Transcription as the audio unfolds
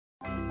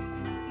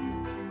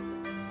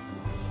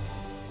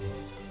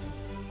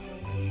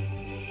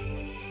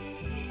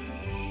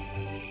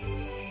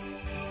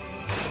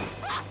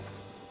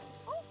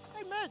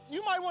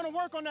you might want to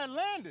work on that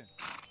landing.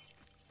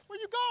 Where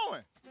you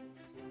going?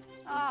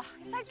 Oh,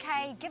 it's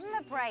okay. Give him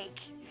a break.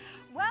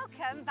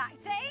 Welcome back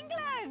to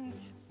England.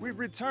 We've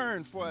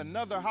returned for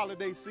another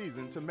holiday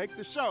season to make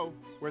the show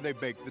where they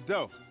bake the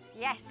dough.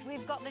 Yes,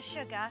 we've got the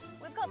sugar,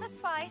 we've got the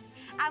spice,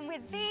 and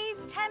with these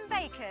 10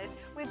 bakers,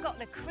 we've got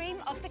the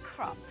cream of the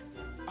crop.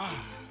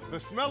 Ah, the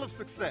smell of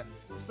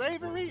success,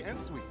 savory and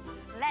sweet.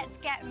 Let's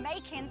get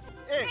making.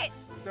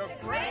 It's the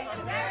Great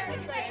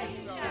American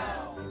Baking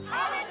Show,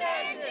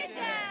 Holiday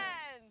Edition!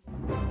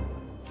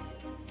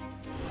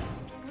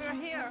 We're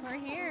here. We're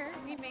here.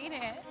 We made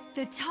it.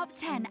 The top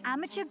 10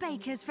 amateur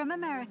bakers from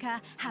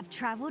America have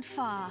traveled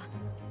far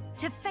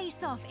to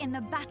face off in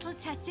the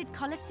battle-tested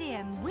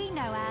Coliseum we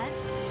know as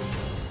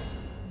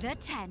the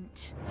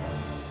Tent.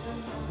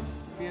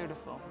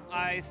 Beautiful.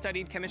 I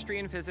studied chemistry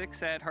and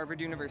physics at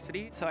Harvard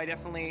University, so I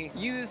definitely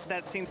used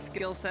that same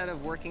skill set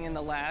of working in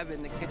the lab,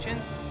 in the kitchen.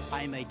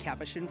 I'm a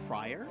Capuchin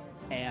friar,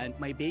 and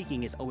my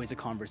baking is always a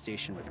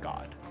conversation with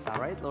God.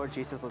 All right, Lord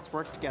Jesus, let's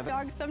work together.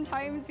 Dogs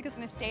sometimes because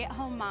I'm a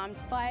stay-at-home mom,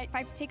 but if I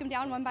have to take them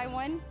down one by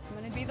one, I'm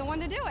gonna be the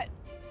one to do it.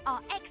 Our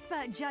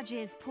expert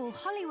judges, Paul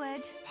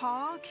Hollywood.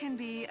 Paul can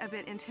be a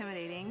bit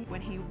intimidating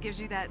when he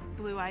gives you that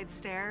blue-eyed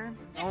stare.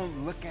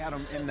 Don't look at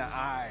him in the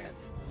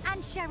eyes.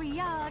 And Sherry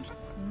Yard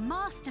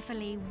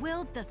masterfully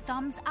willed the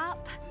thumbs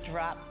up.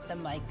 Drop the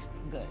mic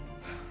good.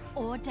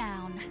 Or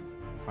down.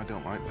 I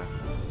don't like that.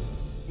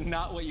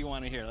 Not what you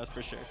want to hear, that's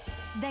for sure.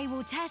 They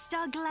will test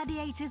our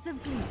gladiators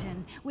of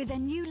gluten with a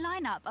new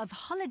lineup of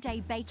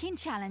holiday baking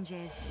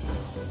challenges.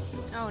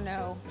 Oh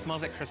no. It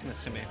smells like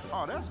Christmas to me.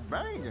 Oh, that's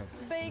banging.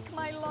 Bake,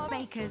 my love.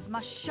 Bakers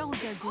must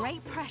shoulder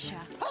great pressure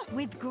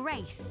with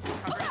grace.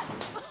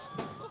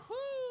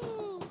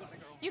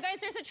 You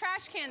guys, there's a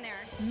trash can there.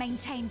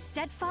 Maintain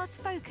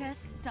steadfast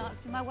focus,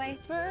 Dancing my way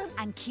through.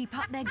 and keep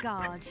up their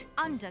guard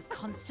under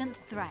constant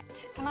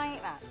threat. Can I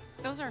eat that?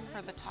 Those are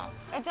for the top.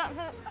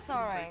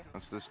 Sorry.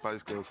 That's the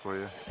Spice Girl for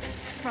you.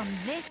 From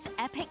this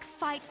epic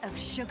fight of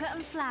sugar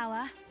and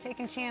flour,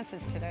 Taking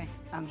chances today.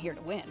 I'm here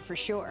to win, for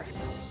sure.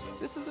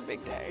 This is a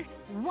big day.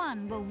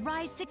 one will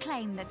rise to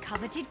claim the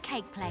coveted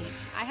cake plate.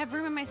 I have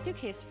room in my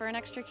suitcase for an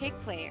extra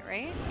cake plate,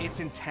 right?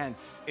 It's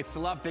intense. It's a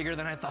lot bigger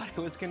than I thought it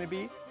was gonna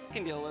be. I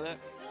can deal with it.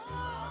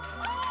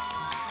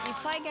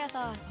 If I get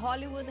a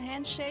Hollywood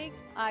handshake,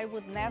 I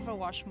would never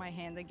wash my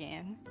hand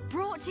again.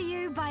 Brought to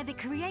you by the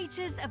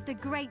creators of the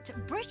Great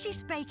British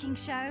Baking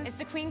Show. Is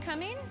the queen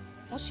coming?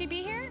 Will she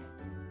be here?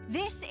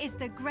 This is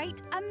the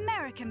Great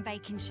American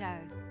Baking Show.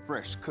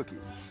 Fresh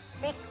cookies.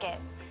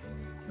 Biscuits.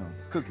 No,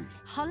 it's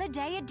cookies.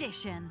 Holiday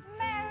Edition.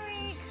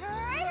 Merry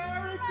Christmas!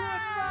 Merry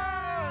Christmas!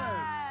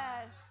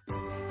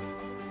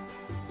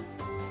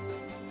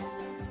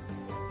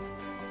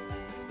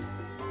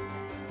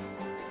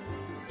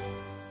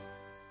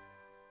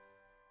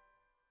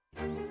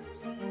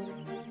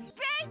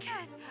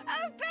 Bakers!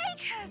 Oh,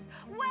 bakers!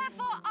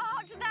 Wherefore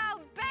art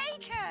thou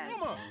bakers?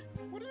 Emma,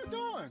 what are you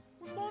doing?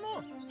 What's going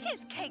on?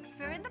 'Tis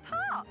Cakesphere in the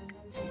park.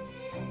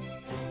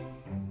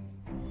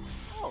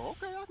 Oh,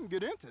 okay, I can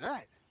get into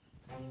that.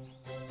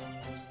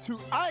 To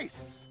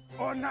ice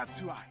or not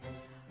to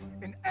ice?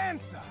 An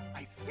answer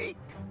I seek.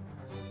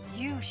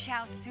 You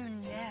shall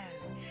soon know,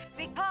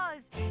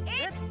 because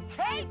it's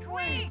Cake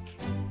Week!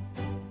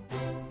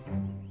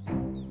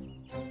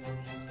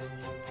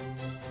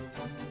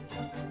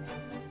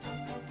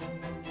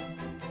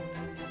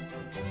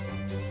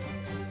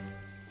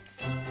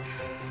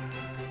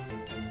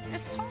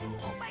 There's Paul,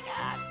 oh my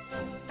God.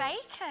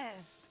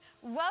 Bakers,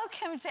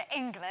 welcome to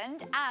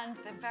England and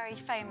the very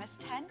famous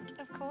tent,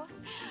 of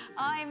course.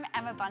 I'm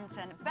Emma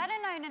Bunton, better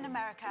known in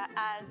America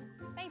as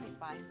Baby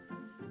Spice.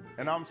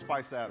 And I'm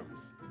Spice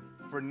Adams.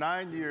 For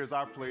 9 years,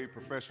 I played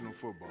professional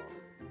football,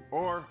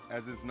 or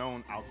as it's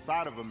known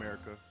outside of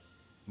America,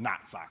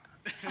 not soccer.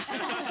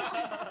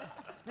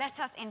 Let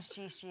us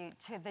introduce you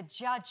to the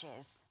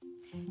judges.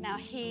 Now,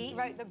 he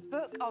wrote the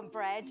book on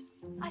bread.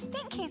 I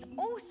think he's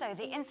also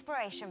the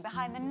inspiration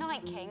behind the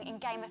Night King in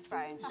Game of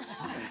Thrones.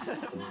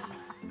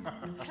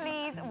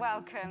 Please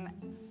welcome.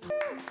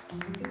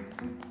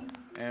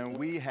 And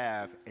we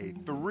have a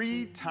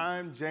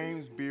 3-time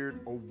James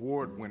Beard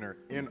Award winner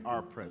in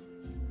our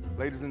presence.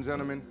 Ladies and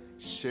gentlemen,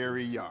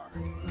 Sherry Yard.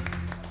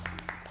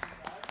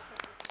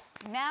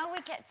 Now we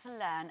get to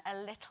learn a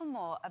little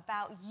more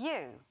about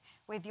you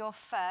with your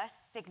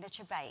first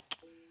signature bake.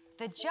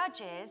 The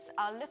judges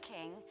are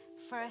looking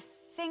for a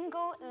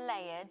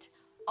single-layered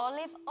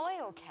olive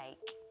oil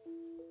cake.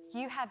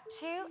 You have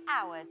 2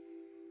 hours.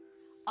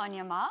 On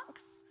your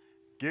marks.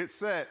 Get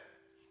set,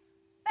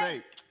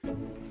 bake.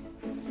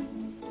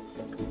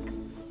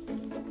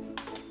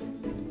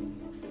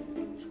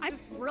 I'm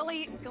just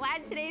really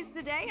glad today's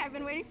the day. I've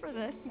been waiting for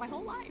this my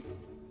whole life.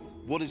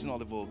 What is an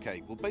olive oil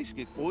cake? Well,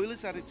 basically, oil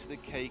is added to the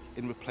cake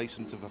in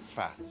replacement of a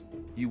fat.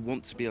 You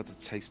want to be able to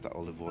taste that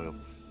olive oil.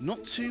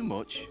 Not too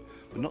much,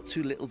 but not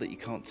too little that you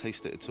can't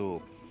taste it at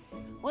all.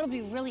 What'll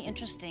be really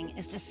interesting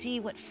is to see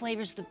what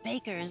flavors the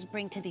bakers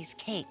bring to these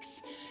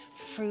cakes.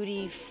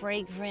 Fruity,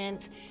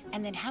 fragrant,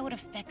 and then how it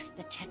affects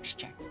the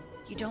texture.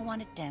 You don't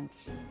want a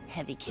dense,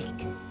 heavy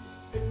cake.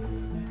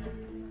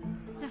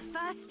 The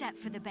first step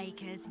for the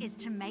bakers is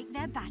to make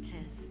their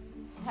batters.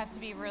 Just have to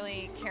be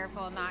really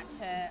careful not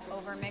to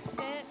overmix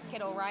it.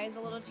 It'll rise a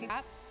little too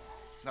fast.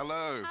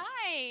 Hello.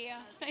 Hi,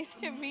 it's nice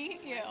to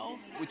meet you.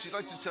 Would you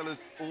like to tell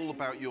us all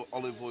about your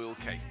olive oil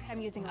cake? I'm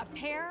using a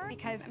pear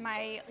because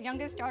my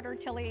youngest daughter,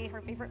 Tilly,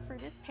 her favorite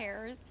fruit is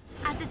pears.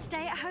 As a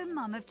stay-at-home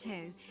mum of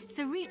 2,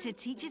 Sarita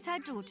teaches her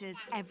daughters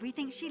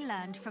everything she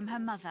learned from her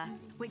mother,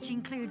 which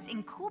includes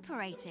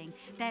incorporating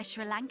their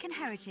Sri Lankan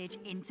heritage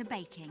into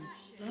baking.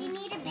 We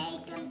need to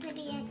bake them to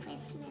be a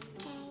Christmas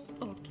cake.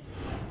 Okay.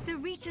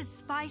 Sarita's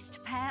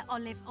spiced pear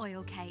olive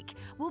oil cake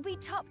will be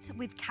topped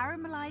with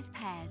caramelized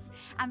pears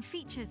and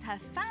features her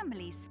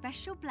family's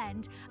special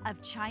blend of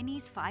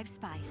Chinese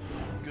 5-spice.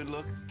 Good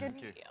luck. Good.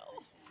 Thank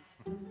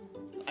you.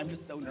 I'm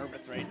just so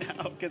nervous right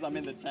now because I'm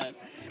in the tent.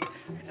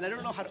 And I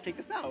don't know how to take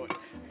this out.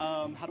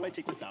 How do I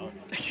take this out?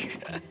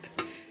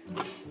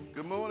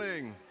 Good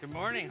morning. Good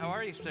morning. How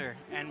are you, sir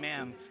and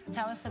ma'am?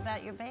 Tell us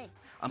about your bake.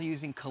 I'm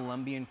using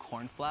Colombian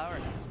corn flour.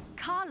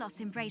 Carlos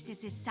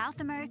embraces his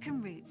South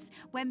American roots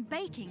when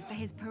baking for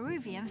his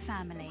Peruvian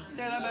family.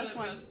 They're the best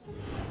ones.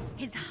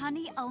 His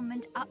honey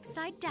almond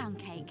upside-down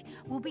cake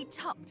will be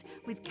topped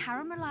with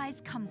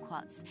caramelized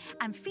kumquats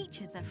and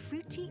features a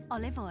fruity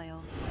olive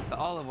oil. The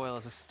olive oil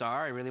is a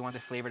star. I really want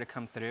the flavor to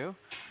come through.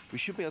 We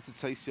should be able to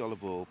taste the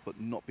olive oil, but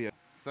not be able...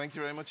 Thank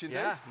you very much indeed.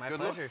 Yeah, my Good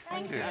pleasure. Luck.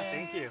 Thank you. Yeah,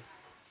 thank you.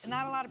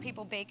 Not a lot of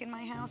people bake in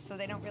my house, so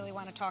they don't really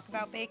want to talk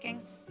about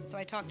baking. So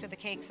I talk to the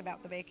cakes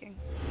about the baking.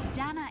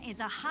 Dana is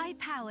a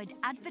high-powered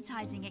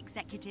advertising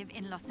executive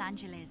in Los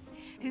Angeles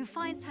who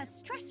finds her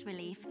stress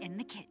relief in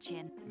the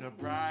kitchen. The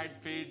bride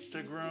feeds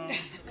the groom.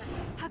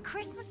 Her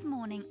Christmas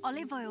morning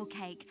olive oil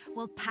cake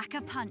will pack a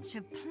punch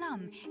of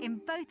plum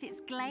in both its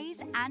glaze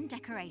and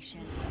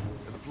decoration.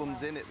 Are the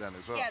plums in it then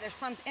as well? Yeah, there's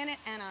plums in it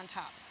and on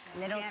top.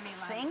 They don't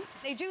sing?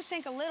 They do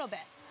sink a little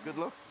bit. Good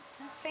luck.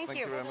 Thank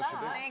you. very much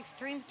indeed. Thanks.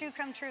 Dreams do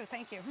come true.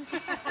 Thank you.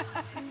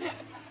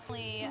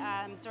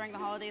 During the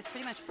holidays,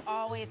 pretty much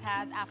always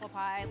has apple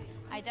pie.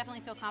 I definitely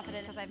feel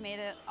confident because I've made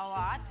it a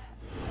lot.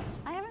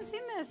 I haven't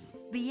seen this.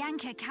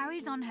 Bianca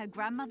carries on her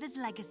grandmother's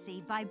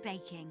legacy by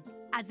baking.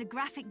 As a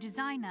graphic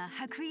designer,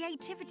 her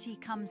creativity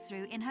comes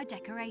through in her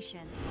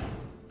decoration.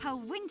 Her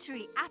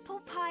wintry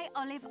apple pie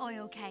olive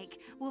oil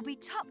cake will be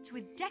topped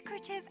with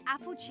decorative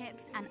apple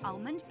chips and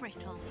almond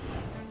brittle.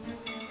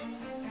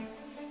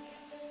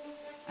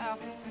 Oh,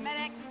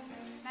 medic.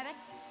 Medic.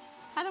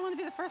 I don't want to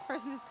be the first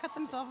person who's cut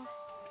themselves.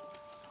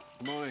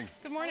 Good morning.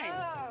 Good morning.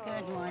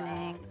 Good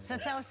morning. So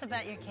tell us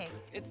about your cake.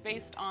 It's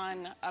based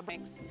on a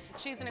mix.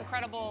 She's an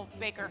incredible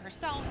baker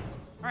herself.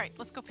 All right,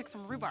 let's go pick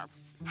some rhubarb.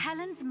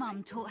 Helen's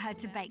mum taught her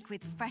to bake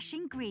with fresh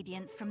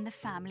ingredients from the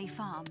family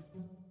farm.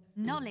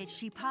 Knowledge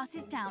she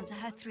passes down to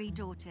her 3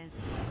 daughters.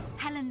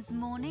 Helen's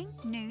morning,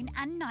 noon,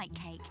 and night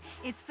cake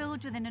is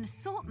filled with an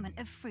assortment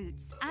of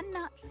fruits and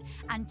nuts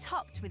and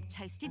topped with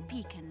toasted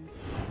pecans.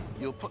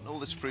 You're putting all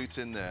this fruit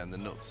in there and the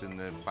nuts in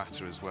the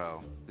batter as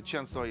well. The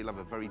chances are you'll have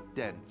a very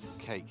dense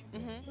cake.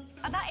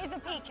 Oh, that is a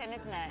pecan,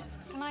 isn't it?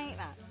 Can I eat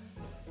that?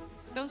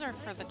 Those are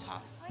for the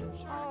top.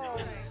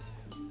 Oh.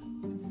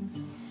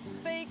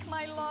 Bake,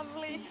 my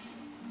lovely.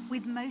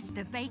 With most of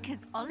the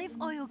baker's olive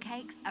oil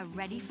cakes are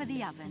ready for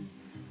the oven.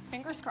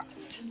 Fingers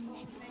crossed.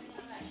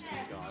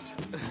 God.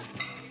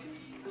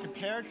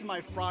 Compared to my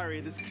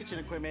friary, this kitchen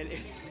equipment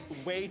is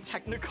way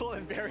technical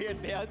and very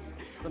advanced.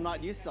 I'm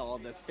not used to all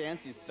this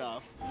fancy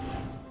stuff.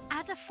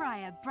 As a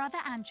friar, Brother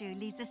Andrew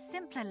leads a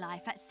simpler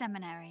life at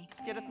seminary.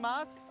 ¿Quieres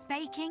más?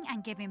 Baking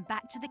and giving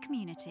back to the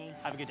community.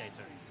 Have a good day,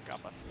 sir.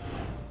 God bless.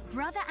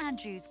 Brother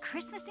Andrew's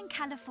Christmas in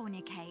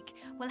California cake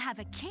will have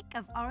a kick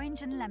of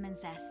orange and lemon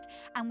zest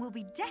and will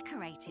be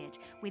decorated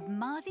with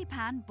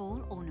marzipan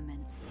ball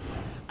ornaments.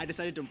 I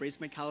decided to embrace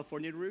my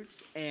California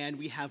roots, and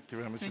we have... Thank you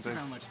very much. Thank you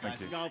very much,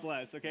 guys. God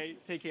bless, okay?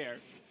 Take care.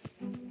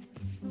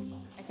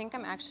 I think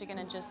I'm actually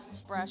gonna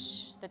just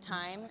brush the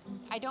thyme.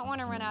 I don't want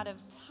to run out of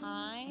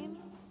time.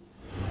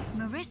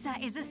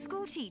 Marissa is a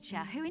school teacher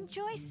who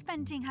enjoys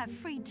spending her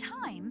free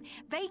time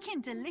baking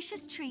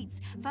delicious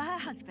treats for her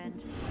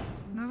husband.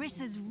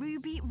 Marissa's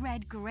ruby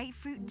red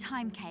grapefruit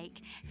thyme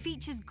cake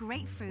features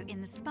grapefruit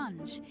in the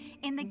sponge,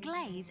 in the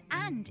glaze,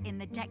 and in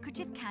the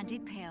decorative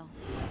candied peel.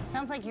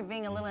 Sounds like you're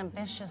being a little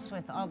ambitious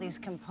with all these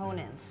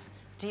components.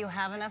 Do you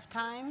have enough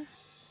time?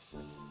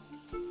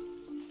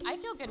 I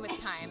feel good with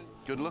time.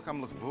 Good luck.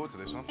 I'm looking forward to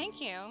this one.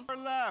 Thank you.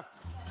 Left.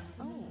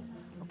 Oh,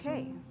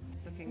 okay.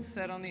 It's looking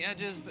set on the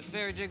edges, but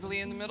very jiggly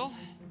in the middle.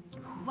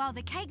 While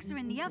the cakes are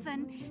in the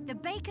oven, the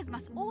bakers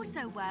must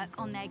also work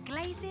on their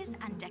glazes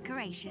and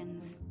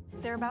decorations.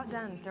 They're about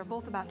done. They're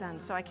both about done,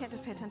 so I can't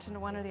just pay attention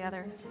to one or the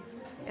other.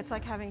 It's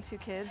like having 2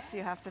 kids.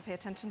 You have to pay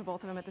attention to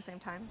both of them at the same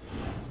time.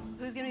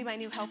 Who's gonna be my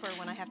new helper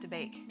when I have to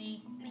bake?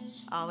 Me.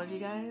 All of you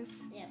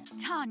guys? Yeah.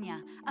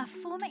 Tanya, a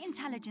former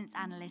intelligence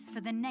analyst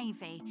for the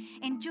Navy,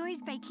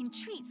 enjoys baking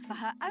treats for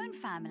her own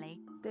family.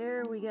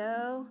 There we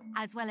go.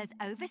 As well as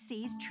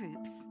overseas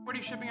troops. What are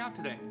you shipping out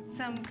today?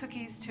 Some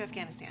cookies to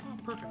Afghanistan. Oh,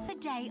 perfect. The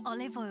day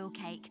olive oil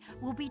cake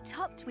will be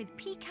topped with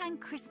pecan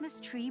Christmas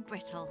tree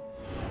brittle.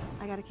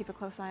 I gotta keep a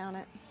close eye on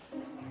it.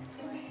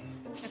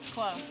 It's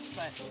close,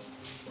 but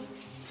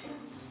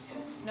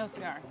no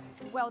cigar.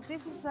 Well,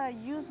 this is a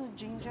yuzu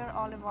ginger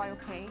olive oil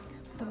cake.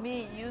 To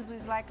me, yuzu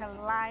is like a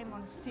lime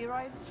on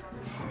steroids.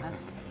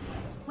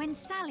 When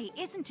Sally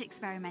isn't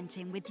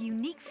experimenting with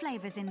unique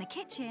flavors in the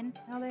kitchen,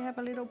 Now they have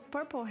a little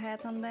purple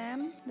hat on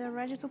them. They're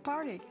ready to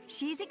party.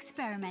 she's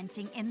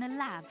experimenting in the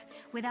lab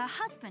with her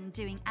husband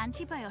doing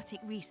antibiotic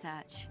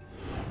research.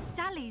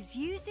 Sally's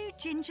yuzu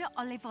ginger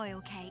olive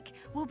oil cake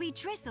will be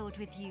drizzled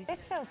with yuzu.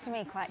 This feels to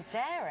me quite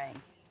daring.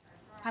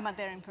 I'm a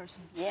daring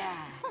person. Yeah,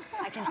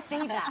 I can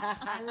see that.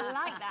 I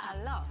like that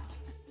a lot.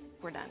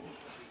 We're done.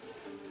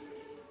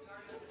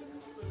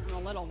 I'm a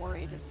little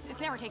worried.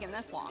 It's never taken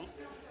this long.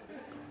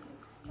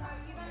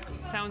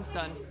 Sounds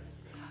done.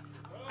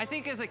 I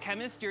think as a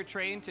chemist, you're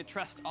trained to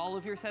trust all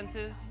of your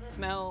senses,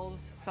 smells,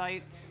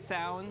 sights,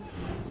 sounds.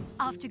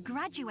 After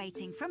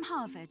graduating from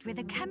Harvard with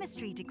a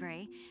chemistry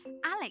degree,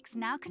 Alex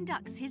now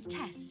conducts his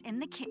tests in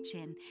the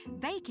kitchen,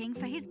 baking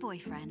for his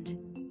boyfriend.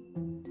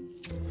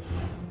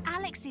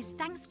 Alex's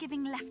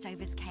Thanksgiving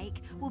leftovers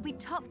cake will be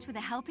topped with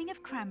a helping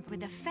of cranberry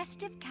with a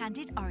festive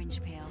candied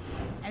orange peel.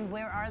 And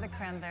where are the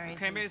cranberries?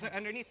 Cranberries are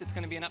underneath. It's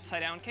going to be an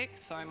upside-down cake,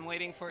 so I'm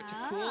waiting for it to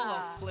cool.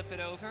 I'll flip it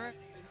over.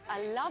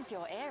 I love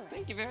your earring.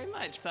 Thank you very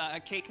much. It's a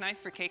cake knife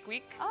for Cake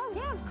Week. Oh,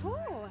 yeah, of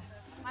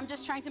course. I'm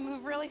just trying to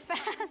move really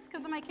fast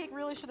because my cake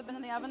really should have been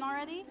in the oven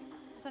already.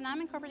 So now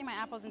I'm incorporating my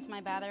apples into my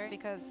batter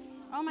because,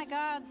 oh my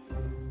God.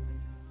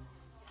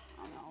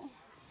 Oh no.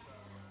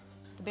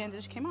 The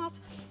bandage came off.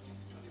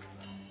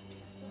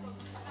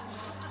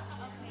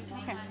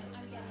 Okay.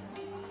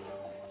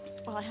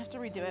 Well, I have to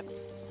redo it.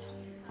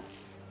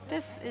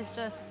 This is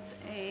just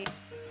a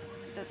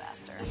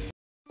disaster.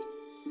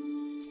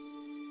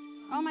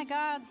 Oh my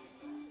God.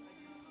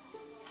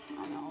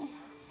 Oh no.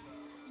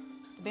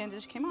 The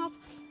bandage came off.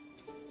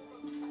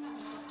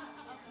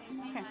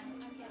 Okay.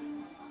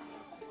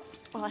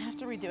 Well, I have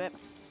to redo it.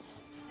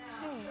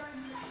 Hey,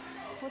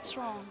 what's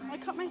wrong? I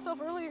cut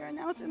myself earlier and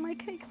now it's in my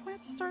cake, so I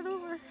have to start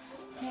over.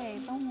 Hey,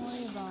 don't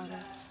worry about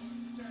it.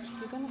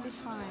 You're gonna be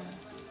fine.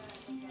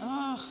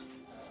 Ugh.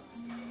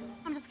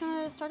 I'm just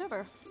gonna start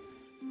over.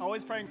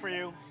 Always praying for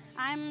you.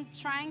 I'm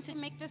trying to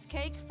make this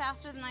cake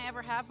faster than I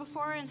ever have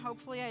before, and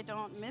hopefully I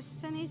don't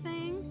miss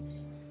anything.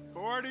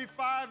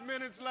 45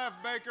 minutes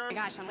left, Baker. Oh my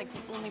gosh, I'm like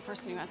the only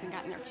person who hasn't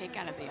gotten their cake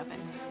out of the oven.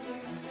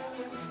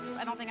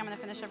 I don't think I'm gonna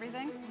finish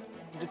everything.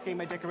 I'm just getting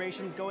my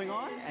decorations going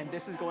on, and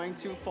this is going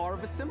too far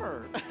of a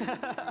simmer.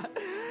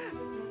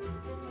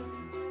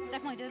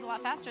 Definitely did it a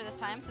lot faster this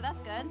time, so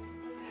that's good.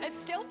 It's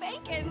still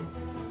bacon.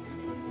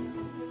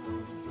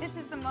 This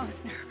is the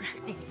most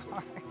nerve-wracking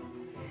part.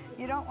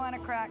 You don't want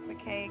to crack the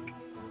cake.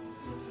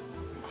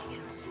 Dang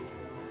it.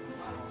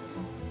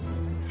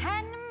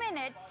 10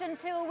 minutes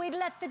until we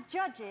let the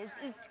judges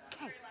eat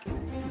cake.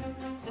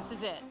 This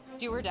is it.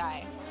 Do or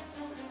die.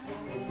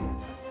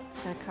 I'm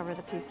gonna cover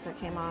the piece that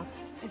came off.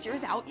 Is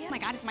yours out yet? Oh my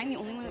God, is mine the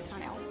only one that's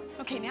not out?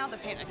 Okay, now the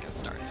panic has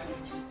started.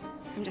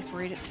 I'm just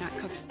worried it's not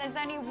cooked. There's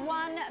only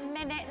 1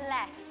 minute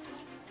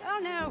left. Oh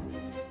no.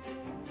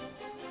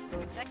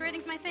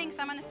 Decorating's my thing,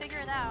 so I'm gonna figure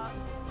it out.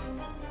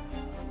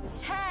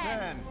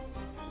 10,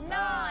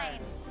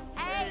 9,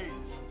 8,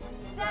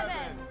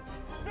 7,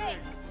 6,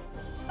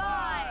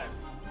 5,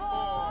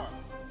 4,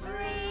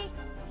 3,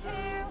 2,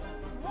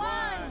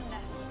 1.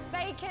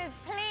 Bakers,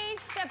 please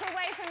step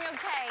away from your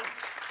cakes.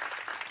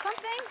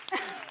 Something?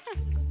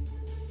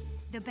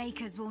 The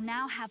bakers will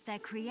now have their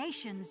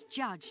creations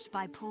judged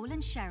by Paul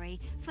and Sherry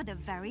for the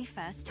very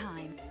first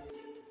time.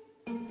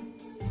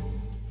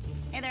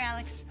 Hey there,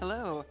 Alex.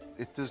 Hello.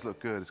 It does look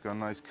good. It's got a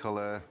nice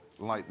color,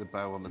 like the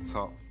bow on the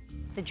top.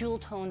 The jewel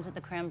tones of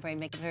the cranberry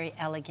make it very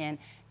elegant,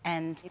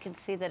 and you can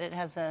see that it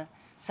has a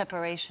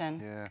separation.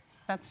 Yeah.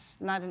 That's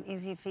not an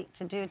easy feat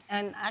to do.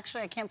 And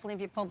actually, I can't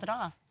believe you pulled it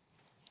off.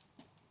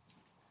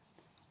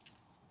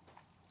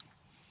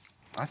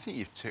 I think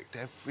you've ticked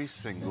every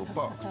single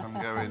box. I'm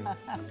going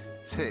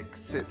tick,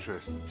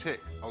 citrus, tick,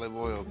 olive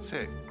oil,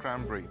 tick,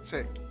 cranberry,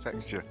 tick,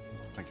 texture.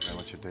 Thank you very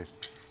much indeed.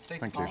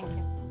 Thank you. Thank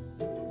you.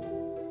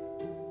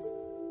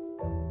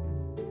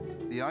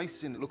 The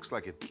icing looks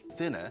like it's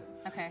thinner,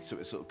 Okay. so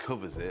it sort of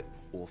covers it,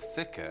 or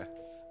thicker.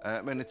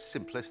 I mean, it's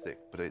simplistic,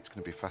 but it's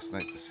going to be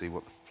fascinating to see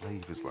what the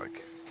flavour's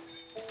like.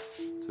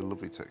 It's a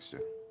lovely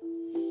texture.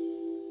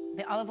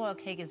 The olive oil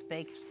cake is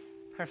baked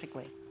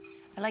perfectly.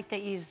 I like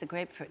that you use the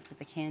grapefruit with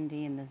the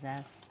candy and the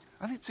zest.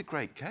 I think it's a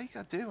great cake.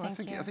 I do. I Thank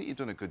think you. you've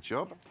done a good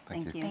job.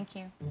 Thank you. Thank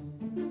you.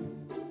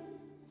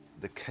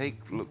 The cake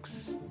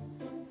looks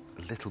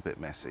a little bit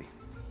messy.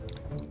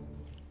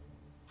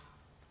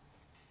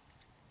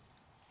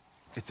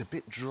 It's a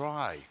bit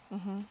dry.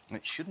 Mm-hmm.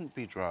 It shouldn't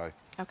be dry.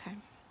 Okay.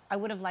 I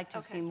would have liked to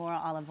have seen more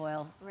olive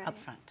oil up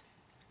front.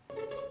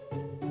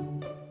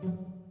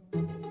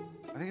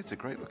 I think it's a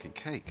great looking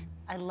cake.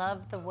 I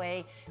love the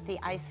way the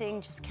icing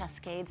just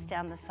cascades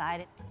down the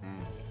side.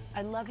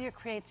 I love your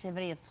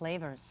creativity of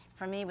flavors.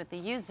 For me, with the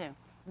yuzu.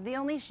 The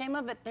only shame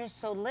of it, there's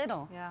so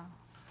little. Yeah.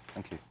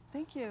 Thank you.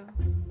 Thank you.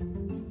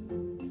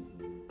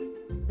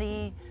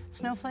 The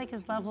snowflake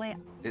is lovely.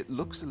 It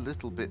looks a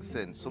little bit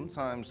thin.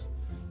 Sometimes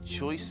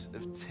choice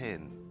of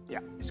tin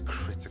is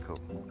critical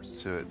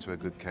to a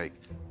good cake.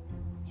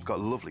 It's got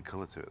a lovely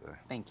colour to it, though.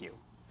 Thank you.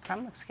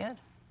 Crumb looks good.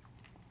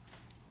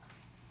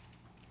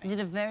 You did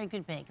a very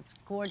good bake. It's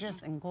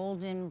gorgeous and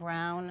golden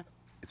brown.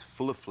 It's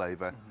full of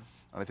flavour,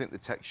 and I think the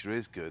texture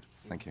is good.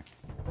 Thank you.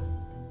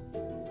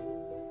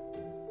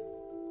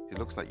 It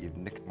looks like you've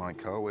nicked my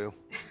car wheel.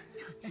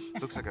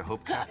 Looks like a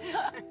hubcap.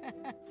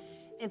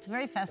 It's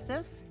very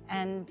festive,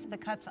 and the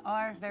cuts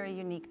are very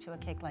unique to a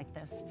cake like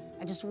this.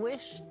 I just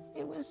wish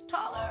it was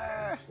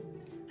taller.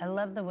 I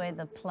love the way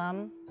the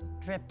plum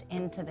dripped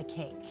into the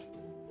cake.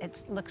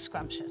 It looks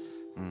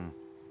scrumptious.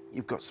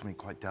 You've got something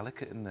quite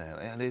delicate in there.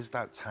 And it is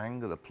that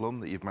tang of the plum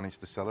that you've managed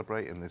to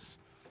celebrate in this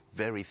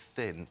very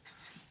thin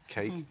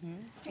cake.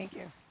 Thank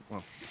you.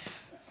 Well,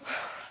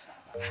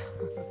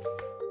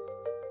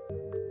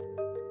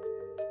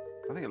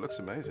 I think it looks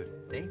amazing.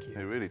 Thank you.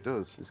 It really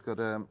does. It's got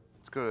a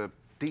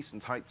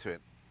decent height to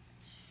it.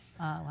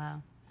 Oh,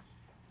 wow.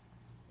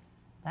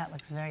 That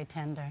looks very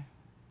tender.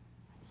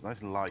 It's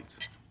nice and light.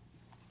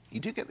 You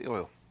do get the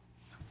oil,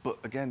 but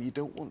again, you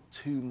don't want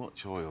too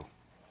much oil.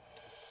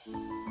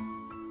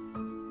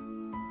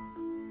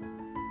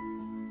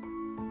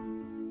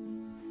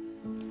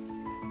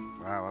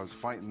 Wow, I was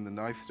fighting the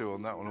knife through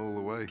on that one all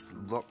the way.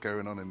 A lot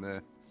going on in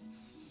there.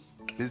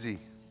 Busy.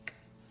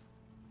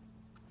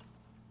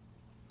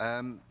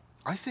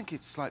 I think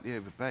it's slightly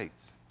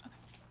overbaked.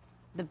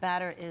 The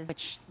batter is,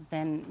 which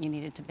then you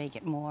needed to bake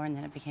it more, and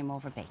then it became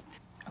overbaked.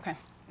 Okay.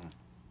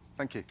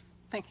 Thank you.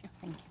 Thank you.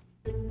 Thank you.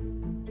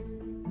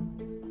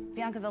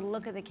 Bianca, the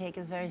look of the cake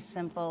is very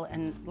simple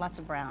and lots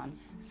of brown.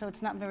 So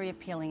it's not very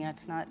appealing.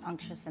 It's not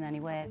unctuous in any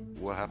way.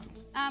 What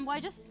happened? Well, I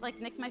just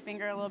nicked my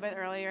finger a little bit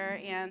earlier,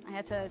 and I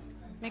had to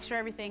make sure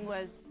everything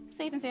was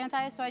safe and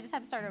sanitized, so I just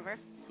had to start over.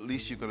 At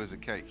least you got us a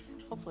cake.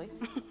 Hopefully.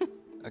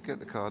 I get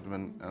the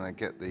cardamom and I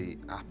get the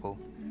apple.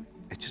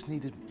 It just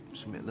needed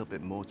something a little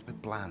bit more. It's a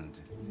bit bland.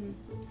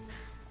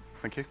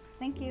 Thank you.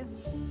 Thank you.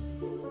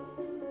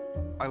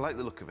 I like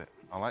the look of it.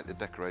 I like the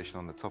decoration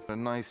on the top. A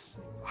nice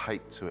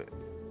height to it.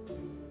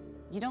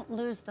 You don't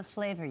lose the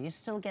flavor. You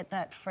still get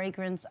that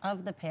fragrance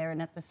of the pear, and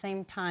at the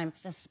same time,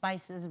 the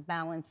spices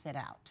balance it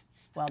out.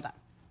 Well done.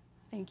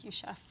 Thank you,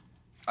 Chef.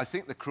 I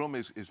think the crumb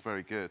is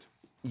very good.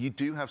 You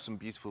do have some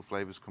beautiful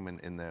flavors coming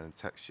in there and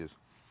textures.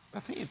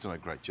 I think you've done a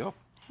great job.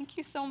 Thank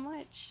you so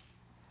much.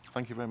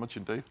 Thank you very much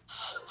indeed.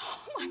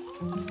 Oh, my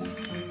God.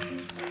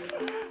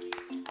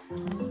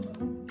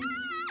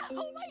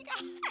 Oh, my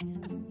God.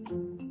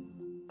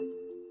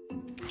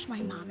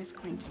 My mom is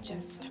going to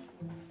just...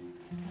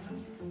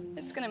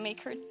 It's going to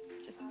make her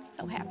just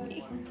so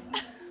happy.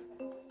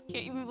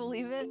 Can't even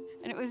believe it.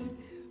 And it was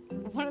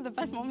one of the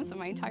best moments of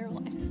my entire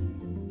life.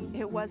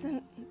 It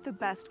wasn't the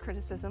best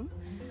criticism.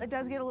 It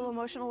does get a little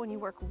emotional when you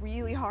work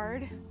really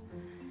hard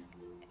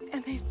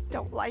and they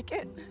don't like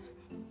it.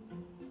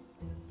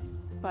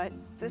 But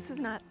this is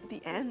not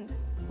the end.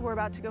 We're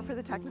about to go for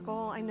the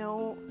technical. I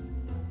know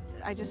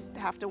I just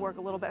have to work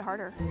a little bit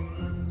harder.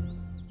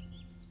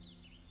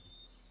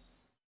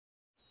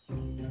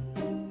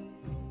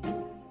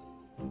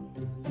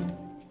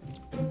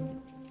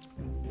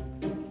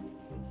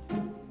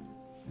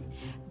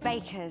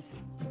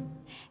 Bakers,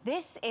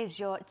 this is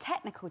your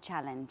technical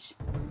challenge.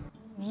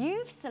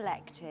 You've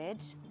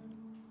selected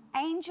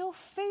angel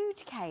food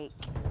cake.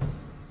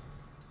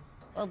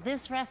 Well,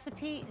 this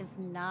recipe is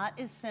not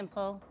as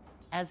simple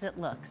as it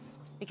looks,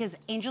 because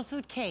angel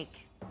food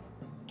cake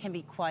can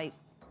be quite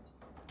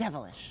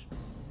devilish.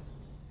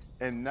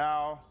 And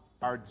now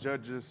our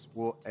judges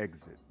will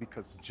exit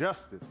because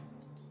justice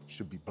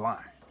should be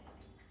blind.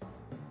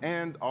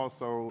 And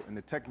also in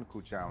the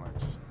technical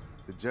challenge,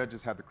 the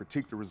judges have to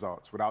critique the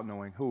results without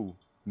knowing who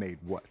made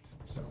what.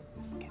 So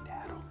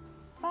skedaddle.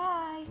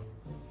 Bye.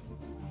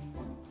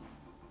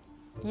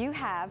 You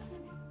have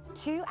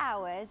 2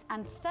 hours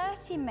and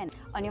 30 minutes.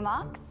 On your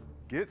marks.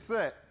 Get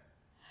set.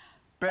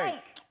 Bake.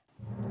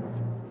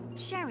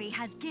 Sherry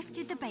has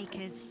gifted the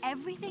bakers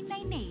everything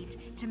they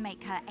need to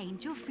make her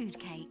angel food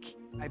cake.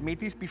 I've made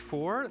these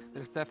before.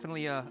 There's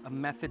definitely a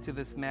method to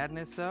this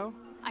madness, though.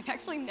 I've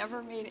actually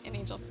never made an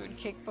angel food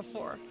cake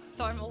before,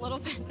 so I'm a little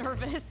bit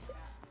nervous.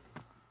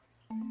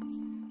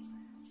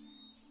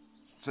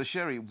 So,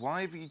 Sherry,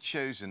 why have you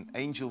chosen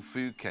angel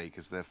food cake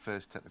as their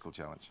first technical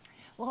challenge?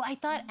 Well, I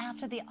thought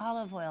after the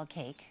olive oil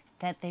cake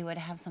that they would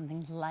have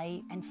something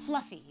light and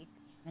fluffy.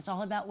 It's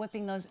all about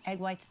whipping those egg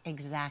whites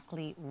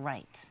exactly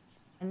right.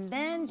 And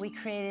then we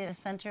created a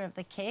center of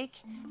the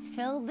cake,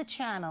 filled the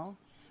channel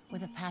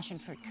with a passion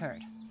fruit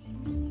curd.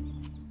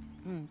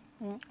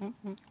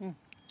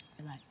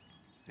 Like.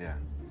 Yeah.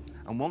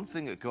 And one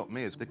thing that got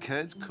me is the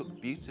curds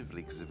cooked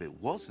beautifully, because if it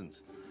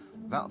wasn't,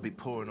 that'll be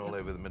pouring all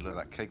over the middle of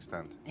that cake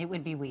stand. It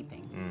would be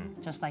weeping,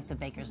 just like the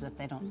bakers if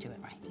they don't do it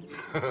right.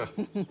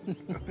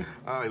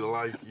 I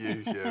like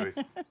you, Sherry.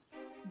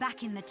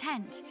 Back in the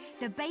tent,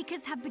 the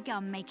bakers have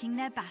begun making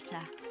their batter.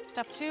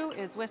 Step 2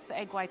 is whisk the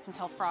egg whites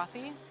until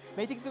frothy.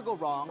 Many things could go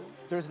wrong.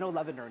 There's no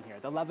leavener in here.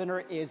 The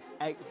leavener is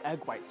egg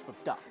whites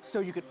whipped up. So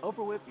you can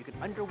overwhip, you can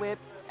underwhip,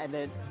 and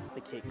then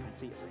the cake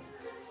completely.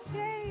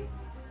 Yay!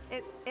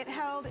 It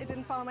held, it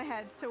didn't fall on my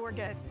head, so we're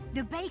good.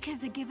 The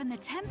bakers are given the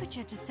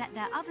temperature to set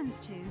their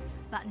ovens to,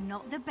 but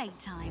not the bake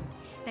time.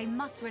 They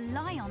must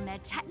rely on their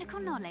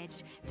technical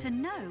knowledge to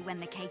know when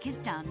the cake is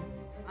done.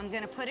 I'm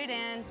gonna put it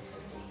in,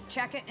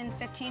 check it in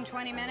 15,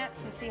 20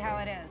 minutes and see how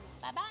it is.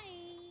 Bye-bye.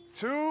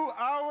 2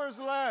 hours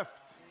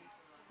left.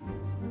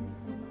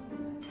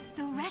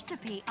 The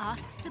recipe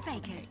asks the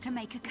bakers to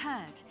make a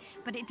curd,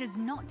 but it does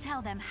not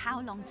tell them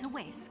how long to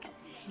whisk.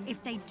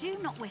 If they do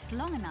not whisk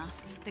long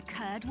enough, the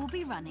curd will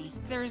be runny.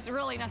 There's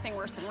really nothing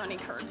worse than runny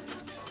curd.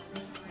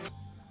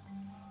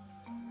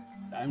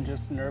 I'm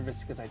just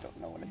nervous because I don't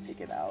know when to take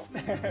it out.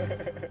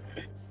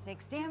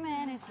 60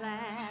 minutes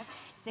left.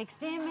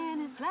 60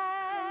 minutes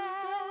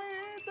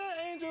left.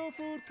 The angel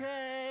food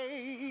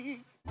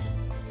cake.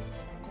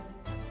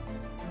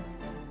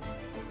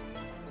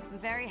 I'm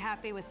very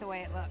happy with the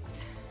way it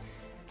looks.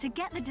 To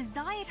get the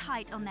desired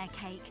height on their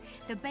cake,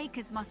 the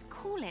bakers must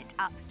cool it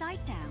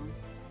upside down.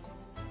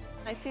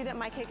 I see that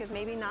my cake is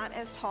maybe not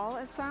as tall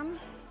as some.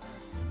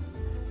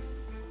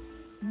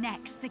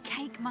 Next, the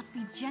cake must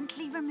be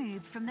gently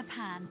removed from the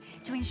pan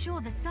to ensure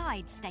the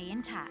sides stay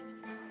intact.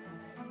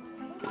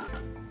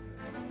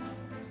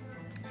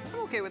 I'm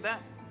okay with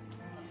that.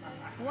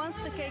 Once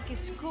the cake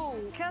is cool,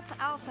 cut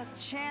out a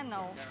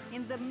channel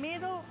in the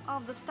middle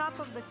of the top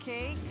of the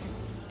cake.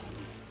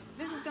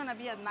 This is gonna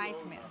be a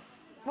nightmare.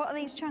 What are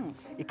these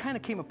chunks? It kind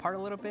of came apart a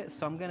little bit,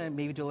 so I'm gonna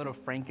maybe do a little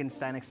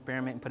Frankenstein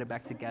experiment and put it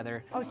back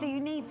together. Oh, so you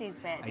need these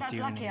bits. That's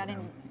lucky I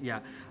didn't.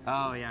 Yeah.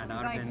 Oh, yeah. That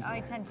would have been. I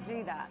tend to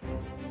do that.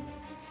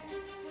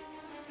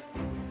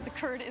 The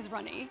curd is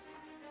runny,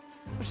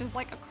 which is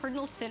like a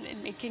cardinal sin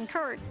in making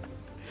curd.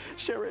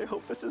 Sherry, I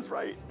hope this is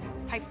right.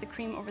 Pipe the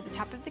cream over the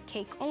top of the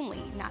cake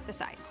only, not the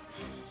sides.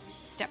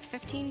 Step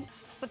 15,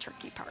 the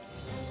tricky part.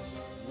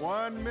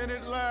 1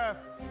 minute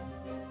left.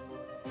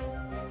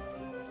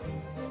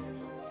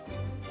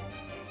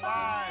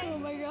 5. Oh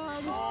my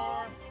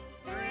God.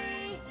 4,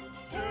 3,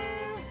 2,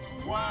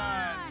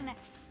 1.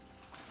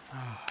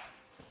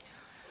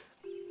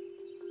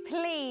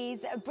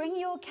 Please bring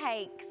your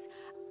cakes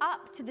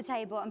up to the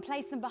table and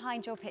place them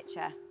behind your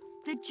picture.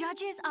 The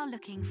judges are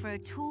looking for a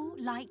tall,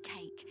 light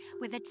cake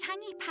with a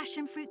tangy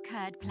passion fruit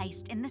curd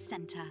placed in the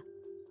centre.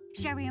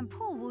 Sherry and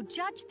Paul will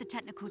judge the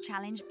technical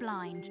challenge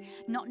blind,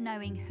 not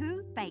knowing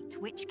who baked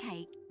which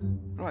cake.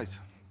 Right,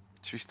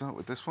 should we start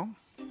with this one?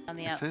 On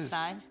the It is.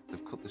 outside.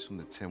 They've cut this from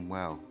the tin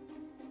well.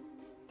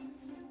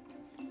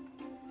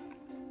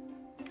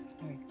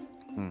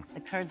 The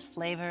curd's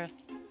flavor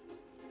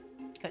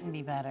couldn't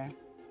be better.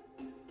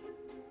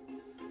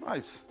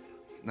 Right,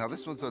 now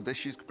this one's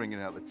audacious,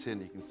 bringing out the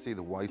tin. You can see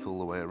the white all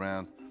the way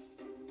around,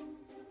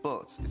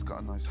 but it's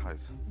got a nice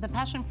height. The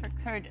passion fruit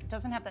curd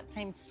doesn't have that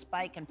same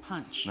spike and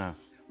punch. No.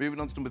 Moving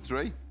on to number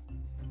 3.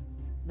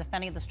 The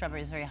fending of the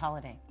strawberry is very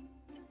holiday.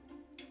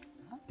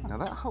 Now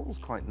that holds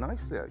quite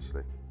nicely,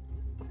 actually.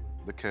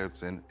 The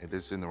curd's in, it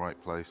is in the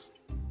right place.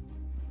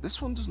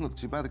 This one doesn't look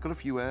too bad. They've got a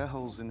few air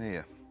holes in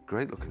here.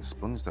 Great looking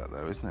sponge that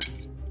though, isn't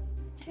it?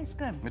 Tastes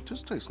good. It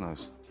does taste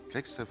nice.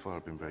 Cakes so far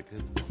have been very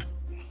good.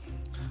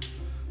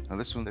 Now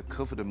this one, they've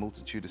covered a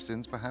multitude of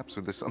sins perhaps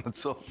with this on the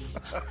top.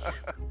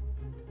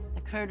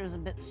 The curd was a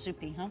bit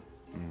soupy, huh?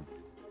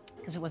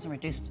 Because it wasn't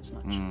reduced as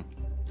much.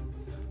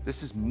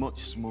 This is much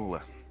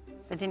smaller.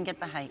 They didn't get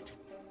the height.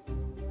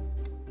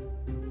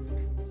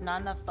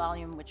 Not enough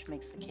volume, which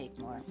makes the cake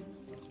more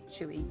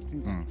chewy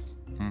and dense.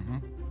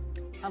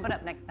 How about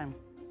up next time?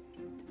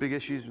 Big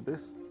issues with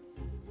this?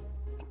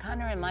 It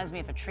kind of reminds me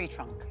of a tree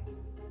trunk.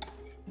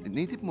 It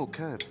needed more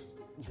curd.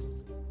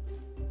 Yes.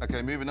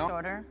 Okay, moving on.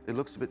 Shorter. It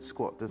looks a bit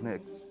squat, doesn't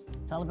it?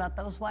 It's all about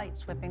those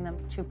whites, whipping them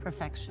to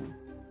perfection.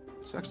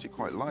 It's actually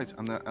quite light,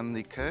 and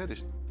the curd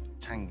is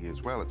tangy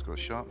as well. It's got a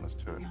sharpness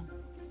to it.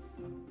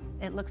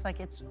 Yeah. It looks like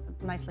it's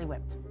nicely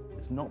whipped.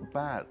 It's not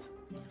bad.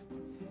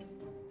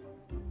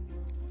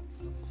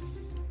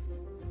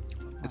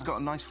 It's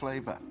got a nice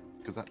flavour,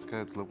 because that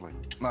curd's lovely.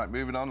 Right,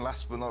 moving on,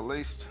 last but not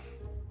least.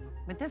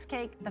 With this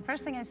cake, the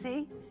first thing I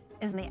see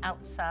is the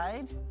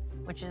outside,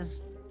 which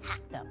is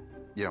hacked up.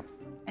 Yeah.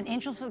 An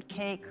angel food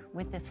cake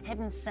with this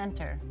hidden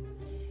center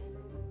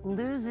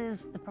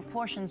loses the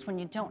proportions when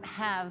you don't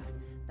have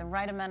the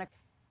right amount of...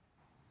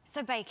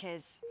 So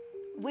bakers,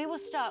 we will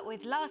start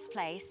with last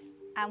place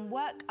and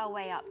work our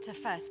way up to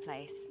first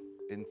place.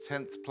 In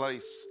 10th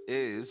place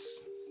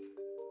is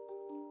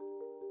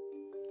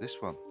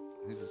this one.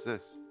 Whose is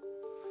this?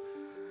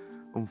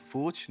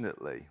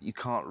 Unfortunately, you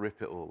can't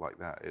rip it all like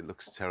that. It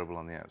looks terrible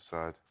on the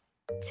outside.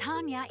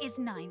 Tanya is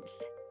 9th.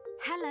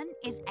 Helen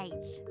is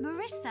 8th.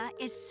 Marissa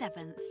is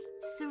 7th.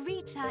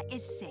 Sarita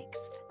is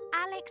 6th.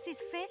 Alex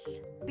is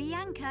 5th.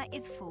 Bianca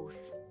is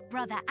 4th.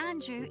 Brother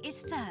Andrew is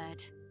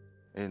 3rd.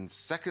 In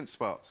 2nd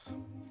spot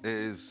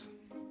is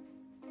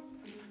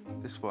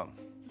this one.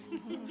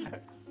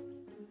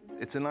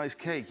 It's a nice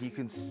cake. You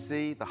can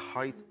see the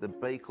height, the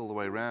bake all the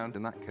way around,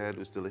 and that curd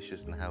was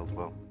delicious and held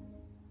well.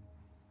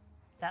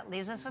 That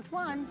leaves us with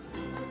one.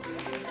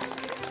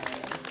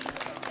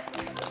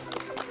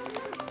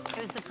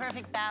 It was the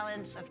perfect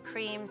balance of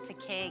cream to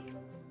cake,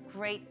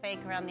 great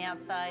bake around the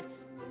outside,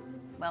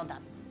 Well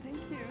done. Thank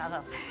you.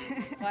 Bravo.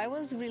 I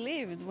was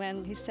relieved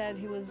when he said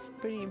he was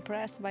pretty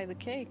impressed by the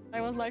cake.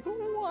 I was like,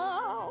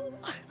 wow.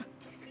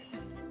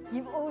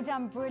 You've all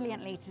done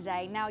brilliantly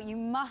today. Now, you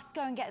must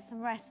go and get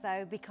some rest,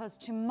 though, because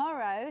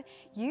tomorrow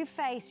you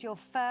face your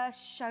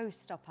first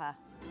showstopper.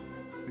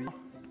 See?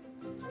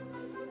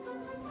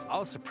 I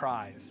was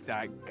surprised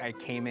that I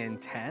came in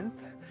 10th.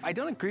 I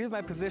don't agree with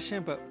my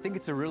position, but I think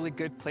it's a really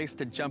good place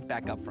to jump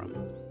back up from.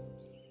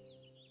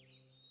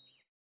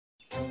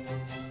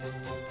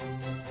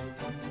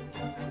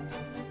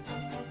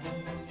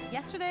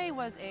 Yesterday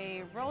was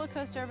a roller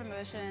coaster of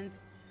emotions.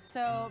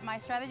 So my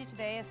strategy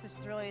today is to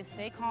just really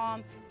stay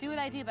calm, do what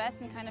I do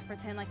best, and kind of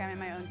pretend like I'm in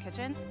my own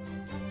kitchen.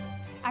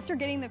 After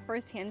getting the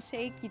first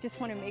handshake, you just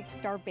want to make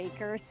Star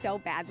Baker so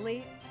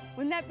badly.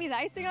 Wouldn't that be the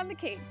icing on the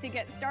cake to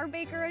get Star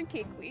Baker on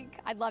Cake Week?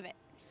 I'd love it.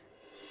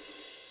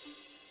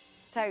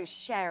 So,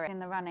 Sharon in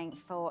the running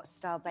for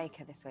Star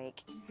Baker this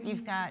week.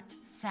 You've got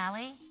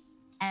Sally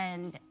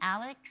and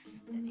Alex.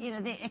 You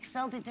know, they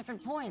excelled at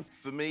different points.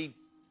 For me,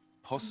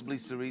 possibly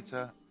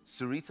Sarita.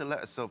 Sarita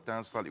let herself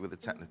down slightly with the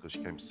technical. She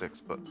came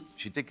 6th, but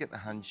she did get the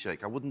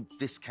handshake. I wouldn't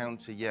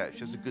discount her yet. She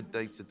has a good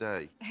day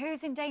today.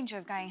 Who's in danger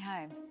of going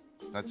home?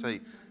 I'd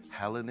say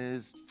Helen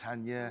is,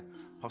 Tanya,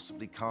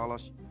 possibly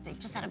Carlos. They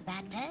just had a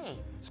bad day.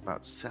 It's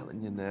about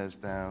settling your nerves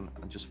down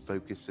and just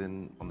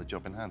focusing on the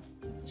job in hand.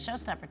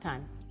 Showstopper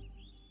time.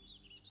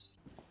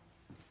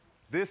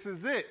 This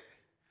is it.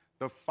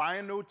 The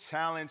final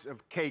challenge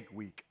of Cake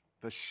Week.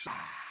 The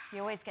He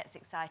always gets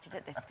excited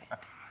at this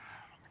bit.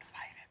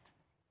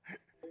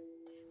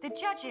 The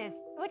judges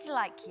would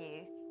like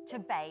you to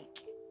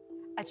bake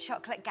a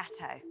chocolate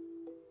gâteau.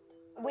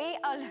 We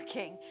are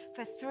looking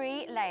for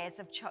 3 layers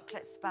of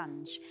chocolate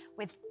sponge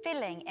with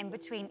filling in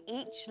between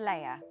each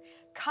layer,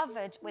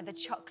 covered with a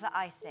chocolate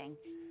icing.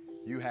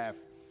 You have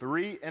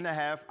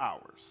 3.5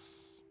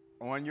 hours.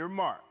 On your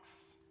marks.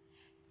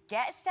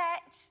 Get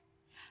set,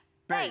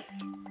 bake.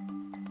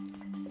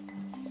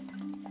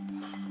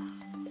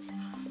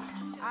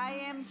 I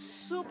am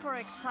super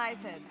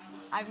excited.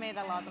 I've made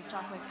a lot of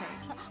chocolate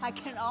cakes. I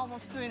can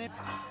almost do it.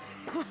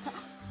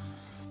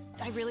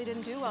 I really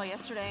didn't do well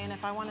yesterday, and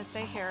if I want to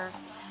stay here,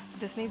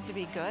 this needs to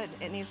be good.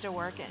 It needs to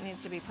work. It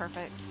needs to be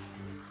perfect.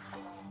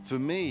 For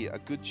me, a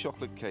good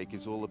chocolate cake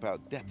is all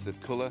about depth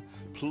of colour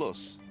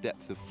plus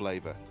depth of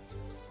flavour.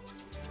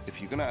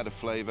 If you're going to add a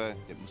flavour,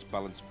 it must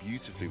balance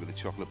beautifully with the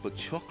chocolate, but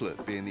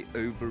chocolate being the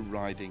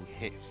overriding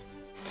hit.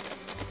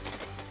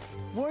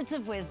 Words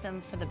of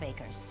wisdom for the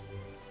bakers.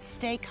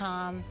 Stay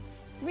calm,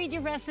 read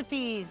your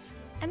recipes,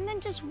 and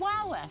then just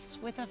wow us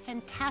with a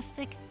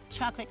fantastic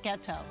chocolate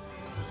gâteau.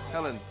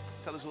 Helen,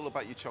 tell us all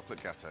about your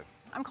chocolate gâteau.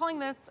 I'm calling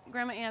this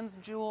Grandma Ann's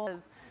Jewel.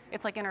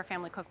 It's like in our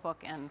family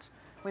cookbook, and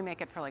we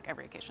make it for like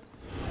every occasion.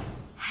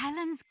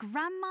 Helen's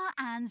Grandma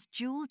Anne's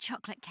Jewel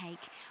chocolate cake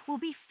will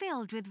be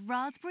filled with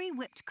raspberry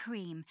whipped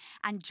cream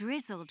and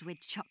drizzled with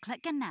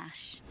chocolate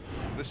ganache.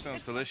 This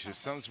sounds delicious.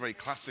 Sounds very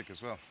classic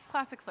as well.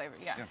 Classic flavor,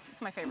 yeah.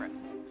 It's my favorite.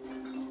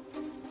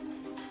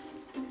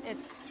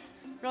 It's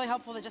really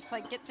helpful to just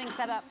like get things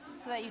set up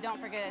so that you don't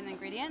forget an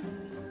ingredient.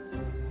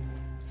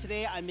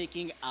 Today I'm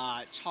making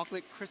a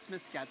chocolate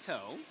Christmas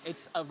gâteau.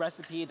 It's a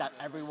recipe that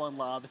everyone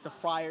loves. The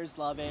Friars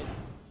love it.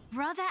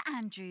 Brother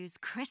Andrew's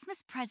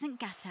Christmas present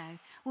gâteau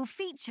will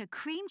feature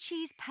cream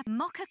cheese,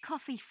 mocha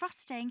coffee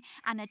frosting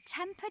and a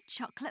tempered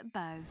chocolate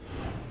bow.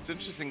 It's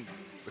interesting,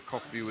 the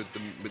coffee with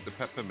the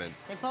peppermint.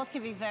 They both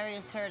can be very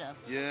assertive.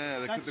 Yeah,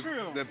 That's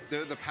true.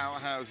 They're the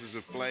powerhouses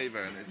of flavour,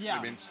 and it's going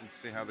to be interesting to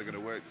see how they're going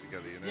to work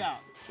together, you know? Yeah.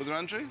 Brother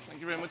Andrew,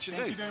 thank you very much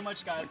indeed. Thank you very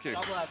much, guys. Thank you.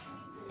 God bless.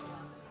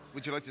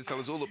 Would you like to tell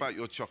us all about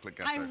your chocolate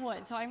gâteau? I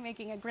would. So I'm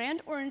making a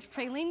grand orange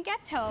praline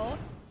gâteau.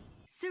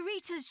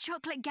 Sarita's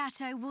chocolate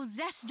gâteau will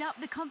zest up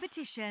the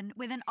competition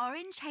with an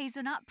orange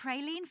hazelnut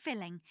praline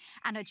filling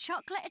and a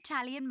chocolate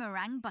Italian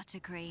meringue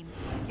buttercream.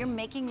 You're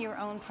making your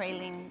own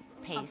praline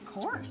paste. Of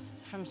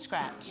course. From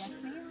scratch.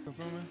 Yes,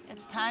 ma'am.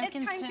 It's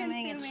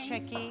time-consuming, it's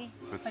tricky.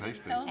 But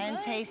tasty. So and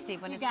good. tasty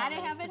when you it's gotta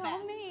homemade, have it's it the best.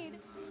 homemade.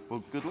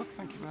 Well, good luck.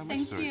 Thank you very much,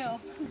 Thank Sarita.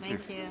 you.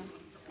 Thank you.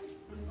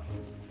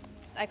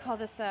 I call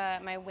this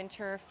my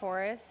winter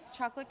forest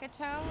chocolate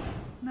gâteau.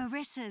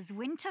 Marissa's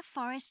Winter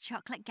Forest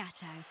chocolate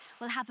gâteau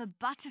will have a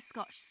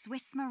butterscotch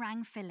Swiss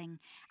meringue filling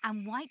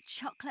and white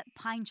chocolate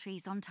pine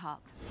trees on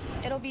top.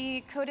 It'll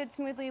be coated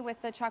smoothly with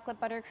the chocolate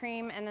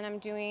buttercream, and then I'm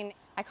doing,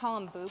 I call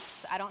them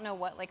boops. I don't know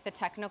what like the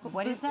technical.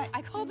 What is that?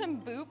 I call them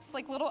boops,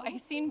 like little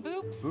icing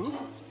boops.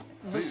 Boops?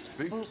 Boops,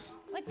 boops.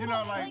 Like You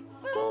little, know, like,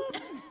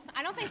 boop.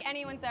 I don't think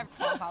anyone's ever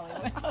from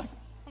Hollywood.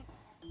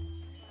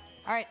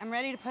 All right, I'm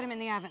ready to put them in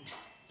the oven.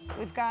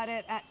 We've got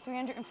it at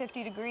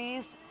 350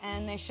 degrees,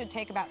 and they should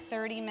take about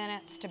 30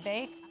 minutes to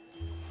bake.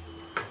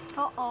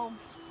 Uh-oh.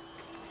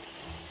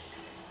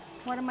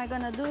 What am I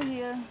gonna do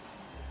here?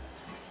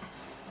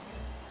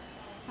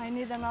 I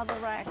need another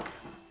rack.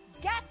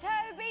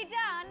 Gâteau be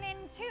done in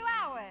 2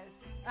 hours.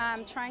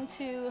 I'm trying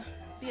to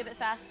be a bit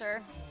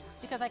faster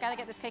because I gotta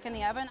get this cake in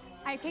the oven.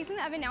 I have cakes in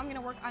the oven. Now I'm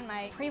gonna work on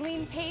my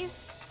praline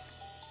paste.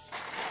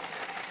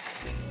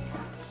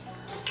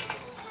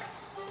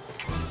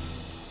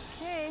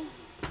 Okay,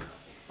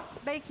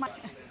 bake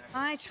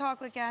my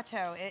chocolate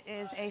gâteau. It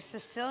is a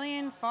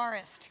Sicilian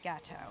forest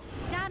gâteau.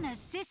 Dana's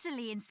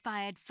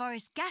Sicily-inspired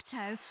forest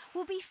gâteau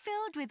will be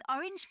filled with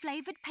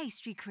orange-flavoured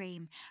pastry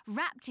cream,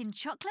 wrapped in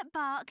chocolate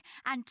bark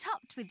and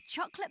topped with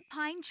chocolate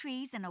pine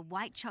trees and a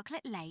white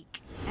chocolate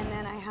lake. And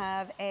then I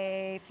have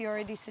a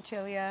Fiore di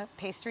Sicilia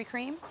pastry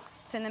cream.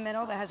 It's in the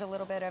middle that has a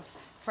little bit of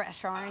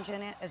fresh orange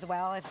in it as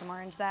well as some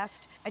orange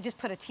zest. I just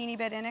put a teeny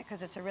bit in it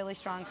because it's a really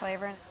strong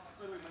flavor.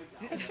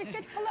 It's a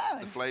good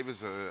cologne. The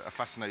flavors are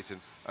fascinating.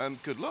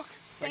 Good luck.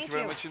 Thank you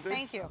very much indeed.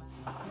 Thank you.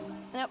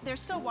 Nope, they're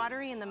still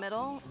watery in the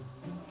middle.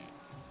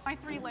 My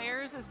 3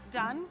 layers is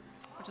done,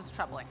 which is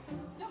troubling.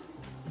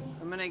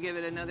 I'm gonna give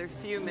it another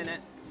few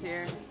minutes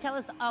here. Tell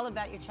us all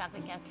about your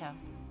chocolate gâteau.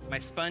 My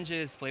sponge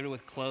is flavored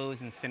with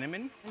cloves and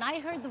cinnamon. When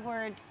I heard the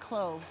word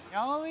clove, it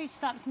always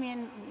stops me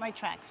in my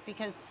tracks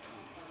because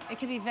it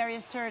can be very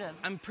assertive.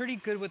 I'm pretty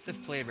good with the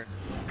flavor.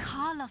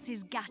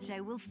 Carlos's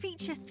gâteau will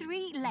feature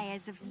 3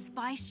 layers of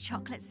spiced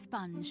chocolate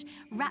sponge,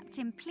 wrapped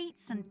in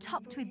pleats and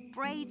topped with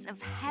braids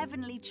of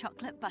heavenly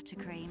chocolate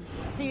buttercream.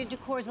 So your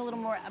decor is a little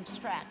more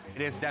abstract.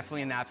 It is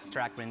definitely an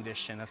abstract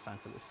rendition of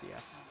Santa Lucia.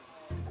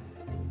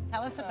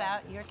 Tell us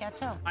about your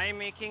gâteau. I am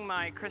making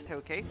my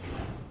Crisco cake.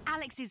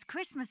 Alex's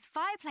Christmas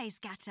fireplace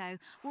gâteau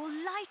will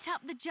light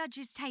up the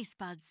judges' taste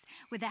buds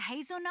with a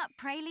hazelnut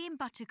praline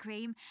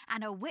buttercream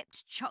and a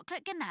whipped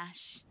chocolate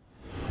ganache.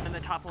 And the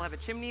top will have a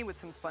chimney with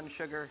some spun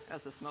sugar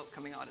as the smoke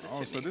coming out of the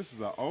chimney. So this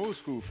is an old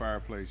school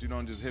fireplace. You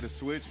don't just hit a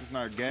switch, it's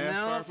not a gas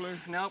fireplace?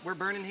 Nope, we're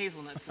burning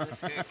hazelnuts in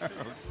this cake.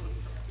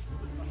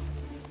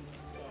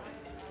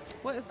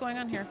 What is going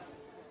on here?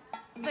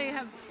 They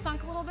have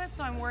sunk a little bit,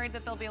 so I'm worried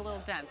that they'll be a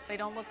little dense. They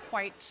don't look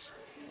quite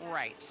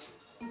right.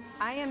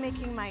 I am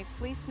making my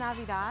Fleece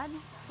Navidad.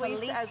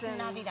 Fleece as in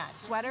Navidad.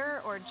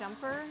 sweater or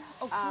jumper.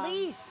 Oh,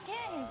 fleece.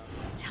 Yay.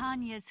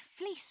 Tanya's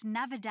Fleece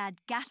Navidad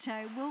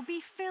gâteau will be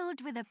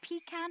filled with a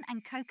pecan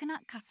and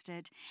coconut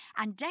custard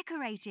and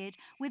decorated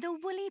with a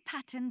woolly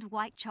patterned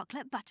white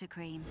chocolate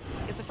buttercream.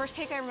 It's the first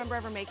cake I remember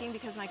ever making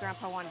because my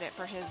grandpa wanted it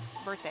for his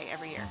birthday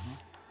every year.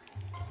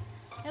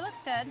 It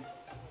looks good.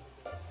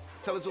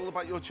 Tell us all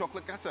about your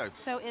chocolate gâteau.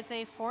 So it's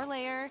a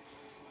 4-layer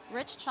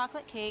rich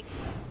chocolate cake.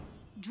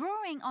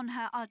 Drawing on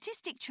her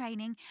artistic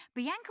training,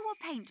 Bianca will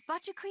paint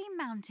buttercream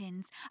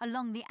mountains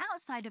along the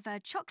outside of her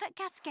chocolate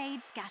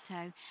cascades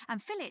gâteau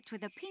and fill it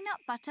with a peanut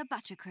butter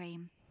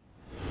buttercream.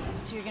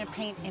 So you're going to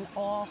paint in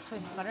all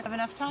Swiss butter. Have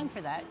enough time for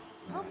that?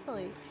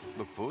 Hopefully.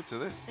 Look forward to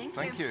this.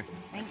 Thank you.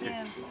 Thank you.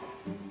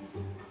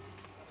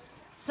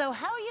 So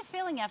how are you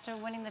feeling after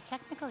winning the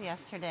technical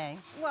yesterday?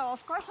 Well,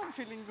 of course I'm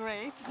feeling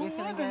great. You're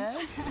feeling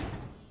good?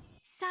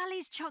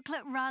 Sally's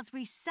chocolate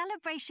raspberry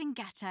celebration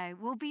gâteau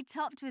will be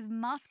topped with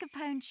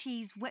mascarpone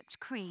cheese whipped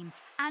cream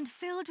and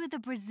filled with a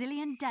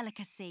Brazilian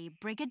delicacy,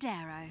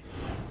 brigadeiro.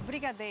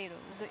 Brigadeiro.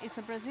 It's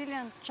a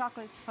Brazilian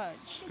chocolate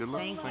fudge. Good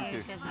luck. Thank you. Thank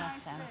you. Good luck,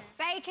 Sam.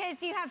 Bakers,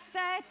 you have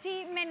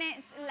 30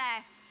 minutes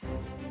left.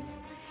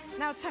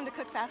 Now it's time to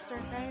cook faster,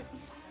 right?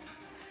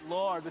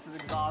 Lord, this is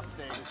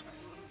exhausting.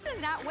 This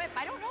is not whip.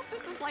 I don't know if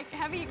this is like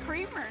heavy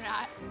cream or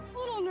not. A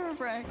little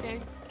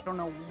nerve-wracking. I don't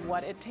know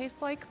what it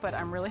tastes like, but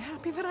I'm really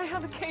happy that I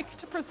have a cake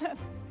to present.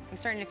 I'm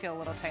starting to feel a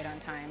little tight on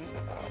time.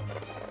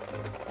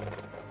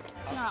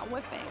 It's not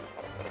whipping.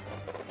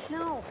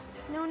 No.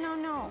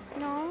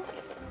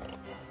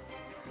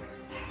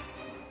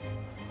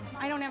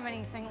 I don't have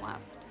anything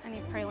left.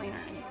 Any praline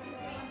or anything.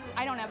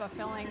 I don't have a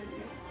filling.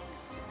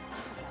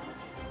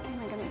 What am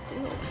I gonna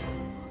do?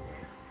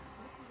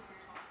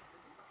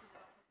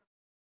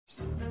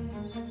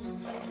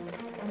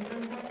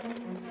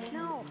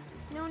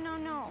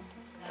 No.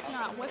 It's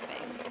not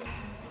whipping.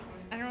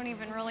 I don't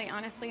even really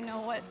honestly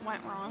know what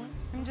went wrong.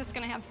 I'm just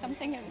gonna have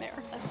something in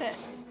there. That's it.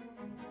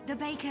 The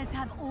bakers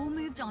have all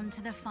moved on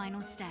to the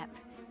final step,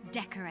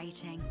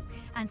 decorating.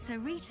 And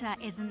Sarita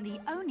isn't the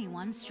only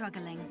one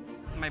struggling.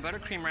 My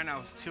buttercream right now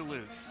is too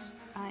loose.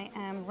 I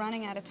am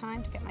running out of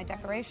time to get my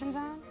decorations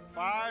on.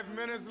 5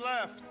 minutes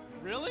left.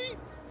 Really?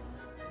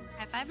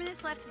 I have 5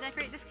 minutes left to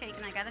decorate this cake,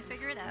 and I gotta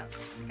figure it out.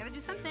 I gotta do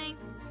something.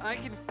 I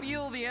can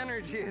feel the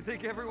energy. I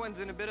think everyone's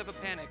in a bit of a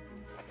panic.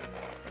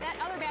 That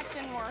other batch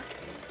didn't work.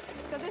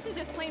 So this is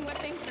just plain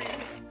whipping cream.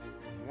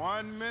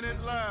 1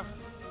 minute left.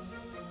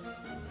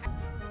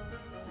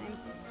 I'm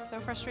so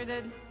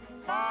frustrated.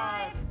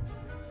 5,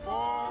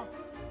 4,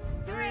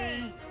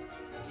 3,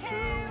 2,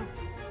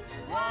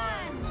 1.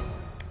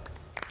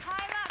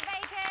 Time up,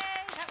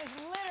 bakers. That was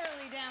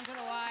literally down to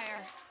the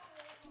wire.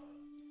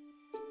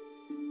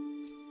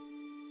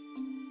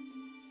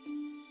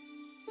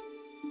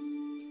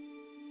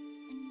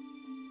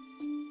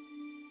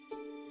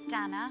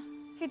 Dana,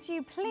 could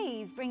you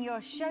please bring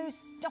your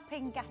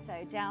show-stopping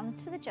gâteau down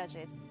to the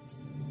judges?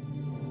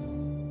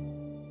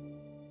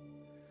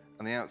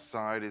 On the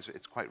outside,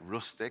 it's quite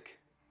rustic,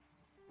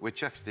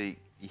 which actually,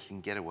 you can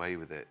get away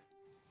with it.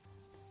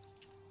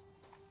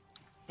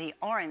 The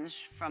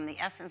orange, from the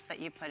essence that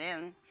you put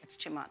in, it's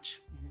too much.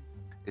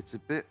 It's a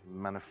bit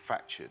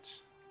manufactured.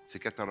 To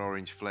get that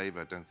orange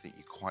flavor, I don't think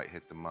you quite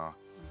hit the mark.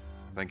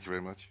 Thank you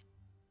very much.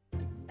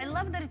 I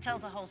love that it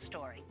tells a whole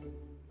story.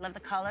 Love the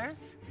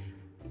colors.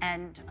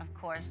 And, of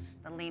course,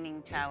 the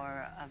Leaning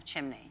Tower of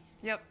Chimney.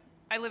 Yep.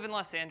 I live in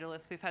Los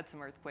Angeles. We've had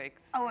some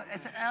earthquakes. Oh,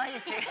 you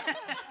see.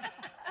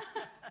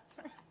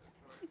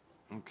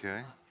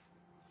 Okay.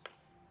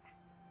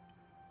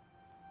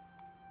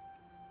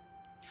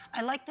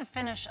 I like the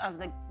finish of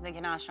the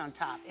ganache on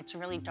top. It's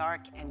really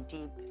dark and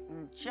deep.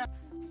 And just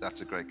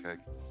That's a great cake.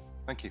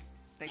 Thank you.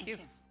 Thank you.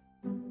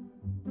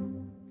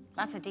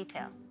 lots of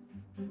detail.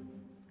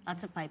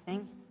 Lots of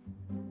piping.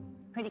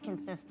 Pretty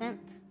consistent.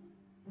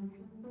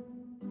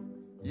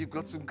 You've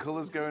got some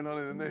colors going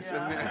on in this,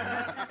 haven't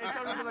you? It's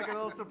sort of like a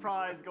little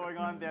surprise going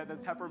on there, the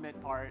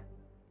peppermint part.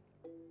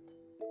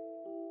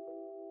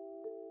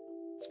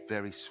 It's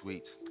very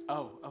sweet.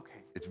 Oh,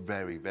 okay. It's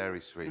very,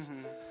 very sweet.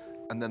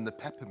 And then the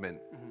peppermint,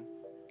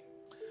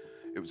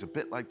 it was a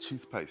bit like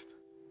toothpaste.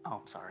 Oh,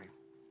 I'm sorry.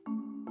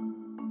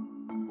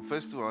 Well,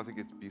 first of all, I think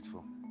it's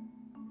beautiful.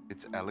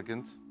 It's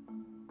elegant.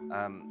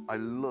 I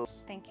love...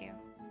 Thank you.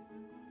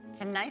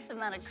 It's a nice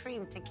amount of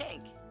cream to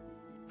cake.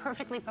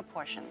 Perfectly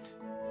proportioned.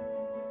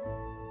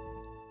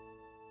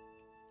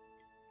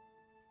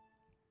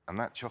 And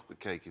that chocolate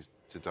cake is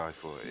to die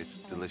for. It's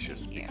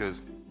delicious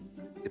because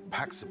it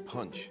packs a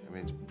punch. I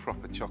mean, it's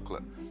proper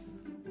chocolate.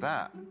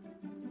 That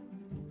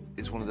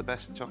is one of the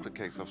best chocolate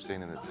cakes I've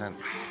seen in the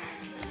tent.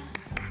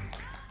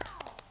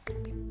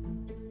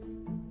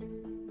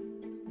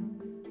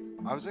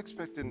 I was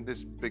expecting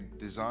this big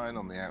design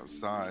on the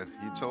outside.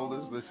 You told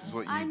us this is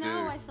what you do.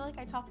 I feel like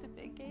I talked a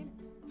big game.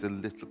 It's a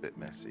little bit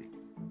messy.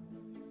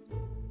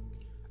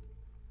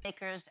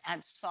 Bakers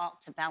add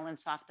salt to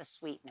balance off the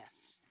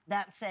sweetness.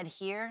 That said,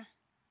 here,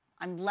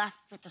 I'm left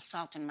with the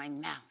salt in my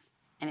mouth,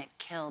 and it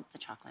killed the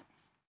chocolate.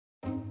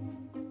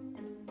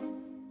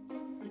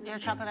 Your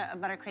chocolate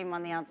buttercream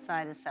on the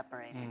outside is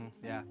separated.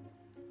 Yeah.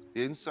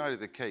 The inside of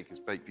the cake is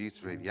baked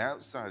beautifully. The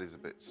outside is a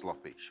bit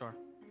sloppy. Sure.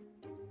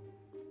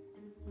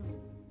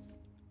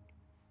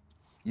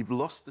 You've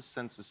lost the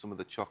sense of some of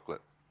the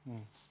chocolate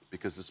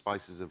because the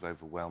spices have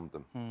overwhelmed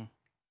them.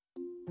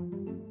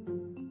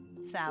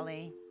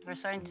 Sally, we're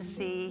starting to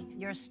see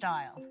your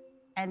style.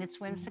 And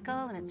it's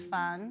whimsical and it's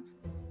fun.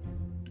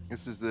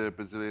 This is the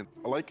Brazilian.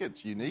 I like it.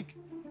 It's unique.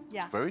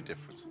 Yeah. It's very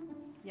different.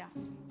 Yeah.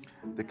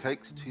 The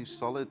cake's too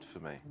solid for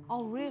me.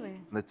 Oh, really?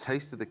 And the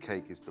taste of the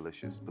cake is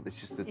delicious, but it's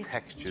just the It's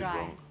texture's dry.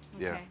 wrong.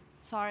 Yeah. Okay.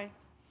 Sorry.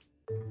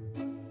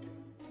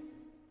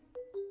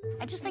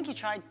 I just think you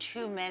tried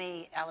too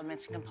many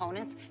elements and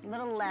components. A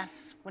little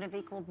less would have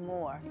equaled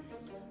more.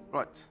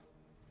 Right.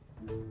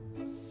 I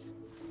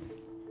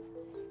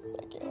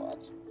can't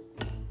watch.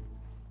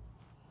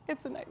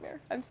 It's a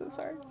nightmare. I'm so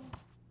sorry.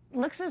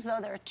 Looks as though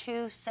there are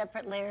two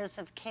separate layers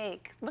of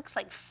cake. Looks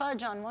like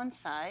fudge on one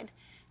side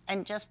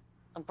and just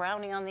a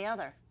brownie on the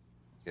other.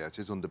 Yeah, it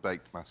is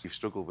underbaked, Matt. You've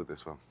struggled with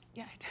this one.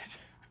 Yeah, I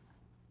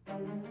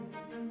did.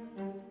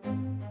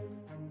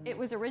 It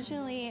was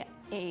originally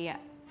a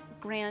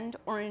Grand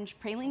Orange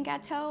Praline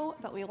Gâteau,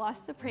 but we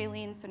lost the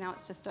praline, so now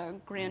it's just a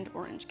Grand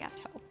Orange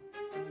Gâteau.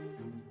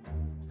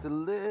 It's a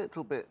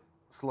little bit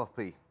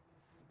sloppy,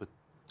 but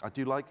I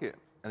do like it,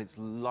 and it's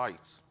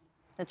light.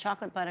 The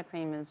chocolate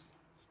buttercream is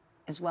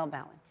well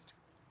balanced.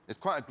 It's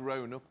quite a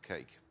grown-up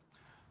cake.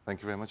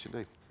 Thank you very much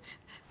indeed.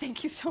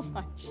 Thank you so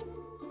much.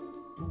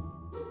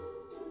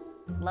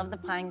 Love the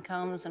pine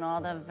cones and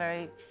all the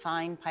very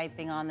fine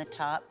piping on the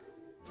top.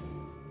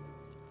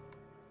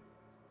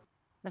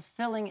 The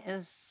filling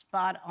is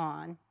spot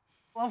on.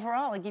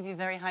 Overall, I give you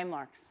very high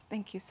marks.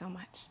 Thank you so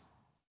much.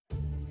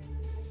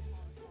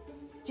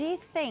 Do you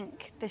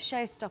think the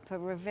showstopper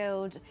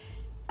revealed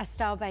a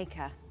star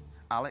baker?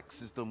 Alex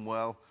has done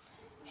well.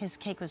 His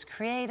cake was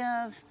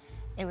creative,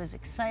 it was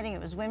exciting,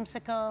 it was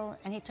whimsical,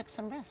 and he took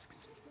some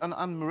risks. And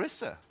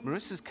Marissa.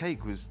 Marissa's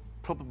cake was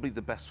probably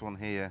the best one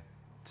here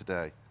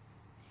today.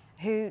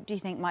 Who do you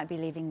think might be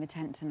leaving the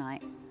tent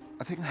tonight?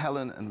 I think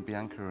Helen and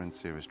Bianca are in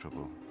serious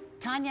trouble.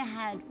 Tanya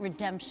had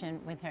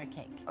redemption with her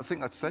cake. I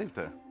think I'd saved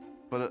her,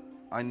 but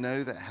I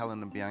know that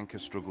Helen and Bianca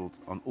struggled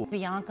on all...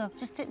 Bianca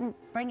just didn't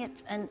bring it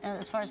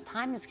as far as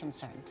time is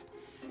concerned.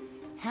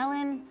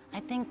 Helen,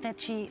 I think that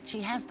she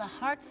has the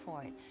heart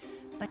for it,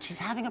 but she's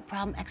having a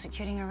problem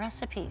executing her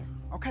recipes.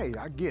 Okay,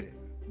 I get it,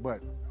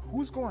 but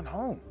who's going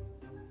home?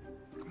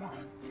 Come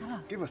on, Tell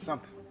us. give us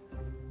something.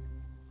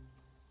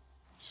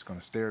 Just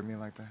gonna stare at me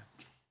like that?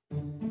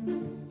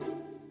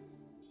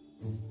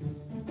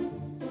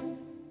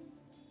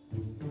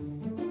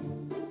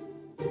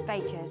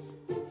 Bakers,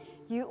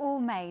 you all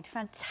made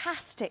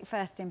fantastic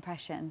first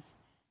impressions.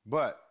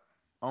 But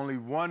only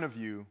one of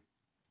you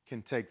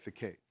can take the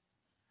cake.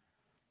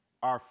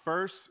 Our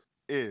first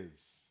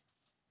is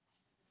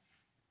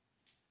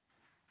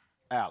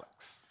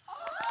Alex.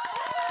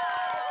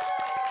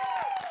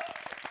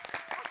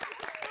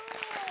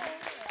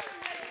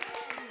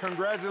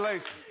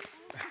 Congratulations.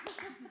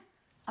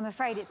 I'm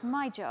afraid it's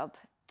my job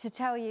to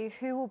tell you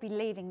who will be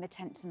leaving the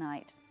tent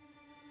tonight.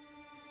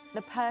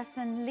 The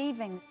person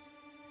leaving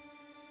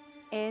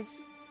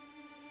is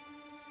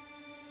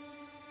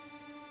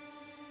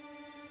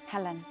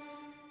Helen.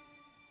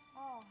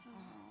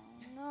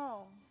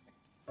 No.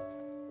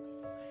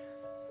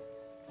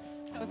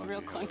 was a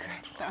real clunker.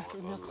 That was a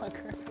real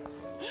clunker.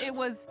 It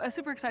was a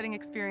super exciting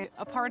experience,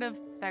 a part of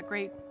that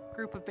great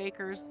group of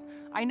bakers.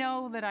 I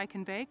know that I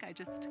can bake, I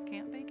just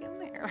can't bake in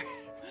there.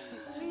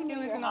 It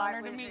was an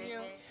honor to meet you.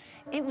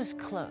 It was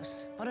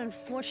close, but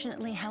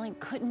unfortunately, Helen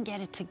couldn't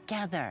get it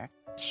together.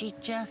 She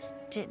just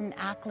didn't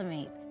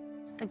acclimate.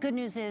 The good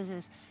news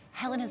is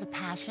Helen has a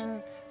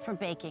passion for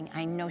baking.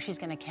 I know she's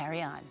going to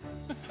carry on.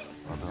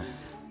 Well done.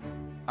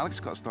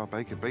 Alex got a star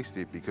baker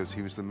basically because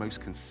he was the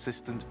most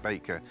consistent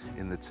baker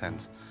in the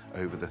tent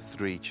over the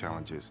 3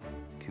 challenges.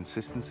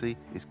 Consistency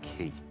is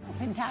key.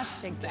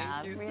 Fantastic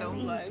job. Thank you really. so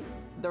much.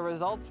 The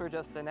results were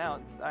just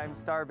announced. I'm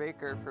star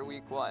baker for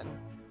week 1.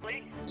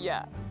 Really?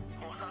 Yeah.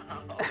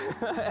 Wow.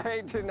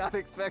 I did not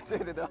expect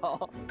it at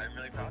all. I'm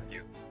really proud of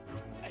you.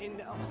 I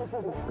know.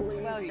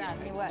 Well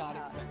done. You worked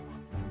hard.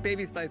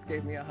 Baby Spice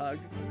gave me a hug.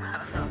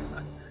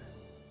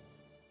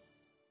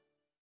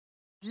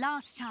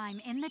 Last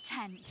time in the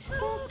tent,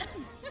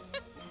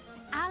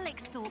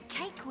 Alex thought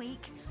Cake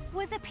Week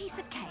was a piece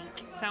of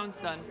cake. Sounds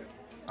done.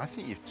 I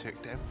think you've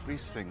ticked every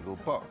single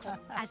box.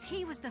 As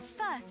he was the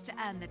first to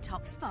earn the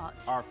top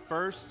spot. Our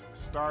first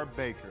star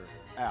baker,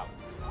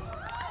 Alex.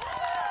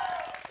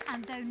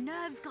 And though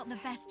nerves got the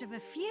best of a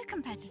few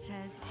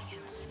competitors,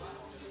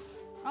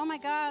 Oh my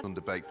God.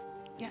 Underbaked.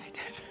 Yeah, I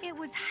did. it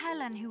was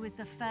Helen who was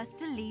the first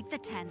to leave the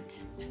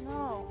tent.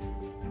 No.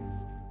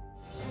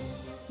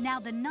 Now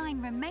the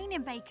 9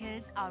 remaining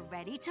bakers are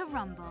ready to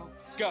rumble.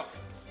 Go.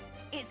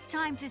 It's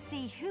time to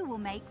see who will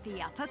make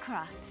the upper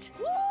crust.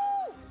 Woo!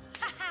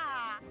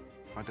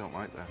 I don't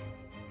like that.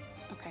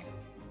 Okay.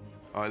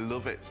 I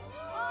love it.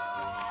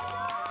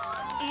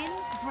 In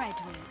Bread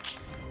Week.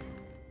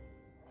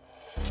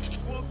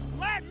 Well,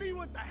 slap me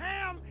with the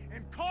ham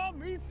and call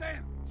me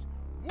sandwich.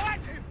 What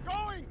is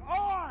going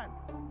on?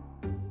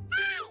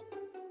 Ow!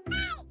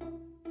 Ow!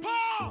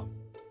 Paul!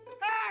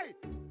 Hey!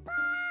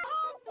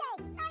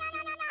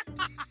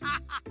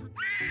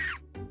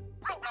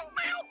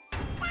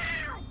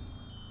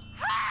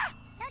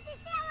 Don't you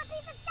feel a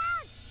piece of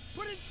toast?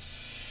 Put it...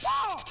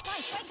 Paul!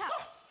 Guys, wake up.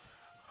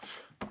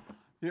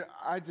 Yeah,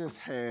 I just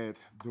had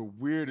the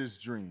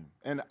weirdest dream.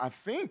 And I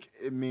think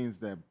it means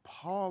that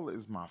Paul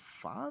is my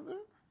father?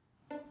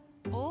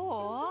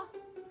 Or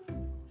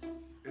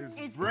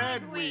It's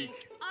Bread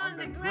Week on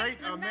the Great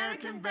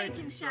American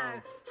Baking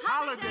Show,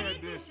 Holiday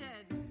Edition.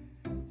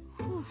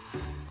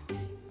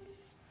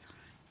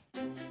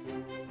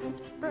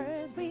 It's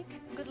Bread Week.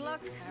 Good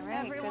luck, All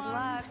right, everyone. good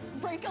luck.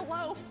 Break a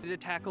loaf. To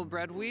tackle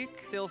Bread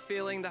Week, still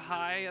feeling the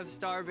high of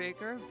star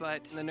baker,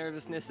 but the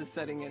nervousness is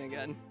setting in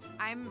again.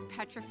 I'm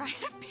petrified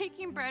of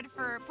baking bread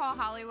for Paul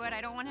Hollywood.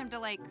 I don't want him to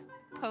like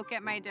poke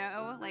at my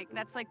dough. Like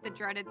that's like the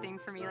dreaded thing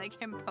for me, like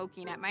him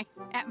poking at my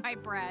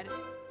bread.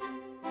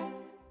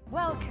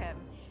 welcome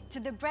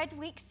to the Bread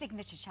Week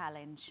Signature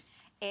Challenge.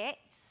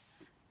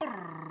 It's breadsticks!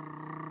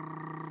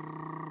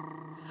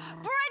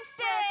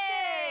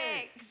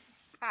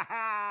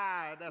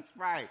 That's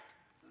right.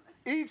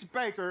 Each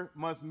baker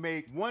must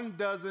make 1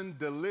 dozen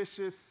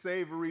delicious,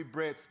 savory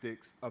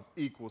breadsticks of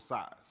equal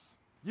size.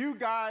 You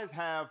guys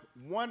have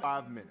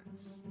 5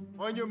 minutes.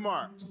 On your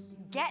marks.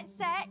 Get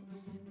set.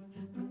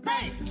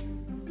 Bake!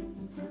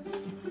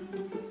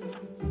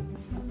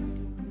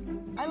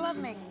 I love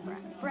making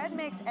bread. Bread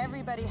makes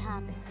everybody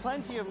happy.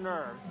 Plenty of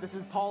nerves. This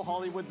is Paul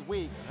Hollywood's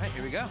week. All right,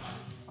 here we go.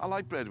 I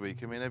like Bread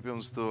Week. I mean,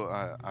 everyone's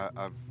thought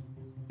I've,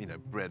 you know,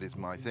 bread is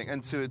my thing,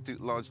 and to a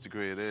large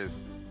degree it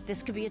is.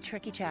 This could be a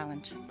tricky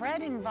challenge.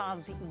 Bread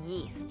involves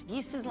yeast.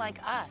 Yeast is like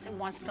us. It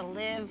wants to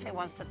live, it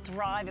wants to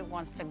thrive, it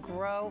wants to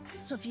grow.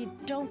 So if you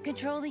don't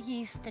control the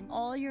yeast and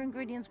all your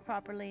ingredients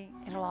properly,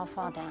 it'll all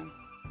fall down.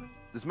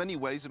 There's many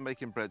ways of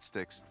making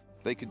breadsticks.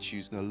 They could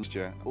choose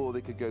nostalgia, or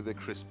they could go the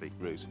crispy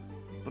route.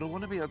 But I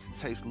want to be able to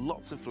taste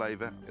lots of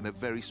flavor in a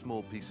very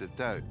small piece of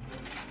dough.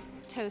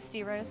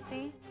 Toasty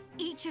roasty.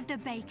 Each of the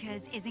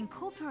bakers is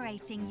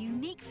incorporating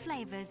unique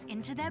flavors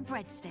into their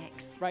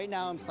breadsticks. Right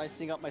now, I'm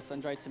slicing up my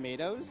sun-dried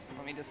tomatoes.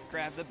 Let me just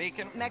grab the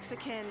bacon.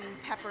 Mexican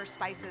pepper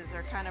spices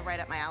are kind of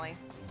right up my alley.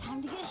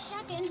 Time to get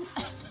shucking.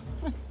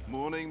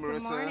 Morning, Marissa.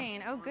 Good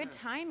morning. Oh, good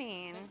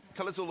timing.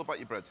 Tell us all about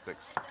your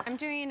breadsticks. I'm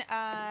doing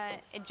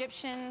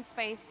Egyptian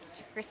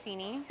spiced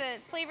grissini. The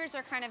flavors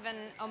are kind of an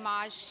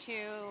homage to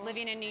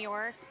living in New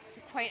York. It's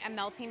quite a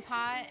melting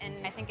pot,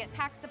 and I think it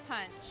packs a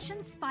punch.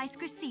 Egyptian spice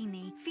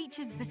grissini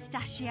features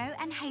pistachio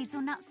and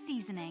hazelnut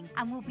seasoning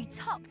and will be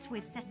topped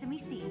with sesame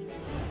seeds.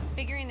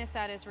 Figuring this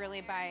out is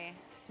really by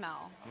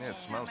smell. Yeah, it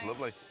smells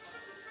lovely.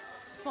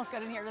 It smells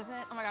good in here, doesn't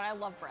it? Oh my God, I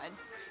love bread.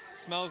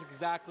 Smells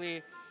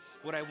exactly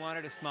what I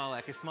wanted to smell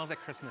like. It smells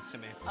like Christmas to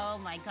me. Oh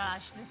my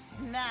gosh, the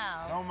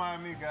smell. Don't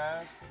mind me,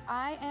 guys.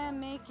 I am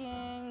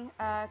making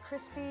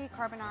crispy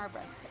carbonara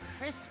breadsticks.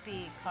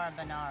 Crispy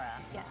carbonara.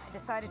 Yeah, I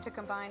decided to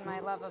combine my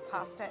love of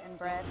pasta and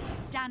bread.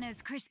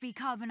 Dana's crispy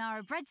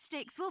carbonara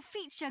breadsticks will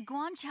feature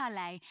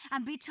guanciale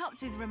and be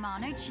topped with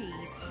Romano cheese.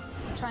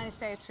 I'm trying to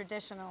stay as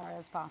traditional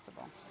as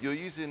possible. You're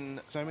using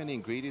so many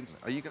ingredients.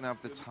 Are you going to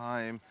have the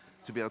time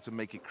to be able to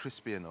make it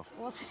crispy enough?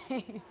 We'll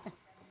see.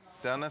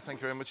 Dana, thank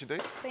you very much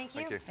indeed. Thank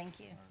you. Thank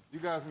you. You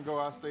guys can go.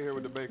 I'll stay here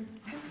with the bacon.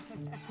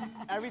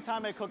 Every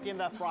time I cook in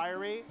that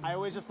fryery, I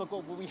always just look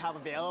at what we have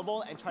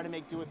available and try to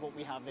make do with what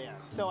we have there.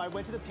 So I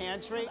went to the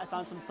pantry, I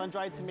found some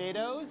sun-dried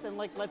tomatoes, and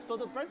let's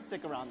build a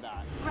breadstick around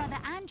that. Brother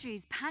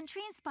Andrew's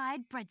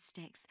pantry-inspired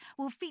breadsticks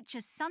will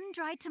feature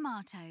sun-dried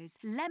tomatoes,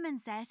 lemon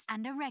zest,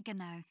 and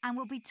oregano, and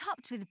will be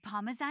topped with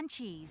Parmesan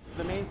cheese.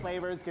 The main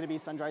flavor is going to be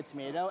sun-dried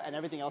tomato, and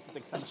everything else is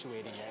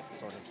accentuating it,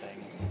 sort of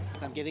thing.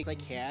 I'm getting as I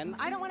can.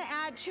 I don't want to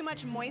add too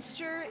much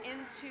moisture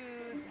into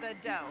the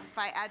dough. If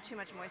I add too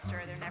much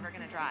moisture, they're never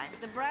going to dry.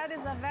 The bread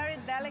is a very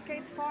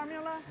delicate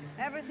formula.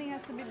 Everything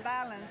has to be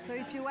balanced. So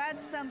if you add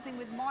something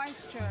with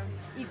moisture,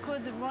 it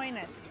could ruin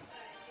it.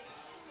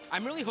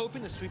 I'm really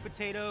hoping the sweet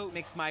potato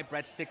makes my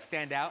breadstick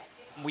stand out.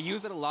 We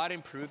use it a lot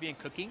in Peruvian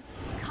cooking.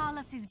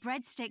 Carlos's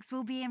breadsticks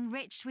will be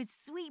enriched with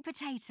sweet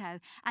potato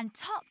and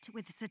topped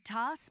with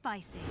za'atar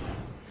spices.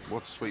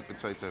 What's sweet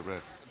potato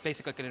bread?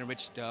 Basically like an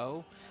enriched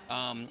dough.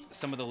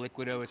 Some of the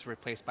liquid dough is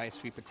replaced by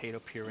sweet potato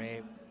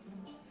puree.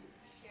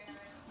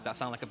 Does that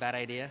sound like a bad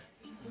idea?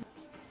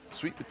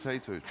 Sweet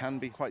potato can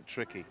be quite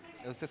tricky.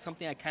 It was just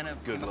something I kind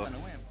of Good luck. on a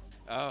whim.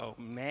 Oh,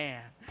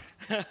 man.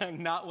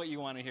 Not what you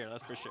want to hear,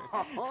 that's for sure.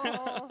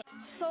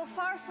 So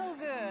far, so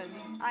good.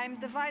 I'm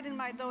dividing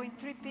my dough in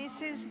 3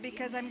 pieces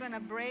because I'm going to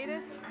braid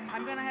it.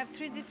 I'm going to have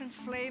 3 different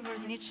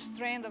flavors in each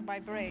strand of my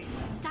braid.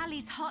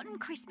 Sally's hot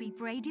and crispy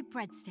braided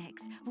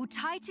breadsticks will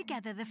tie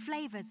together the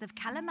flavors of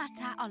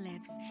Kalamata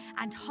olives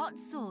and hot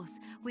sauce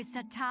with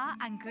za'atar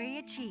and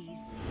Gruyere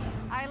cheese.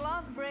 I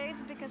love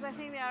braids because I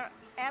think they are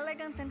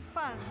elegant and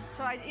fun.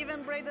 So I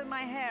even braided my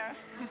hair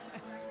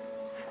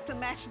to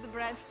match the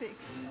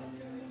breadsticks.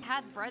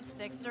 Had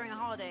breadsticks during the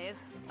holidays,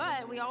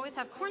 but we always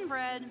have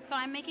cornbread, so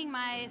I'm making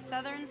my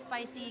southern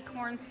spicy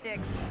corn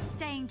sticks.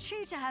 Staying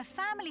true to her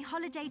family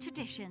holiday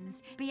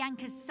traditions,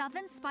 Bianca's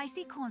southern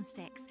spicy corn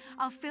sticks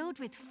are filled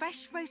with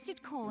fresh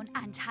roasted corn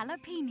and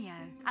jalapeno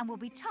and will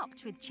be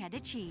topped with cheddar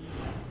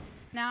cheese.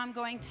 Now I'm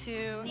going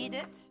to knead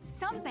it.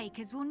 Some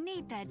bakers will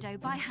knead their dough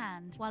by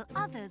hand, while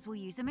others will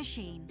use a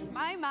machine.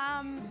 My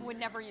mom would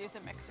never use a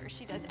mixer.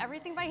 She does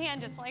everything by hand,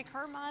 just like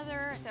her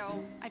mother,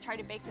 so I try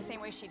to bake the same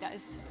way she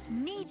does.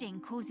 Kneading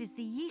causes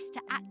the yeast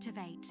to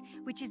activate,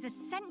 which is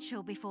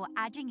essential before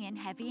adding in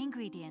heavy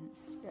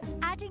ingredients.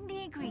 Adding the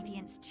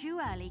ingredients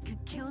too early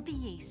could kill the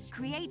yeast,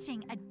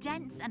 creating a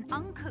dense and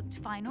uncooked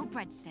final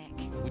breadstick.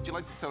 Would you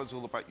like to tell us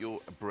all about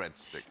your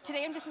breadstick?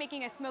 Today I'm just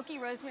making a smoky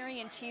rosemary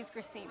and cheese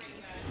grissini.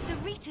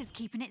 Rita's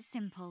keeping it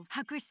simple.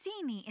 Her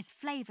grissini is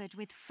flavoured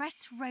with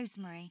fresh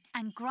rosemary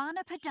and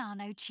Grana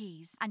Padano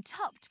cheese and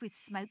topped with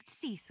smoked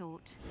sea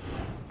salt.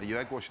 Are you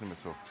egg washing them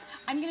at all?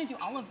 I'm gonna do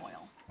olive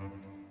oil.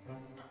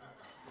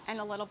 And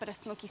a little bit of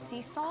smoky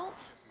sea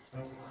salt.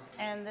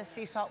 And the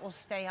sea salt will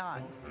stay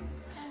on.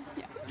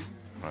 Yeah.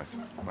 Right,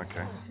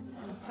 okay.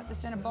 Put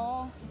this in a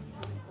bowl.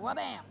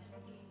 Wha-bam!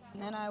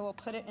 And then I will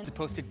put it in. It's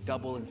supposed to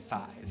double in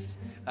size.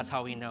 That's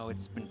how we know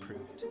it's been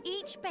proved.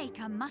 Each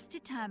baker must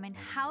determine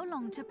how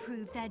long to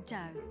prove their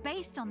dough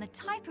based on the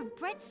type of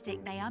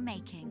breadstick they are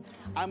making.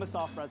 I'm a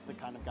soft breadstick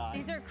kind of guy.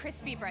 These are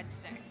crispy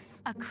breadsticks.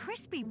 A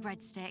crispy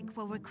breadstick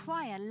will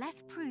require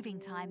less proving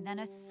time than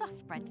a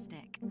soft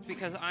breadstick.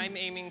 Because I'm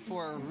aiming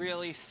for a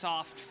really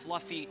soft,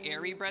 fluffy,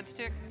 airy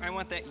breadstick, I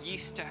want that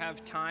yeast to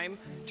have time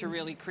to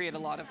really create a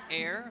lot of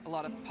air, a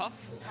lot of puff.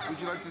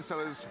 Would you like to tell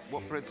us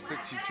what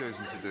breadsticks you've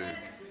chosen to do?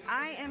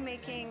 I am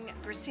making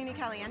grissini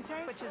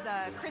caliente, which is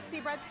a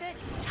crispy breadstick.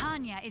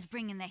 Tanya is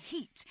bringing the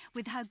heat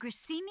with her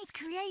grissini's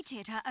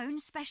created her own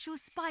special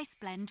spice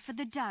blend for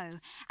the dough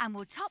and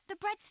will top the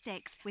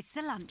breadsticks with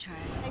cilantro.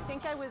 I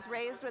think I was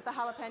raised with the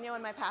jalapeno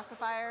in my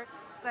pacifier.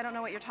 I don't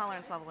know what your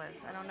tolerance level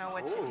is. I don't know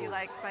if you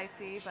like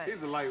spicy, but...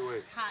 He's a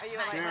lightweight. Are you a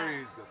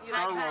lightweight? You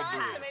like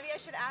that? So maybe I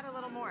should add a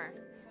little more.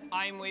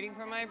 I'm waiting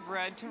for my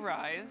bread to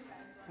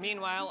rise.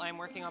 Meanwhile, I'm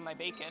working on my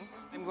bacon.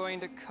 I'm going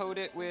to coat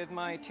it with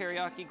my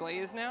teriyaki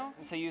glaze now.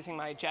 So using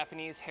my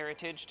Japanese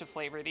heritage to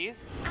flavor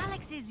these.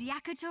 Alex's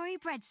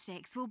yakitori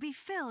breadsticks will be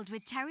filled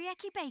with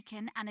teriyaki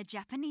bacon and a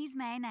Japanese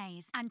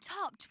mayonnaise and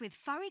topped with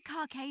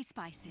furikake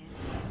spices.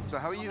 So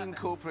how are you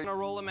incorporating... I'm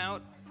gonna roll them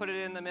out, put it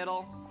in the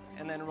middle,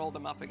 and then roll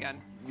them up again.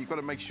 You've got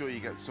to make sure you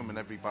get some in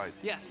every bite.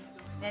 Yes.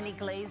 Any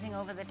glazing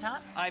over the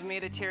top? I've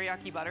made a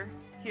teriyaki butter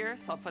here,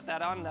 so I'll put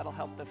that on. That'll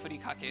help the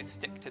furikake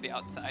stick to the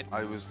outside.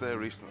 I was there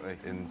recently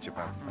in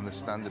Japan, and the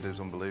standard is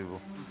unbelievable.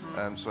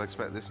 So I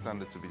expect this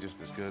standard to be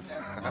just as good.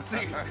 I'll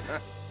see.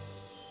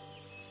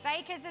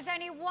 Bakers, there's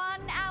only 1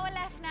 hour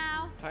left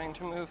now. Trying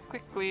to move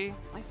quickly.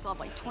 I still have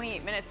like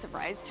 28 minutes of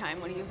rise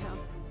time. What do you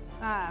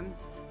have?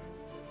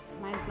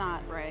 Mine's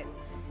not right.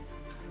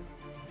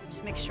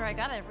 Just make sure I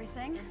got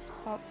everything.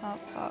 Salt,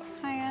 salt, salt.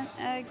 Cayenne,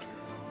 egg.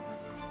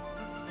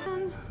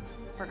 And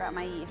forgot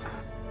my yeast.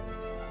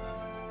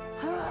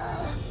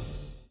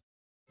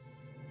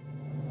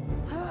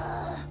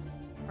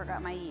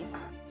 Forgot my yeast.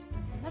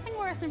 Nothing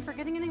worse than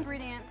forgetting an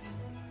ingredient.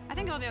 I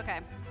think it'll be okay.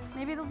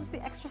 Maybe it'll just be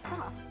extra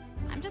soft.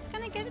 I'm just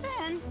gonna get it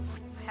in.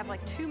 I have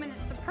like 2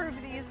 minutes to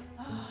prove these.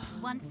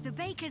 Once the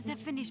bakers have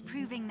finished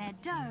proving their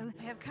dough,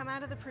 I have come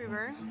out of the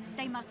prover.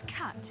 They must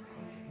cut,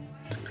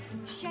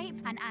 Shape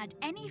and add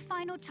any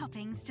final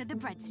toppings to the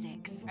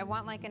breadsticks. I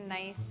want like a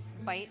nice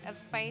bite of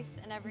spice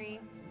in every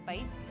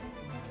bite.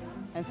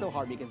 And it's so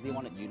hard because they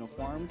want it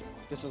uniformed.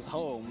 If this was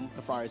home,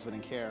 the fryers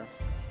wouldn't care.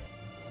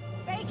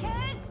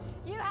 Bakers,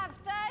 you have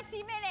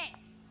 30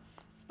 minutes.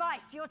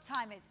 Spice, your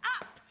time is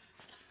up.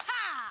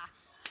 Ha!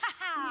 Ha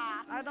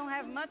ha! I don't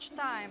have much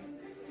time.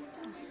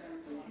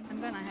 I'm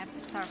gonna have to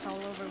start all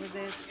over with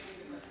this.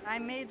 I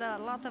made a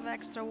lot of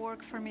extra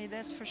work for me,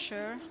 that's for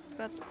sure,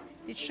 but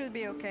it should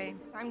be okay.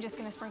 I'm just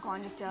gonna sprinkle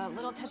on just a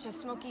little touch of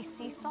smoky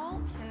sea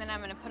salt, and then I'm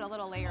gonna put a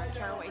little layer of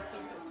caraway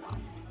seeds as well.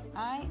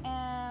 I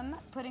am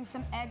putting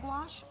some egg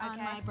wash on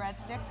my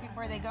breadsticks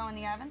before they go in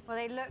the oven. Well,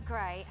 they look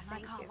great, and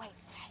I can't wait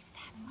to taste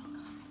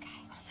them. Okay.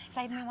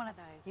 Save me one of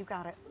those. You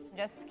got it.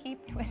 Just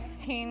keep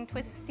twisting,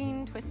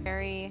 twisting, twisting.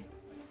 Very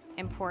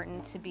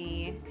important to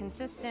be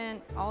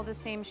consistent, all the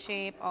same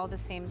shape, all the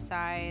same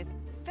size.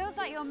 Feels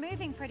like you're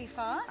moving pretty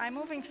fast. I'm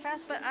moving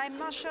fast, but I'm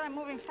not sure I'm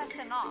moving fast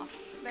enough.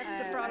 That's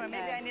the problem.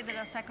 Maybe I needed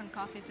a second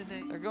coffee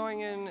today. They're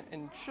going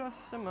in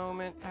just a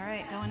moment. All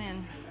right, going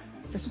in.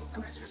 This is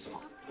so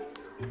stressful.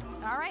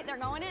 All right, they're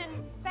going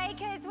in.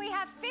 Bakers, we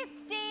have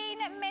 15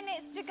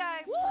 minutes to go.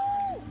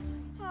 Woo!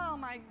 Oh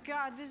my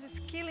God, this is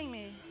killing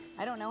me.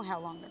 I don't know how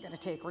long they're gonna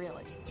take,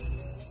 really.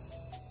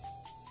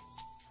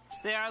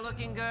 They are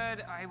looking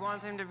good. I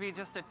want them to be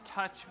just a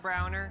touch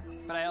browner,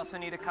 but I also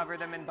need to cover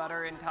them in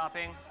butter and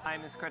topping.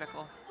 Time is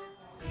critical.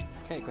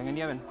 Okay, going in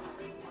the oven.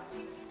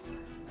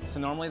 So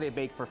normally they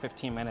bake for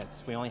 15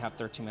 minutes. We only have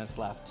 13 minutes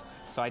left.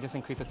 So I just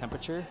increased the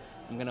temperature.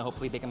 I'm gonna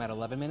hopefully bake them at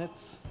 11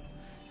 minutes,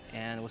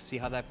 and we'll see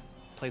how that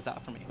plays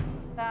out for me.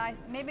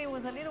 Maybe it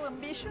was a little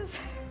ambitious.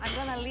 I'm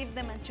gonna leave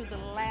them until the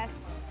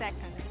last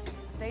second.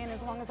 Stay in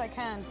as long as I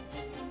can.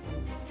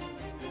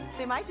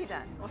 They might be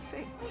done. We'll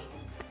see.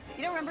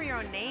 You don't remember your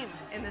own name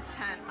in this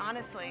tent,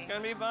 honestly. It's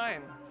gonna be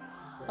fine.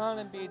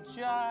 Gonna be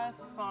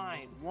just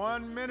fine.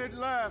 1 minute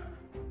left.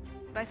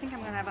 I think I'm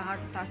gonna have a heart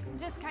attack.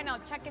 Just kind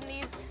of checking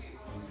these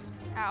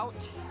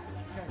out.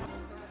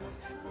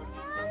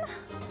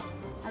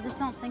 I just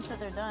don't think that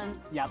they're done.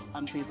 Yep,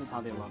 I'm pleased with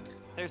how they look.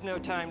 There's no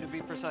time to be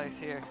precise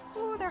here.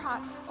 Ooh, they're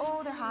hot.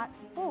 Oh, they're hot.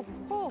 Ooh,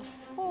 ooh,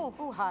 ooh,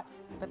 ooh, hot.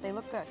 But they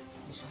look good.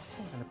 You shall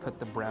see. I'm gonna put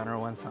the browner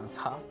ones on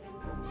top.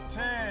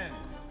 10,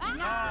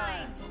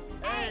 9,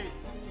 8,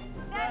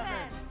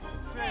 7,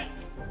 6,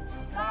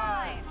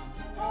 5,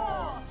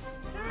 4,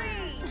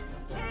 3,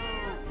 2,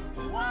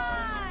 1.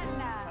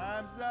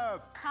 Time's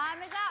up. Time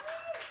is up.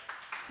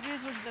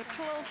 This was the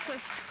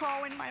closest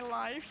call in my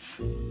life.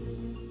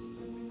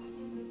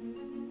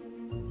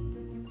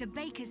 The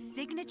baker's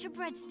signature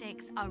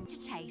breadsticks are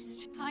to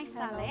taste. Hi,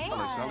 Sally.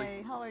 Hello,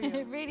 Sally. How are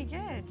you? Really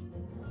good.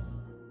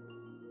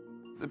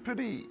 They're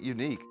pretty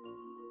unique.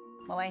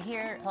 Well, I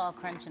hear Paul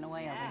crunching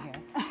away over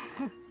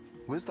here.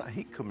 Where's that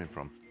heat coming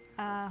from?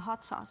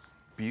 Hot sauce.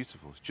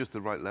 Beautiful. It's just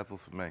the right level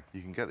for me.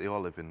 You can get the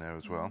olive in there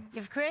as well.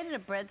 You've created a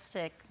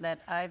breadstick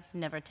that I've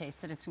never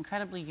tasted. It's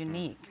incredibly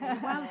unique.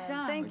 Well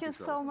done. Thank you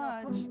so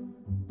much.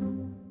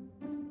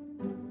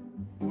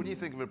 When you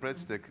think of a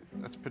breadstick,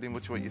 that's pretty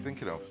much what you're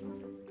thinking of.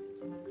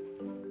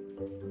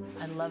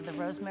 I love the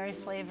rosemary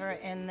flavor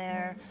in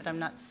there, but I'm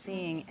not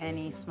seeing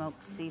any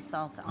smoked sea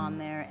salt on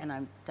there, and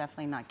I'm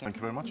definitely not getting. Thank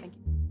you very much.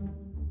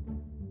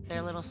 They're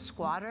a little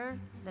squatter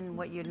than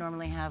what you'd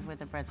normally have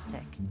with a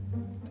breadstick.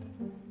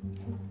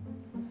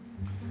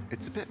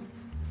 It's a bit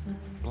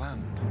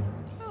bland.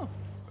 Oh.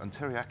 And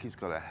teriyaki's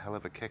got a hell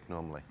of a kick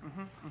normally.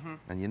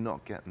 And you're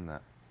not getting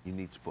that. You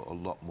need to put a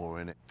lot more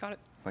in it. Got it.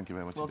 Thank you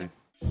very much Will indeed.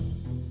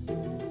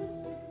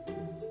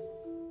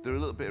 They're a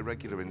little bit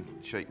irregular in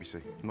shape, you see,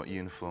 not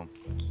uniform.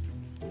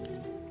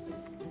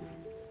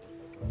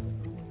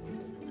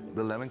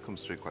 The lemon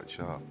comes through quite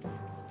sharp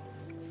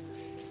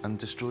and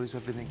destroys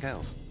everything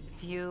else.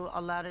 If you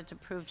allowed it to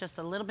prove just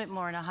a little bit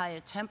more in a higher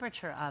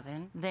temperature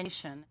oven, then you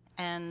shouldn't.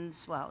 And,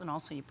 well, and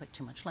also you put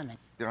too much lemon.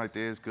 The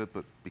idea is good,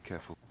 but be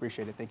careful.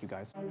 Appreciate it. Thank you,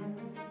 guys.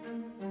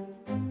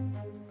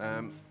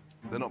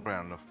 They're not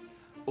brown enough.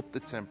 Up the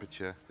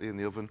temperature in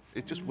the oven,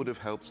 it just would have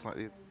helped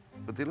slightly,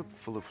 but they look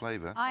full of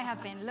flavour. I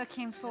have been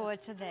looking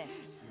forward to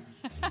this.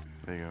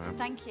 There you go.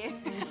 Thank you.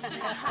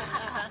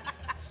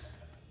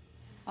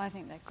 I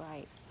think they're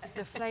great.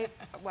 The flavour,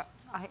 well,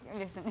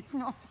 listen, it's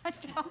not my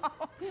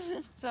job.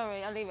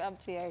 Sorry, I'll leave it up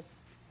to you.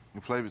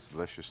 The flavour's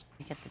delicious.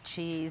 You get the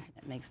cheese,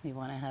 it makes me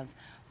want to have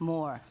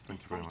more.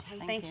 Thank you very much.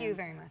 Thank you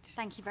very much.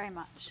 Thank you very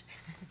much.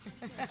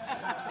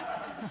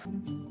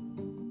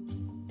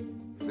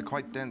 They're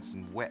quite dense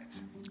and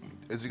wet.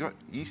 Has it got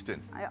yeast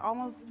in? I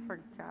almost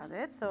forgot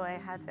it, so I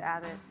had to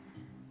add it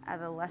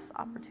at a less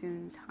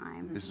opportune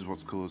time. This is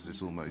what's caused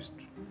this almost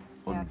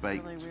Yeah, it's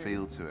unbaked really weird.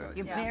 feel to it.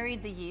 You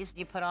buried the yeast,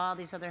 you put all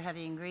these other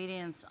heavy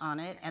ingredients on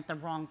it at the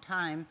wrong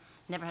time,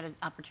 never had an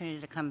opportunity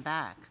to come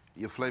back.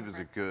 Your flavours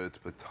are good,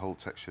 but the whole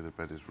texture of the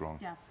bread is wrong.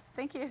 Yeah.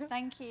 Thank you.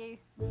 Thank you.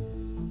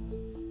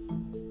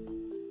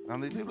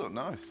 And they do look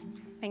nice.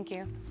 Thank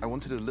you. I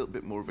wanted a little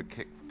bit more of a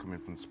kick coming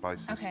from the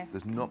spices. Okay.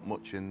 There's not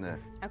much in there.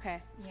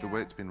 Okay. It's the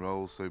way it's been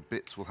rolled, so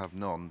bits will have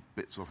none,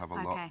 bits will have a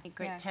lot.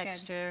 Great Yeah, good.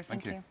 texture.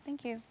 Thank you.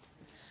 Thank you.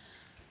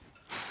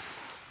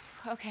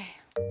 Okay.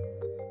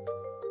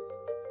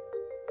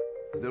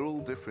 They're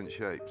all different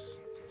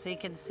shapes. So you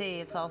can see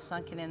it's all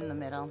sunken in the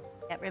middle.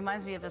 It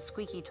reminds me of a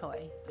squeaky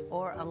toy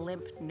or a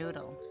limp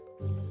noodle.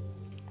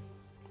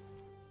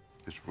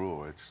 It's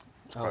raw. It's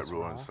quite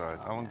raw inside.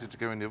 How long did you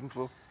go in the oven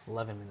for?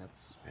 11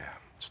 minutes. Yeah,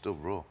 it's still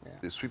raw. Yeah.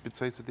 The sweet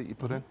potato that you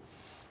put in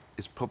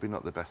is probably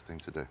not the best thing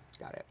to do.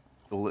 Got it.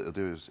 All it'll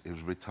do is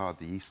retard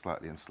the yeast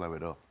slightly and slow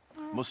it up.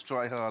 Must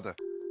try harder.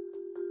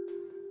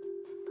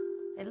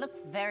 They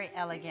look very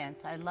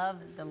elegant. I love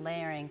the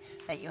layering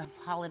that you have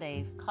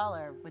holiday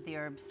color with the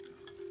herbs.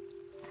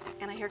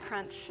 And I hear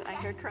crunch. I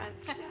hear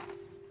crunch.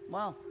 Yes.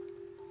 Wow.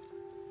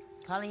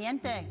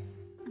 Caliente.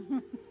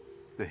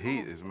 The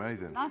heat is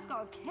amazing. That's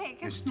got a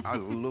cake. I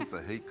love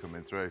the heat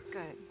coming through.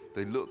 Good.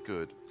 They look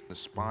good. The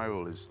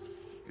spiral is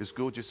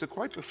gorgeous. They're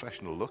quite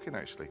professional looking,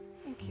 actually.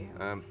 Thank you.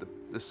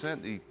 They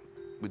certainly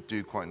would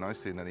do quite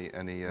nicely in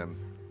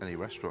any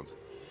restaurant.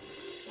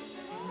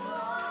 Well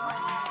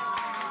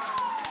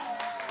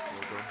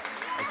done.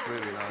 That's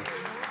really nice.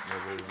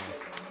 Yeah, really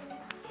nice.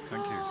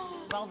 Thank you.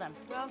 Well done.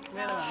 Well done.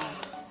 Really well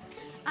done.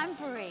 And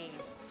Brie.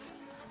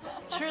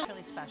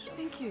 Truly special.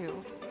 Thank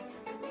you.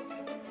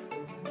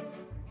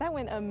 That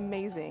went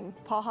amazing.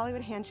 Paul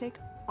Hollywood handshake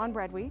on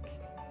Bread Week.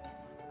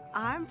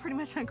 I'm pretty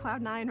much on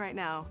cloud 9 right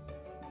now.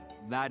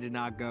 That did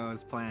not go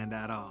as planned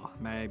at all.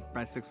 My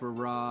breadsticks were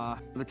raw.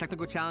 The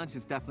technical challenge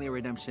is definitely a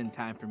redemption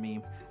time for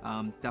me.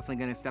 Definitely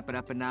gonna step it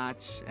up a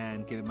notch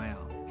and give it my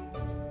all.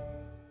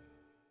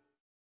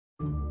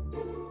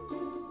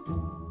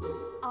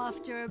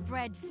 After a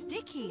bread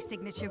sticky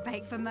signature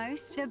bake for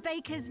most, the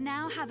bakers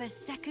now have a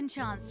second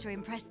chance to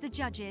impress the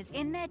judges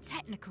in their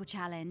technical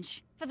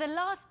challenge. For the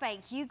last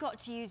bake, you got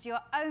to use your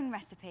own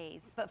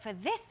recipes. But for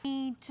this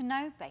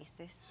need-to-know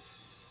basis,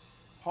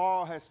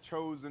 Paul has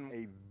chosen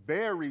a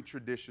very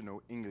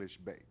traditional English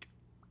bake,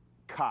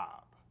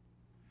 cob.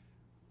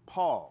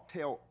 Paul,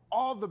 tell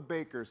all the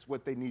bakers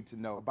what they need to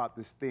know about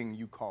this thing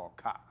you call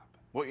cob.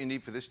 What you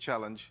need for this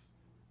challenge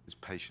is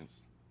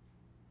patience.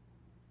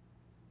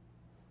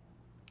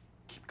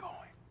 Keep going.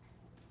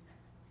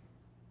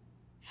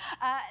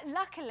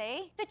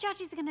 Luckily, the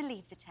judges are going to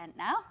leave the tent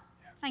now.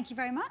 Yes. Thank you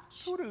very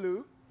much.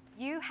 Toodaloo.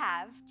 You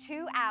have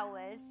 2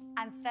 hours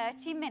and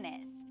 30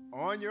 minutes.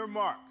 On your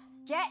marks.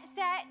 Get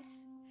set,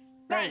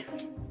 bake.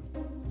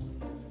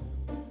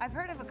 I've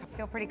heard of a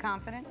feel pretty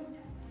confident.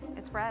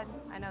 It's bread.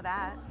 I know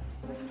that.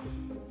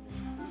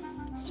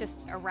 It's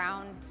just a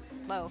round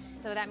loaf,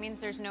 so that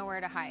means there's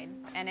nowhere to hide.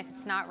 And if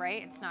it's not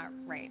right, it's not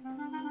right.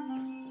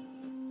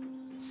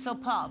 So,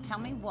 Paul, tell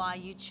me why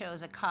you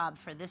chose a cob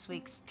for this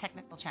week's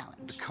technical challenge.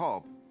 The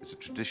cob is a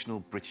traditional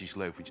British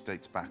loaf which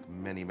dates back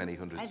many, many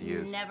hundreds of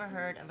years. I've never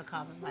heard of a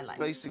cob in my life.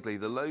 Basically,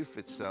 the loaf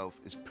itself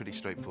is pretty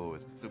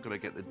straightforward. They've got to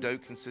get the dough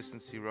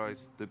consistency right,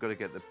 they've got to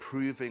get the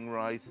proving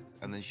right,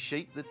 and then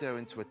shape the dough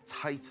into a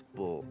tight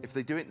ball. If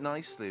they do it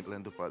nicely, it'll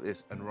end up like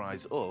this and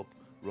rise up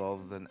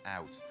rather than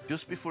out.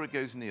 Just before it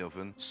goes in the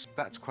oven,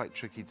 that's quite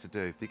tricky to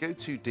do. If they go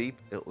too deep,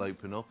 it'll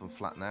open up and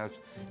flatten out.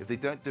 If they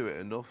don't do it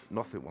enough,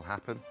 nothing will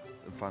happen.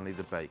 And finally,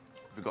 the bake.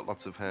 We've got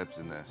lots of herbs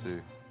in there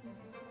too.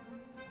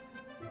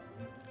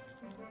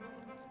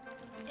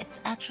 It's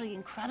actually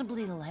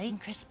incredibly light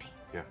and crispy.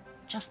 Yeah.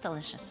 Just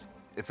delicious.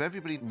 If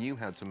everybody knew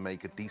how to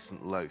make a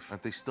decent loaf,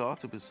 if they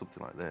started with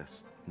something like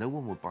this, no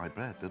one would buy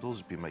bread. They'd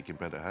always be making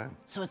bread at home.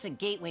 So it's a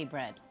gateway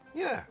bread.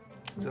 Yeah,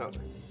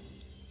 exactly.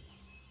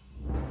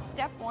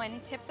 Step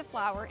 1, tip the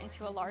flour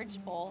into a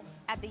large bowl.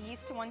 Add the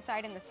yeast to one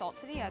side and the salt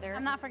to the other.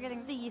 I'm not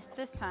forgetting the yeast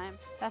this time.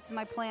 That's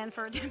my plan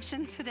for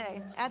redemption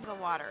today. Add the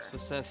water. So,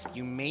 Seth,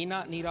 you may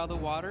not need all the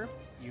water.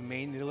 You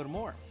may need a little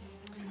more.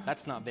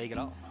 That's not vague at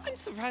all. I'm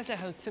surprised at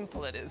how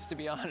simple it is, to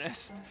be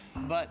honest.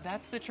 But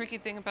that's the tricky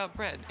thing about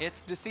bread.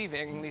 It's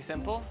deceivingly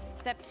simple.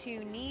 Step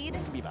 2, knead.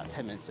 It's gonna be about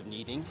 10 minutes of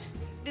kneading.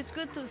 It's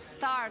good to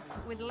start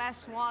with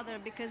less water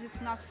because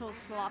it's not so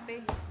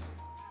sloppy.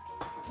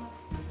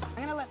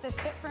 I'm gonna let this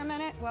sit for a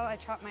minute while I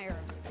chop my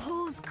herbs.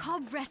 Paul's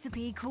cob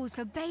recipe calls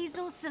for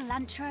basil,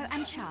 cilantro,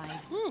 and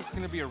chives. Ooh, it's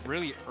gonna be a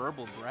really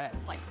herbal bread.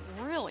 Like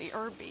really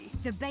herby.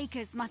 The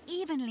bakers must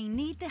evenly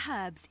knead the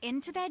herbs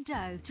into their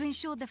dough to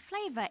ensure the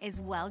flavor is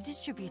well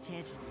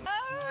distributed.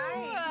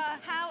 Oh,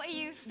 how are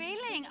you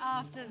feeling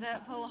after the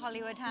Paul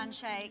Hollywood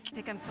handshake? I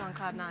think I'm still on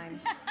cloud 9.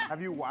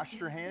 Have you washed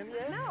your hand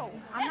yet? No,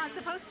 I'm not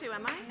supposed to,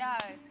 am I? No.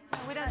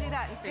 We don't do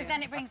that in food. Because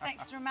then it brings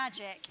extra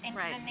magic into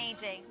the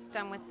kneading.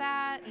 Done with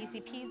that, easy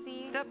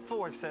peasy. Step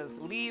 4 says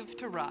leave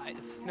to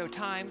rise. No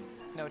time,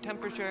 no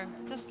temperature,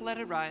 just let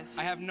it rise.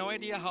 I have no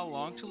idea how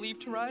long to leave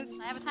to rise.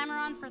 I have a timer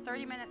on for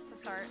 30 minutes to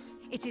start.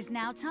 It is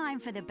now time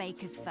for the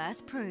baker's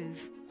first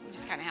prove. You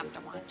just kind of have to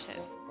want to.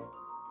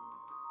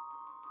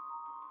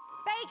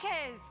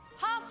 Bakers,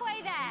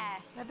 halfway there.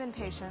 I've been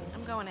patient.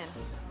 I'm going in.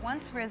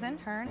 Once risen,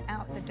 turn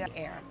out the dough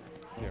air.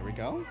 There we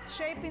go.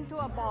 Shape into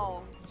a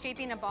ball.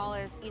 Shaping a ball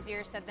is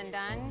easier said than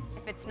done.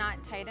 If it's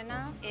not tight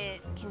enough,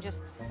 it can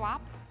just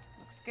flop.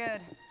 Looks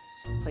good.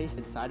 Place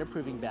inside a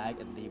proving bag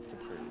and leave to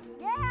prove.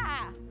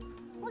 Yeah!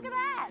 Look at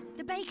that!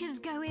 The bakers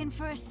go in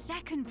for a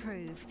second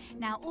prove.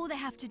 Now all they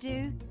have to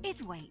do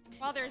is wait.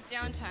 While there's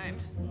downtime,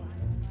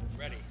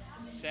 Ready,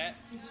 set,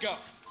 go.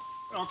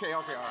 Okay,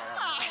 all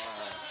right.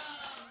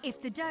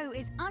 If the dough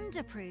is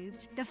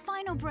underproofed, the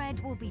final bread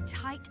will be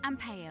tight and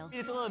pale.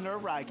 It's a little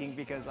nerve-wracking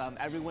because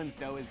everyone's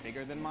dough is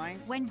bigger than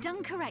mine. When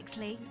done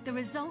correctly, the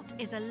result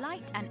is a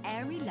light and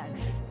airy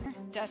loaf.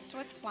 Dust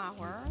with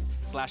flour.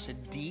 Slash a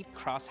deep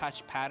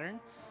crosshatch pattern,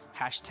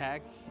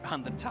 hashtag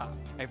on the top.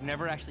 I've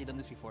never actually done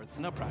this before, it's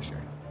no pressure.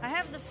 I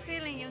have the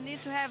feeling you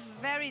need to have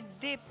very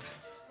deep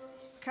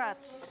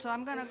cuts, so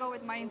I'm gonna go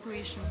with my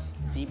intuition.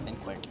 Deep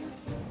and quick.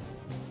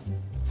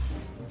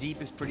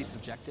 Deep is pretty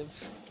subjective.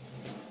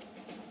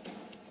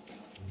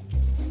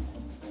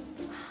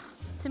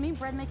 To me,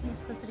 bread making is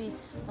supposed to be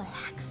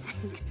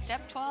relaxing.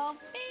 Step 12.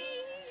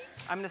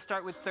 I'm gonna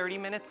start with 30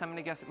 minutes. I'm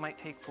gonna guess it might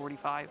take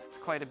 45. It's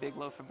quite a big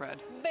loaf of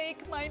bread.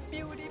 Bake my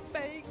beauty,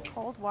 bake.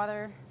 Cold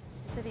water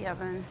to the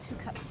oven, 2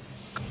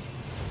 cups.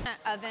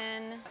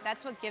 Oven,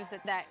 that's what gives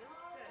it that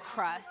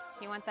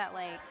crust. You want that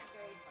like...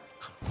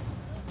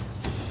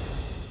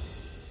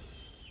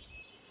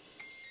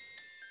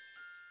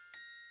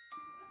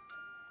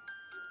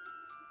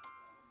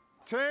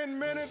 10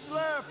 minutes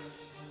left.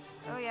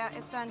 Oh yeah,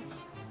 it's done.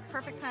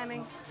 Perfect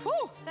timing.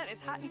 Whew, that is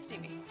hot and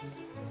steamy.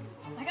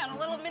 I got a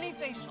little mini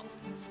facial.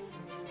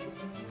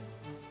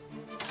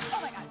 Oh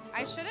my God.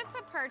 I should have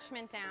put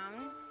parchment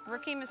down.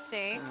 Rookie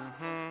mistake.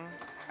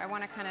 I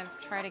want to kind of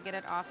try to get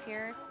it off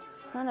here.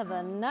 Son of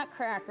a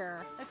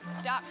nutcracker. It's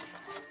stuck.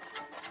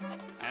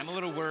 I'm a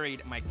little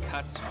worried my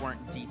cuts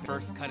weren't deep.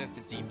 First cut is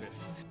the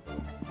deepest.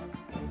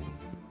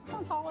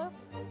 Sounds hollow.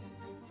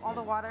 All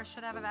the water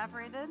should have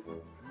evaporated.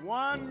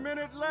 1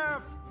 minute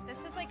left.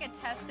 This is like a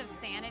test of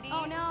sanity.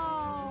 Oh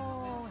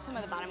no! Some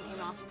of the bottom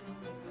came off.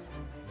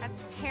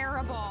 That's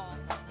terrible.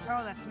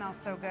 Oh, that smells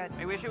so good.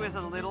 I wish it was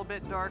a little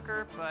bit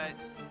darker, but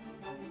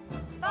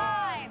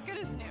 5. Good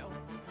as new.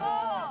 4.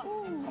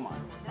 Come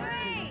on.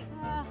 3.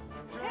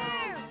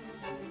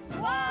 2,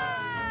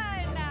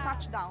 1.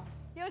 Touchdown.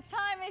 Your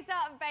time is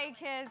up,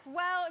 bakers.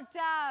 Well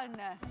done.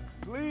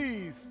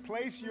 Please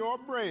place your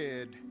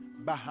bread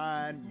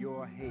behind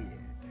your head.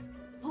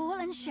 Paul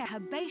and Cher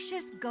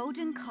herbaceous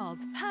golden cob,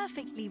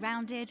 perfectly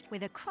rounded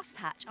with a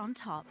crosshatch on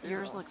top.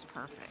 Yours looks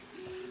perfect.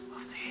 We'll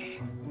see.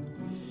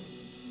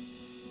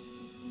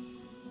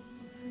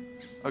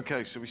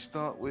 Okay, so we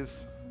start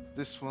with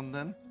this one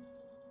then.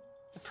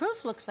 The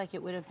proof looks like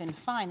it would have been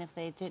fine if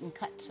they didn't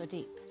cut so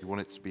deep. You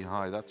want it to be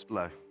high, that's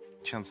low.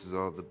 Chances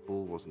are the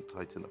ball wasn't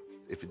tight enough.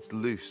 If it's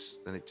loose,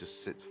 then it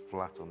just sits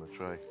flat on the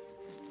tray.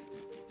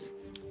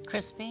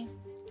 Crispy,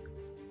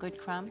 good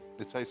crumb.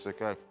 It tastes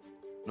okay.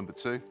 Number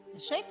 2. The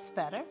shape's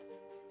better.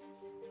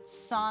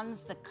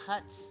 Sans the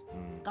cuts,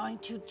 going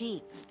too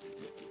deep.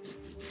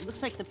 It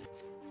looks like the...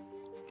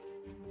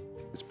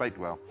 It's baked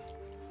well,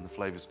 and the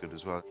flavor's good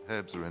as well.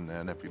 Herbs are in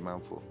there in every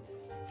mouthful.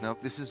 Now,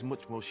 this is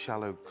much more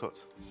shallow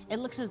cut. It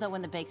looks as though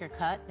when the baker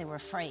cut, they were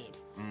afraid.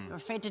 They were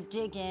afraid to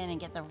dig in and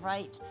get the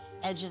right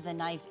edge of the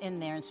knife in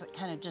there, and so it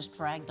kind of just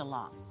dragged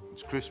along.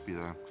 It's crispy,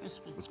 though.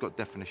 Crispy. It's got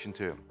definition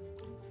to it.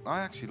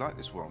 I actually like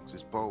this one, because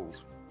it's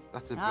bold.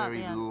 That's a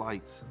very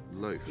light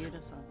loaf. It's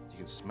beautiful. You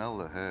can smell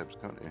the herbs,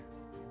 can't you?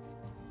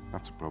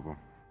 That's a problem.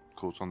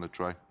 Caught on the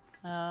tray.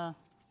 The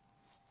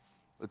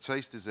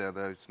taste is there,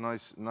 though. It's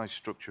nice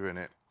structure in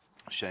it.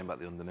 Shame about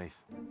the underneath.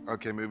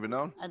 Okay, moving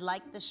on. I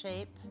like the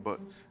shape.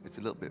 But it's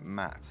a little bit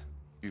matte.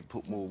 You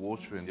put more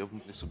water in the oven,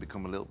 this will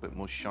become a little bit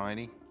more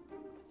shiny.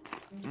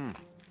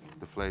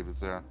 The flavor's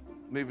there.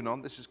 Moving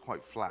on, this is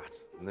quite flat,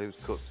 and those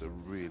cuts are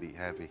really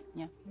heavy.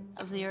 Yeah.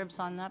 That was the herbs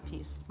on that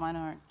piece. Mine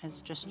aren't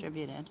as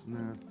distributed.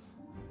 No.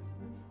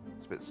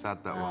 It's a bit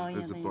sad, that Oh, one. yeah,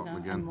 There's the there you bottom go.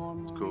 again, And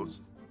more of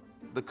course.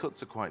 The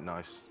cuts are quite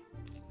nice.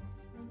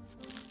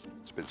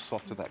 It's a bit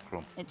softer, that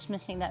crumb. It's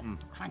missing that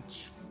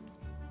crunch.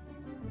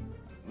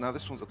 Now,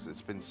 this one's,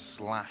 it's been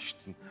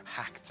slashed and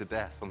hacked to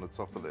death on the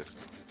top of this.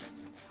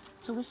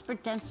 It's a whisper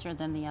denser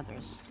than the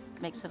others.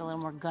 Makes it a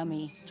little more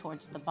gummy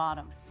towards the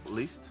bottom. At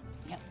least.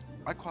 Yep.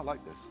 I quite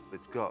like this.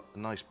 It's got a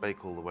nice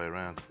bake all the way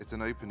around. It's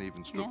an open,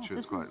 even structure.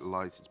 It's quite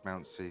light, it's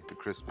bouncy. The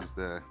crisp is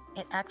there.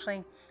 It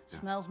actually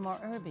smells more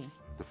herby.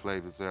 The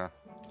flavor's there.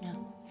 Yeah.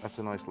 That's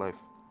a nice loaf.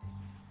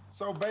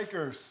 So,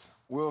 bakers,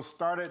 we'll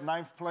start at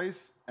 9th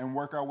place and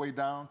work our way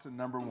down to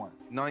number 1.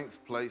 9th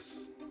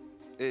place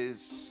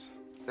is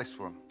this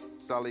one.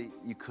 Sally,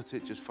 you cut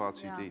it just far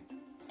too deep.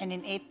 And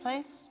in 8th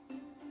place,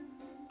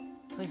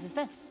 whose is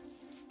this?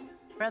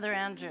 Brother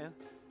Andrew.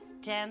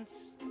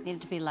 Dense, needed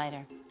to be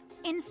lighter.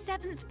 In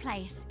 7th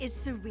place is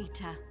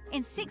Sarita.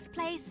 In 6th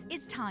place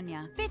is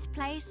Tanya. 5th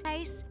place,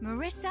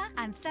 Marissa.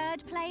 And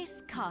 3rd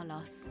place,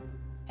 Carlos.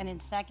 And in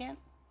 2nd,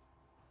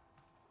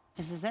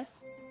 whose is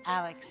this?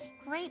 Alex.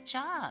 Great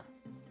job.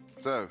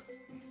 So,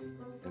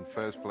 in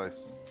 1st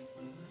place,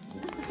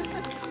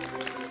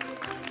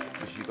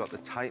 because you got the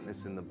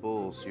tightness in the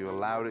balls, you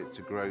allowed it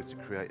to grow to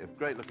create a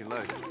great-looking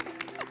loaf.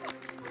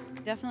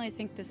 Definitely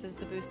think this is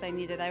the boost I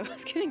needed. I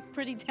was getting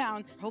pretty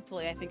down.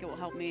 Hopefully, I think it will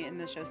help me in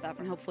the showstopper,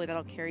 and hopefully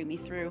that'll carry me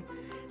through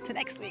to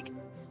next week.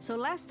 So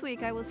last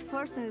week I was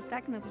first in the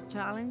technical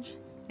challenge,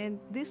 and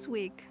this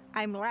week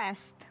I'm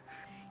last.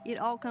 It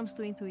all comes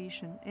to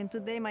intuition, and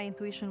today my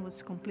intuition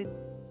was complete.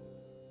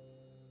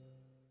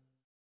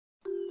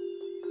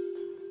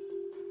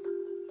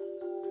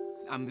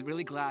 I'm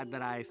really glad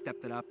that I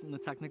stepped it up in the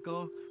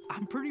technical.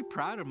 I'm pretty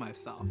proud of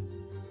myself.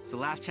 It's the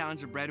last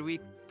challenge of Bread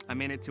Week.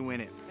 I'm in it to win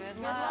it. Good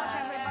luck,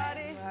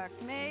 everybody.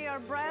 May your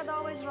bread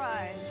always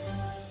rise.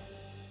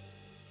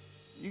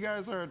 You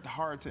guys are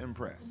hard to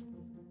impress.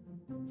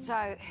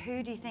 So,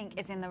 who do you think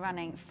is in the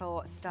running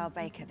for Star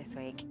Baker this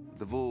week?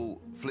 They've all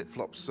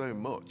flip-flopped so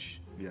much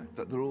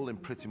that they're all in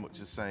pretty much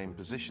the same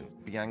position.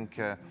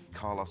 Bianca,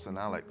 Carlos, and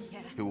Alex,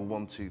 who were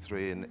 1, 2,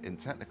 3 in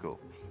technical.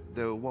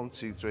 They were 1,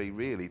 2, 3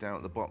 really down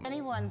at the bottom.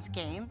 Anyone's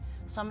game,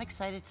 so I'm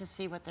excited to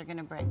see what they're going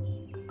to bring.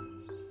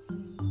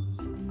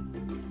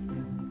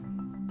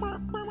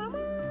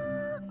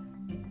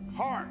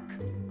 Hark!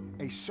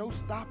 A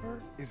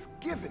showstopper is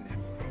given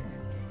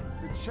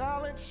it. The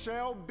challenge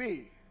shall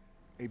be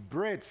a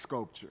bread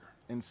sculpture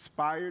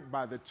inspired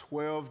by the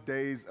 12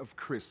 days of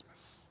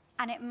Christmas.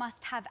 And it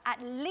must have at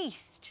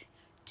least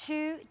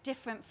 2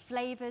 different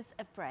flavors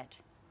of bread.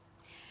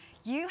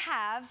 You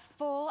have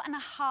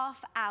 4.5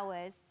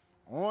 hours.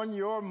 On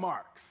your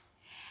marks.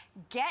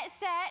 Get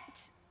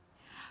set.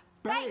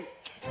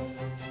 Bake!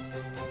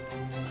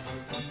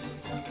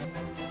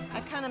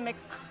 I kind of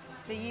mix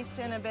the yeast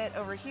in a bit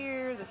over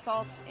here, the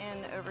salt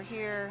in over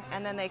here,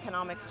 and then they can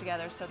all mix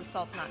together so the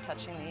salt's not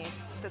touching the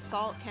yeast. The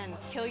salt can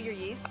kill your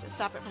yeast and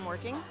stop it from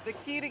working. The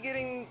key to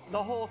getting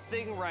the whole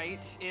thing right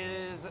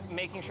is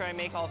making sure I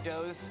make all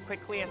doughs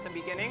quickly at the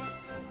beginning.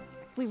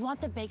 We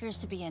want the bakers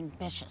to be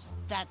ambitious.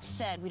 That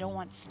said, we don't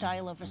want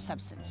style over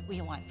substance.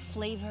 We want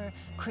flavor,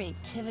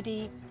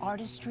 creativity,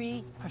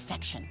 artistry,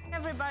 perfection.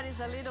 Everybody's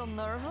a little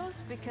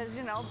nervous because,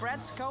 you know,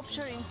 bread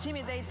sculpture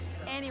intimidates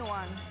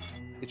anyone.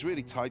 It's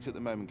really tight at the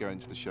moment going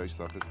to the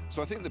showstoppers.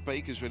 So I think the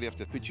bakers really have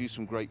to produce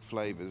some great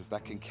flavors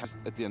that can cast,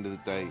 at the end of the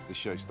day, the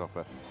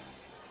showstopper.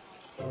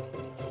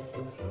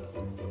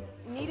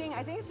 Kneading,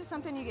 I think it's just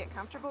something you get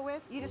comfortable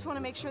with. You just want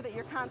to make sure that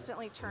you're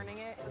constantly turning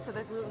it so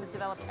that gluten is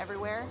developed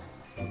everywhere.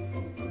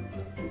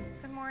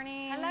 Good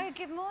morning. Hello,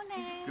 good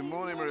morning. Good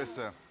morning,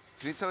 Marissa.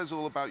 Can you tell us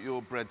all about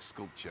your bread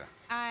sculpture?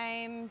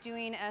 I'm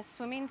doing a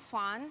swimming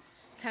swan,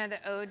 kind of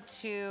the ode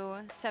to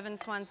 7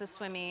 swans of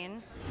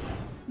swimming.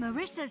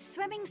 Marissa's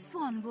swimming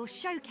swan will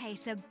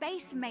showcase a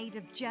base made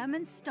of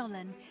German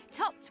stollen,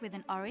 topped with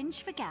an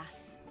orange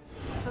fougasse.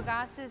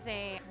 Fougasse is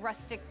a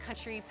rustic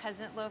country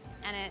peasant loaf,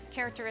 and it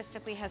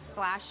characteristically has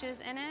slashes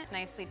in it,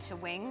 nicely to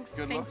wings.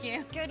 Good luck. Thank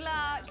you. Good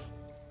luck.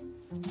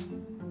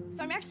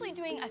 So I'm actually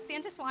doing a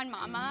Santa Swan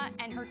mama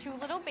and her 2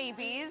 little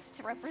babies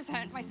to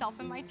represent myself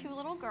and my 2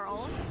 little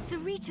girls.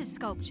 Sarita's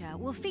sculpture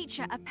will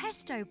feature a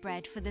pesto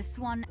bread for the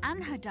swan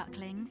and her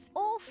ducklings,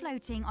 all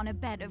floating on a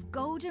bed of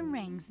golden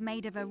rings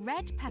made of a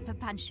red pepper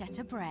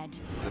pancetta bread.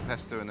 The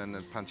pesto and then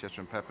the pancetta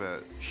and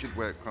pepper should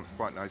work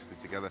quite nicely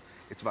together.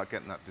 It's about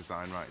getting that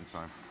design right in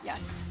time.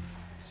 Yes.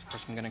 So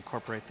first I'm going to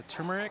incorporate the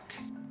turmeric.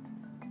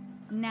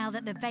 Now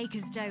that the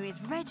baker's dough is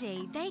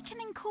ready, they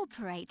can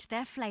incorporate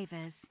their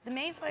flavors. The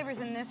main flavors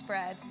in this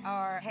bread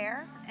are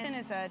pear, and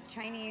it's a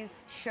Chinese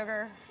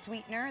sugar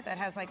sweetener that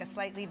has like a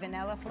slightly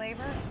vanilla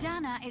flavor.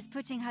 Dana is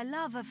putting her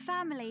love of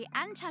family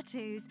and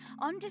tattoos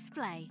on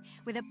display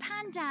with a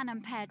pandan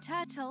and pear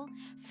turtle,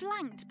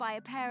 flanked by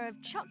a pair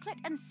of chocolate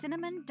and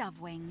cinnamon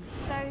dove wings.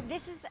 So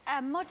this is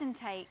a modern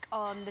take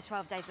on the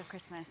 12 Days of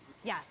Christmas.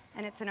 Yeah,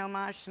 and it's an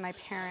homage to my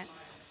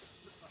parents.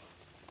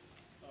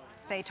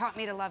 They taught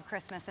me to love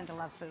Christmas and to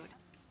love food.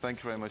 Thank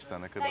you very much,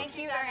 Dana. Good Thank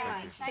you very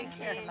much. Take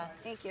care.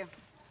 Thank you.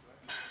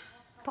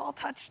 Paul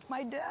touched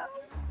my dough.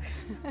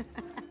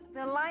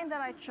 The line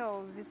that I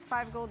chose is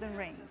 5 golden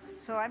rings.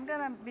 So I'm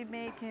gonna be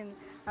making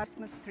a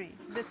Christmas tree.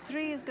 The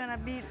tree is gonna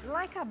be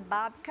like a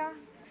babka.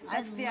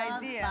 That's the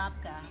idea. I love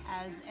babka.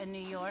 As a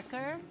New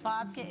Yorker,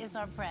 babka is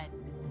our bread.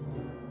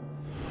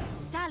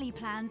 Sally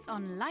plans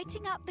on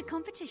lighting up the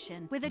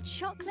competition with a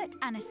chocolate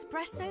and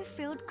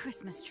espresso-filled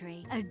Christmas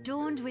tree,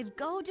 adorned with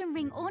golden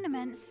ring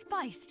ornaments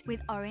spiced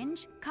with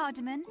orange,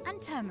 cardamom,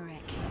 and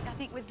turmeric. I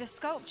think with the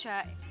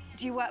sculpture,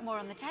 do you work more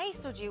on the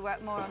taste or do you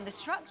work more on the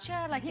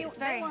structure? Like it's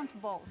very... They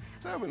want both.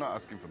 No, we're not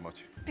asking for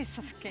much. Piece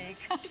of cake.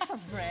 Piece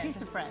of bread.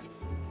 Piece of bread.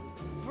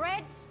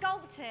 Bread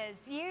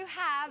sculptors, you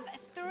have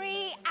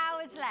 3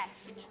 hours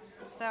left.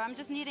 So I'm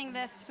just kneading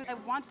this. I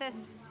want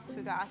this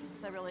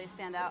fougasse to really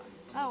stand out.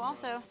 Oh,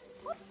 also,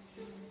 whoops.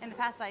 In the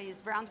past, I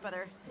used brown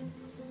butter.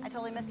 I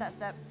totally missed that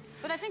step.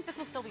 But I think this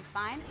will still be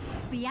fine.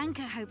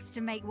 Bianca hopes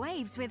to make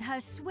waves with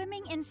her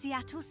Swimming in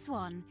Seattle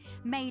swan,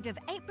 made of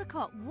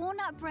apricot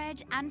walnut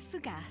bread and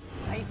fougasse.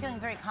 Are you feeling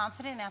very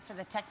confident after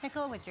the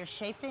technical with your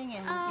shaping,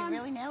 and you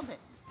really nailed it?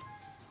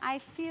 I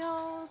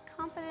feel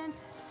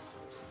confident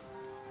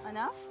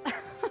enough.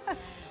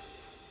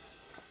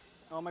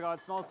 Oh my God,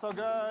 it smells so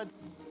good.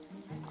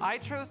 I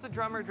chose the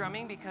drummer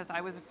drumming because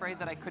I was afraid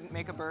that I couldn't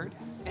make a bird.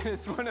 And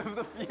it's one of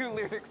the few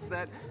lyrics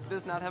that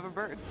does not have a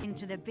bird.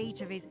 Into the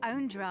beat of his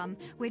own drum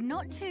with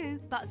not 2,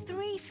 but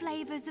 3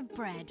 flavors of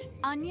bread.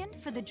 Onion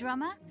for the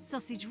drummer,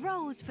 sausage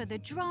rolls for the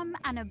drum,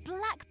 and a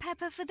black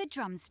pepper for the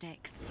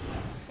drumsticks.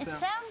 It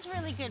sounds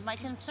really good. My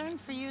concern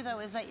for you, though,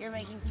 is that you're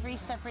making 3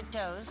 separate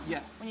doughs.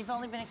 Yes. When you've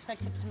only been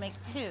expected to make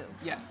 2.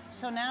 Yes.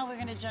 So now we're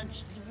going to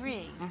judge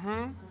 3.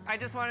 I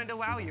just wanted to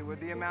wow you with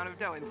the amount of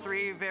dough and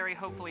 3 very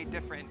hopefully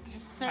different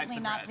types Certainly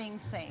of not bread. being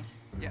safe.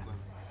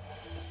 Yes.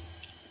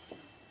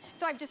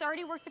 So I've just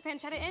already worked the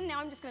pancetta in. Now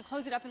I'm just gonna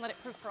close it up and let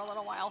it proof for a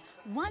little while.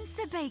 Once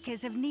the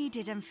bakers have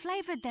kneaded and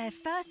flavored their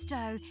first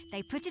dough,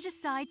 they put it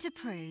aside to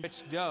prove.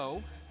 Rich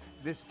dough.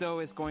 This dough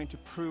is going to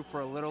prove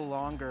for a little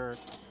longer.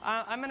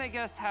 I'm gonna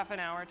guess half an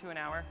hour to an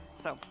hour.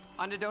 So,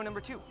 on to dough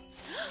number 2.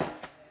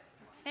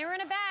 They were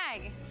in a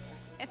bag.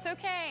 It's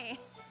okay.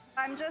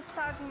 I'm just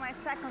starting my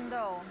second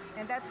dough,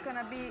 and that's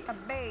gonna be a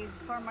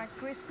base for my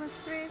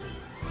Christmas tree.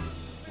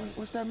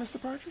 What's that, Mr.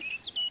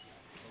 Partridge?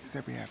 He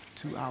said we have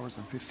 2 hours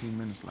and 15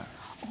 minutes left.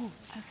 Oh,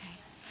 okay.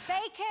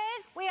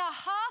 Bakers, we are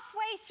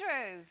halfway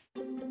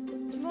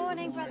through. Good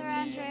morning, Brother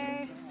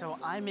Andrew. So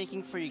I'm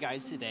making for you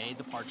guys today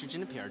the partridge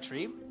in a pear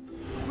tree.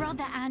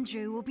 Brother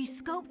Andrew will be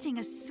sculpting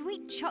a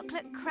sweet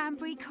chocolate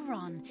cranberry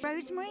caron,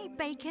 rosemary,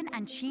 bacon,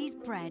 and cheese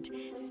bread,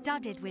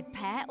 studded with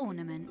pear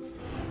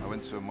ornaments. I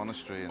went to a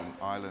monastery in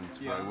Ireland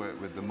where I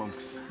worked with the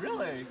monks.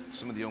 Really?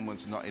 Some of the young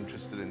ones are not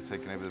interested in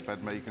taking over the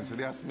bread making, so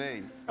they asked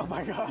me, oh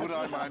my God, would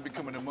I mind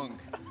becoming a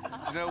monk?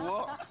 Do you know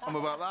what? I'm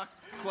about that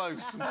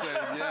close. I'm saying,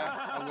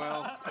 yeah, I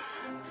will.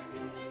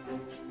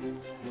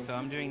 So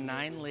I'm doing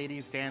 9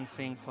 ladies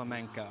dancing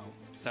flamenco.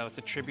 So it's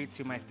a tribute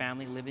to my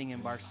family living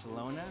in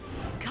Barcelona.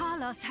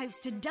 Carlos hopes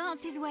to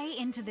dance his way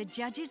into the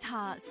judges'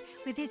 hearts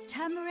with his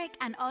turmeric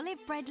and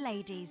olive bread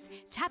ladies,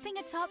 tapping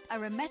atop a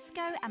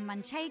Romesco and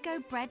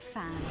Manchego bread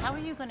fan. How are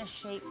you going to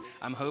shape?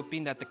 I'm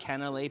hoping that the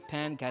cannelé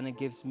pan kind of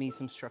gives me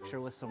some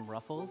structure with some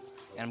ruffles.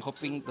 And I'm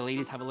hoping the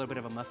ladies have a little bit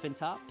of a muffin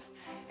top.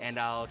 And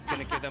I'll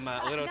gonna give them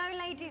a little... No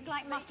ladies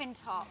like muffin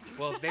tops.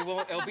 Well, they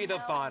won't, it'll be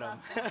the bottom.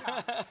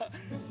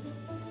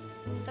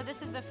 So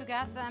this is the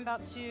fougasse that I'm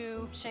about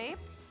to shape.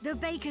 The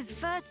baker's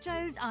first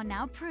doughs are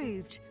now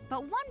proved,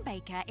 but one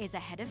baker is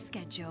ahead of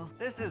schedule.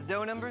 This is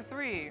dough number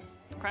 3.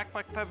 Cracked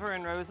black pepper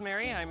and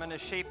rosemary. I'm gonna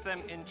shape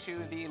them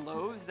into the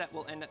loaves that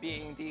will end up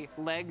being the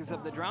legs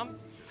of the drum.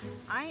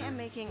 I am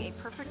making a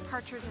perfect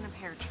partridge in a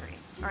pear tree,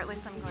 or at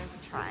least I'm going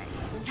to try.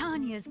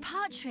 Tanya's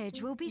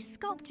partridge will be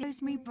sculpted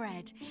rosemary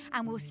bread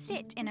and will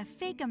sit in a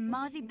fig and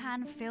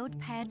marzipan-filled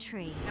pear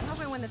tree. I'm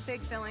hoping when the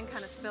fig filling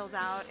kind of spills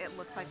out, it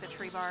looks like the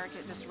tree bark,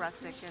 it just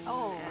rustic and...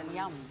 and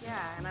yum.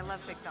 Yeah, and I love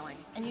fig filling.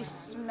 And you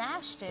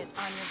smashed it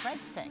on your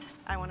breadsticks.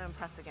 I want to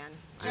impress again.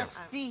 Just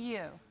be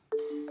you.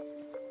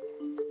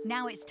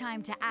 Now it's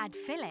time to add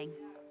filling.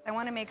 I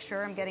want to make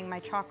sure I'm getting my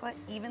chocolate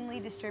evenly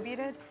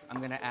distributed.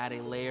 I'm gonna add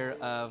a layer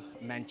of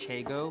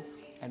manchego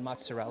and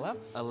mozzarella,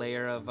 a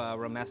layer of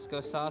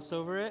romesco sauce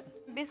over it.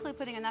 Basically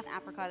putting enough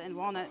apricot and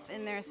walnut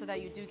in there so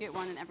that you do get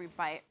one in every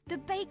bite. The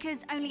bakers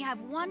only have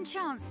one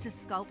chance to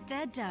sculpt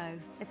their dough.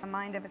 It's a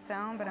mind of its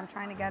own, but I'm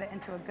trying to get it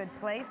into a good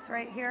place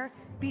right here.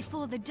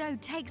 Before the dough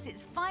takes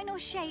its final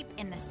shape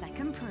in the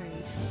second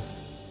proof.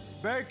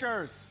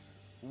 Bakers,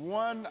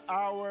 1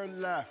 hour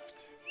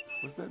left.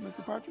 What's that,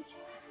 Mr. Partridge?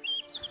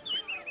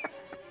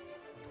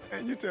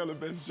 And you tell the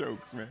best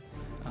jokes, man.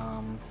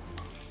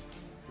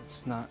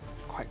 It's not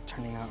quite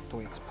turning out the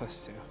way it's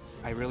supposed to.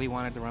 I really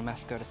wanted the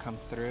romesco to come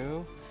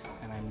through,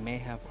 and I may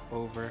have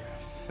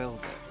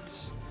overfilled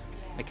it.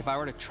 Like if I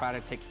were to try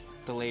to take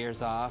the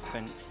layers off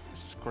and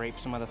scrape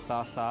some of the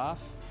sauce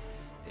off,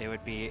 it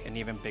would be an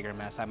even bigger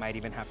mess. I might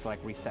even have to like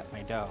reset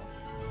my dough.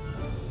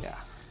 Yeah.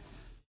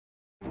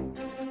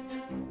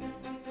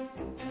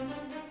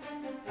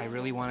 I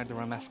really wanted the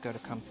romesco to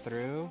come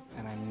through,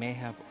 and I may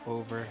have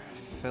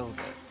overfilled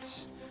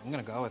it. I'm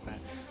gonna go with it.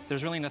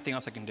 There's really nothing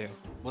else I can do.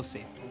 We'll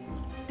see.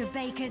 The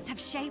bakers have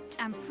shaped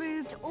and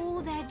proved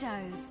all their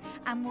doughs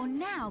and will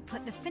now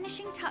put the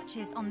finishing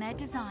touches on their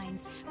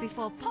designs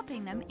before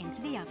popping them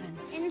into the oven.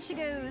 In she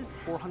goes.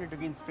 400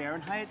 degrees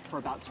Fahrenheit for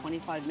about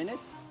 25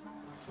 minutes.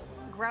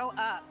 Grow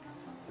up.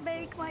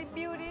 Bake my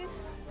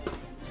beauties.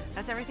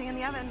 That's everything in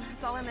the oven.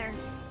 It's all in there.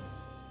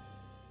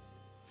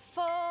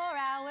 4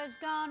 hours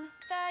gone,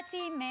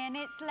 30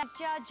 minutes left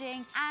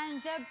judging,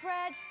 and a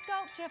bread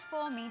sculpture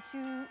for me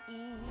to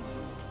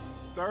eat.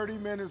 30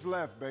 minutes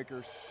left,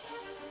 bakers.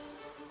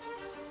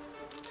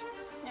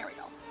 There we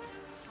go.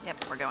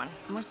 Yep, we're going.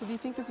 Marissa, do you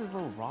think this is a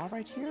little raw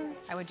right here?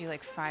 I would do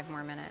like 5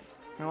 more minutes.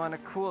 I want to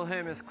cool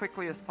him as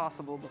quickly as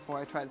possible before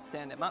I try to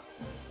stand him up.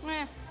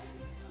 I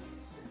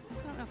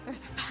don't know if they're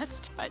the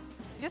best, but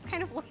they just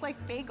kind of look like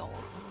bagels.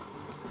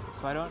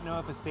 So I don't know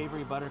if a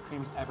savory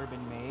buttercream's ever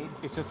been made.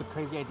 It's just a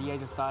crazy idea I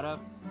just thought of.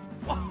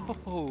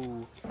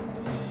 Whoa!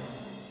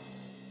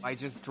 I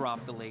just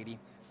dropped the lady.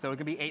 So it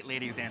could be 8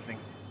 ladies dancing.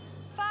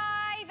 5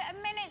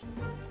 minutes.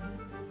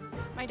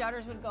 My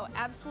daughters would go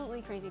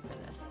absolutely crazy for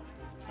this.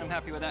 I'm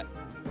happy with that.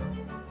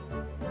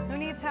 Who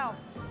needs help?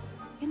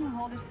 Can you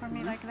hold it for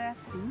me like that?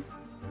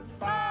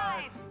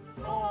 5,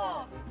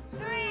 4,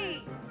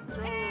 3,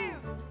 2,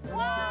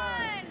 1.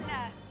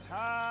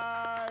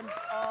 Time's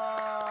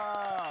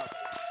up.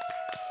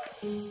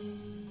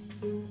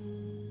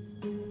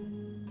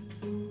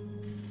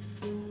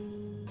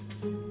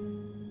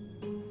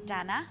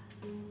 Dana,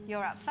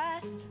 You're up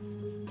first.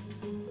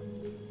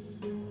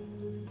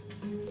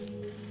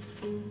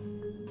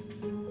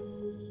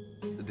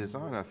 The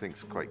design, I think,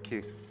 is quite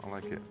cute. I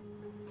like it.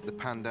 The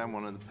pan down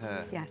one of the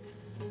pear. Yes.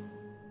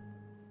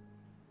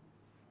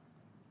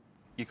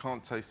 You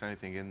can't taste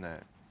anything in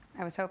there.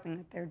 I was hoping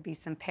that there'd be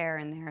some pear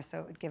in there so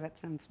it would give it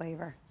some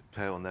flavor. The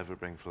pear will never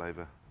bring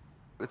flavor.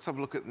 Let's have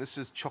a look at this.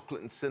 Is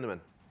chocolate and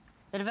cinnamon.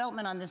 The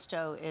development on this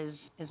dough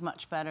is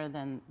much better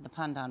than the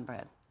pandan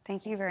bread.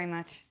 Thank you very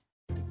much.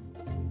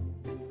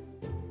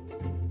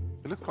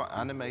 It looks quite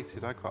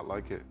animated. I quite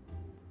like it.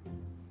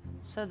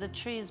 So the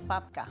tree is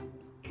babka.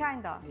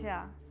 Kind of,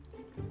 yeah.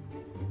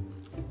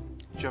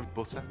 Do you have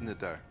butter in the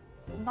dough?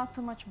 Not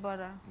too much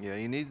butter. Yeah,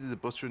 you needed the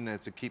butter in there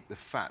to keep the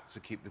fat, to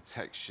keep the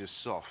texture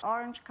soft.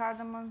 Orange,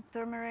 cardamom,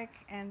 turmeric,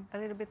 and a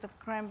little bit of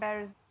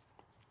cranberries.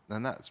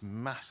 And that's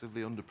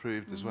massively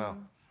underproved as well.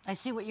 I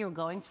see what you were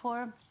going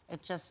for.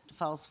 It just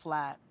falls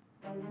flat.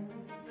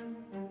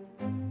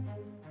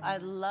 I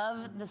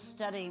love the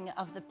studying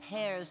of the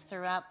pears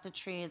throughout the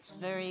tree. It's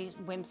very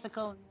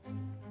whimsical.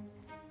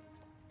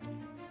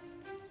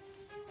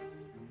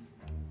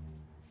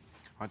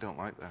 I don't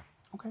like that.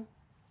 Okay.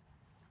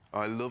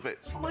 I love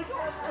it. Oh my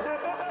God!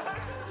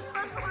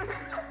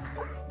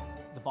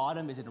 The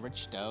bottom is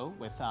enriched dough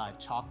with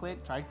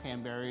chocolate, dried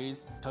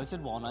cranberries,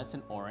 toasted walnuts,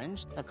 and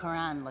orange. The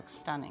Quran looks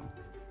stunning.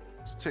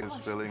 It's ticks,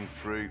 filling,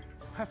 fruit.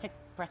 Perfect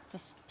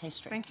breakfast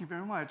pastry. Thank you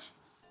very much.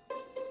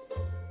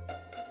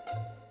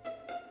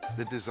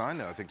 The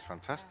designer, I think, is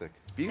fantastic.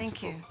 It's beautiful.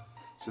 Thank you.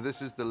 So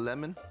this is the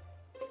lemon.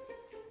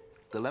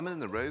 The lemon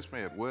and the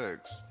rosemary, it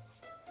works.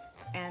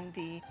 And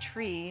the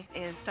tree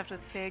is stuffed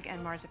with fig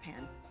and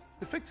marzipan.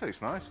 The fig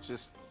tastes nice,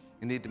 just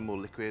you need more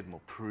liquid,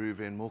 more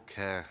proving, more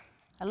care.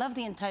 I love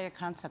the entire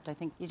concept. I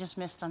think you just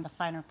missed on the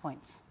finer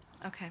points.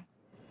 Okay.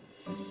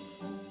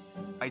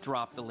 I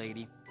dropped a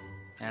lady.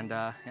 And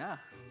yeah,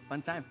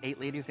 fun time. 8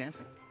 ladies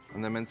dancing.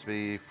 And they're meant to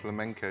be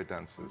flamenco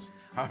dancers.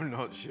 I'm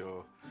not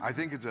sure. I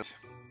think it's a...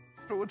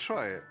 But we'll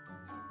try it.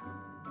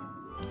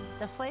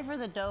 The flavor of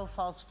the dough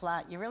falls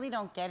flat. You really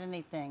don't get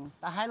anything.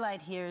 The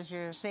highlight here is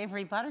your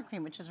savory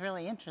buttercream, which is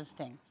really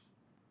interesting.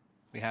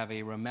 We have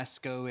a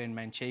romesco and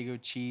manchego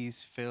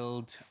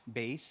cheese-filled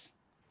base.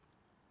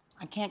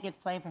 I can't get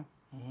flavor.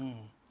 I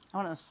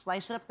want to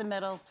slice it up the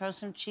middle, throw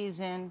some cheese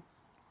in.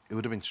 It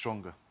would have been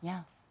stronger.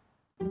 Yeah.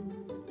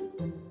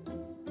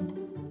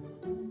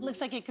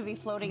 Looks like it could be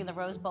floating in the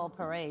Rose Bowl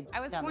parade.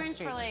 I was down the going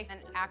street. for like an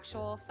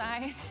actual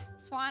size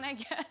swan, I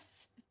guess.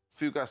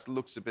 Fougasse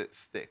looks a bit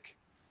thick.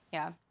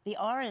 Yeah. The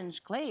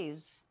orange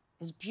glaze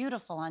is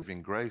beautiful on.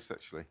 In grace,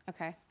 actually.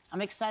 Okay. I'm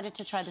excited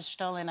to try the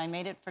Stollen. I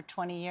made it for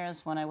 20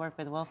 years when I worked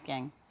with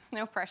Wolfgang.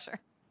 No pressure.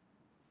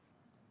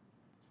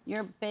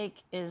 Your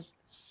bake is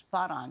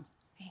spot on.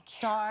 Thank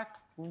you. Dark,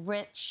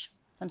 rich,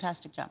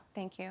 fantastic job.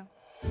 Thank you.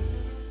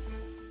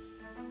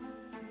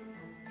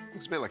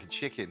 Looks a bit like a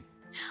chicken.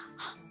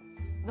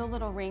 The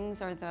little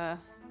rings are the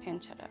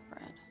pancetta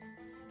bread.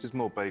 Just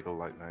more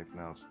bagel-like than anything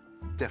else.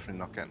 Definitely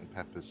not getting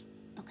peppers.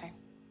 Okay.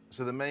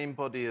 So the main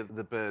body of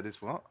the bird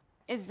is what?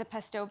 Is the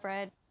pesto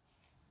bread.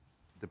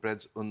 The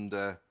bread's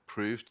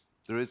underproofed.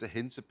 There is a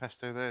hint of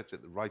pesto there. It's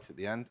right at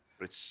the end,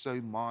 but it's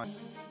so mild.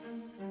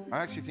 I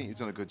actually think you've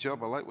done a good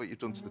job. I like what you've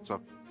done to the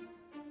top.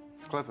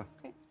 It's clever.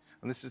 Okay.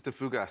 And this is the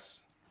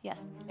fougasse.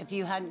 Yes. If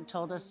you hadn't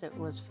told us it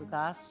was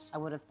fougasse, I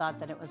would have thought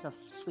that it was a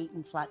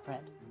sweetened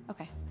flatbread.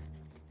 Okay.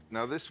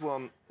 Now, this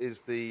one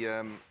is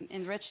the...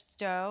 Enriched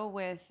dough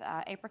with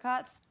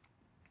apricots.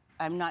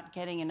 I'm not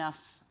getting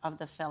enough of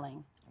the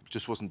filling.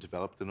 Just wasn't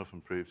developed enough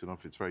and proved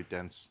enough. It's very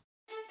dense.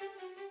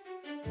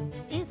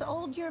 He's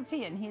old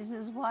European. He's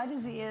as wide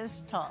as he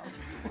is tall.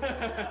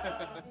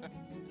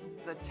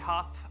 The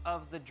top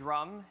of the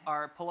drum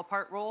are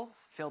pull-apart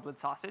rolls filled with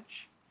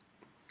sausage.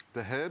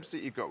 The herbs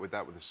that you got with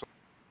that,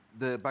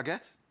 the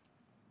baguette?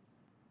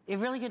 A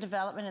really good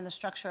development in the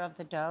structure of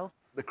the dough.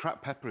 The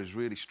cracked pepper is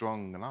really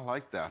strong, and I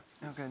like that.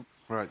 Oh, good.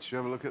 Right, should we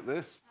have a look at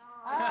this?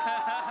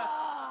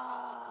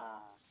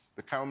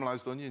 The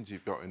caramelized onions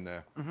you've got in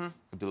there are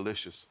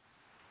delicious.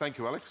 Thank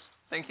you, Alex.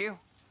 Thank you.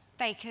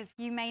 Bakers,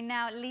 you may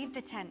now leave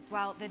the tent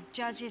while the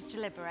judges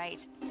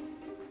deliberate.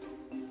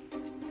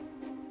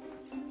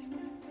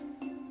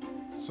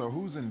 So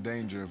who's in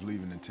danger of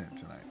leaving the tent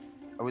tonight?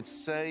 I would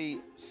say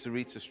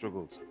Sarita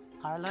struggled.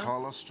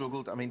 Carlos?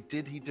 Struggled. I mean,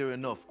 did he do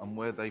enough, and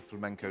were they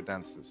flamenco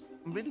dancers?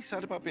 I'm really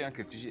sad about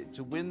Bianca, because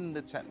to win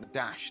the tent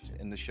dashed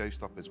in the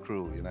showstoppers,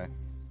 cruel, you know?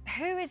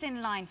 Who is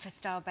in line for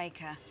Star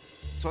Baker?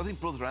 So I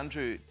think Brother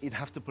Andrew, you'd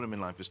have to put him in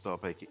line for Star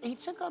Baker. He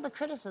took all the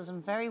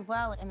criticism very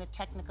well in the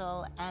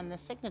technical and the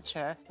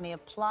signature, and he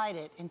applied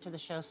it into the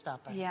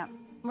showstopper. Yeah.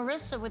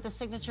 Marissa with the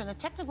signature and the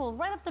technical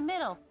right up the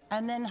middle,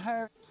 and then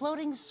her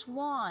floating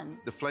swan.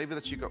 The flavor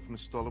that you got from the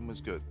Stollen was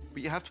good,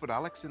 but you have to put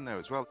Alex in there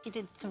as well. He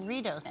did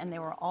 3 doughs, and they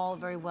were all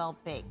very well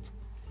baked.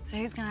 So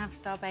who's going to have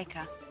Star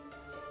Baker?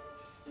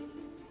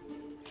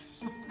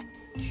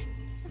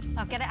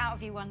 I'll get it out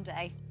of you one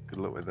day. Good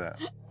luck with that.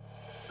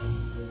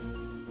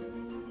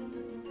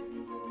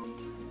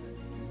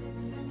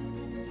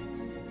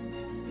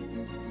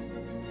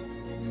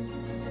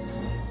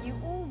 You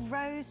all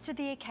rose rose to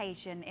the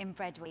occasion in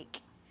Bread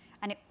Week,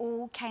 and it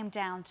all came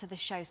down to the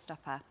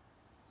showstopper.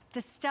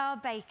 The star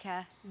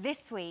baker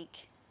this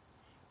week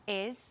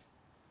is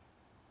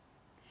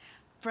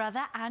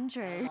Brother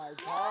Andrew.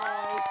 Wow.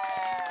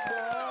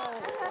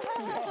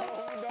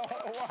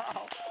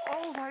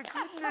 Oh my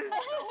goodness.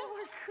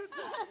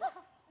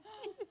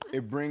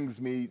 It brings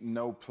me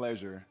no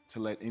pleasure to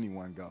let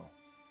anyone go.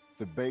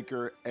 The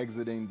baker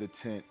exiting the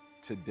tent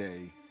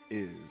today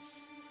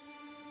is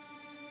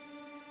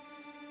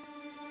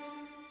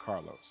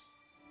Carlos.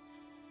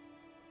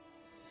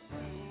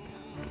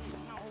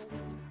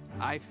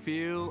 I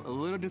feel a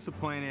little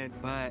disappointed,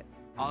 but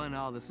all in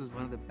all, this was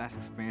one of the best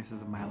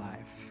experiences of my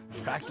life.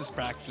 Practice,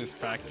 practice,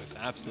 practice,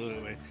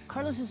 absolutely.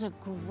 Carlos is a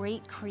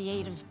great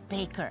creative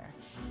baker.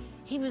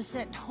 He was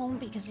sent home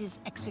because his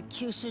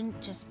execution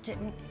just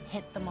didn't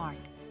hit the mark.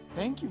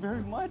 Thank you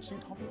very much. You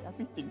taught me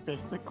everything,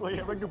 basically.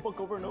 I read your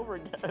book over and over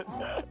again.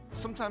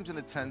 Sometimes in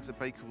a tent, a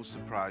baker will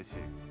surprise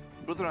you.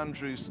 Brother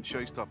Andrew's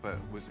showstopper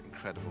was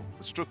incredible.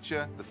 The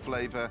structure, the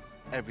flavor,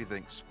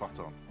 everything spot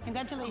on.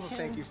 Congratulations. Oh,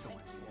 thank you so much.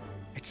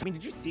 I mean,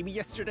 did you see me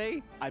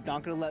yesterday? I'm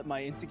not gonna let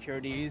my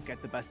insecurities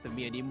get the best of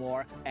me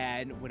anymore,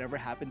 and whatever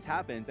happens,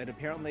 happens. And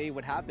apparently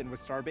what happened was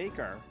Star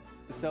Baker.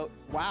 So,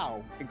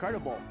 wow,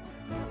 incredible.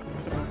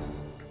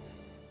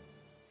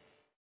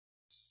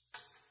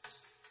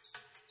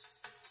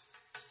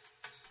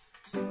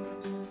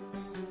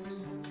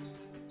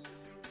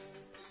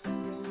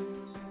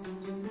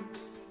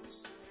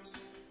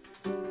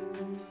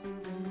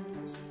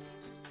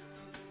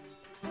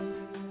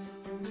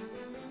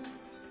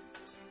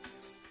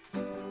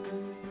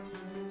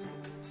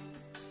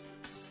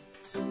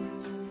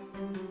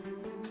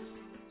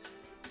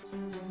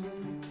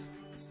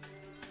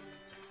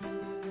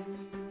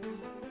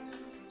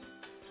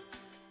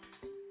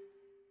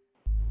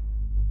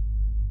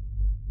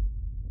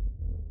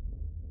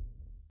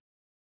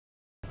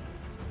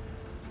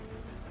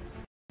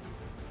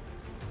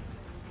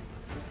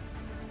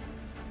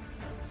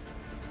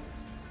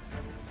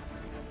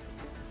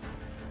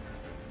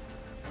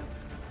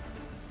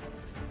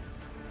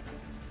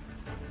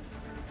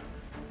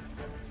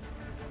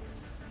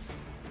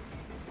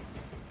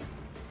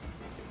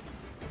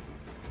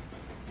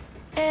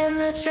 In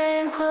the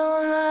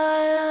tranquil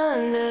night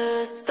under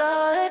the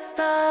starlit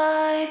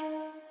sky,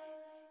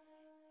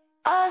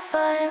 I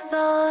find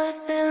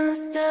solace in the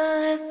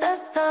stillness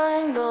as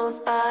time goes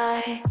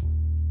by.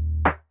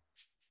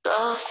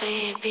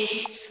 Softly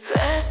beats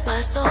caress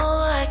my soul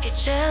like a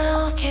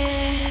gentle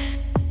kiss.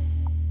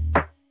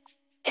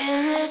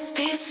 In this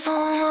peaceful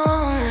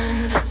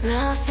moment, there's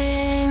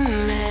nothing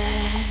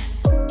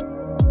amiss.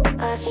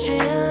 I chill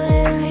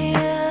in the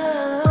air.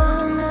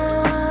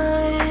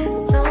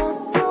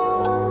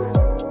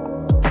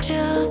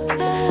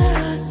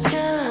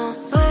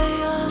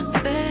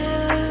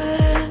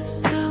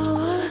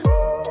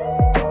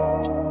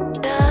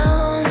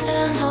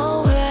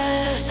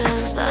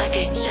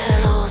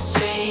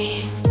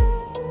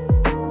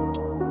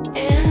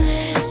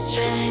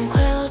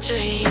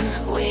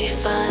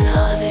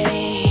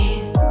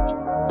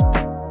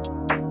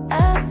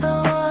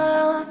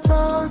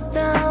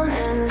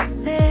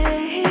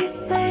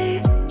 Say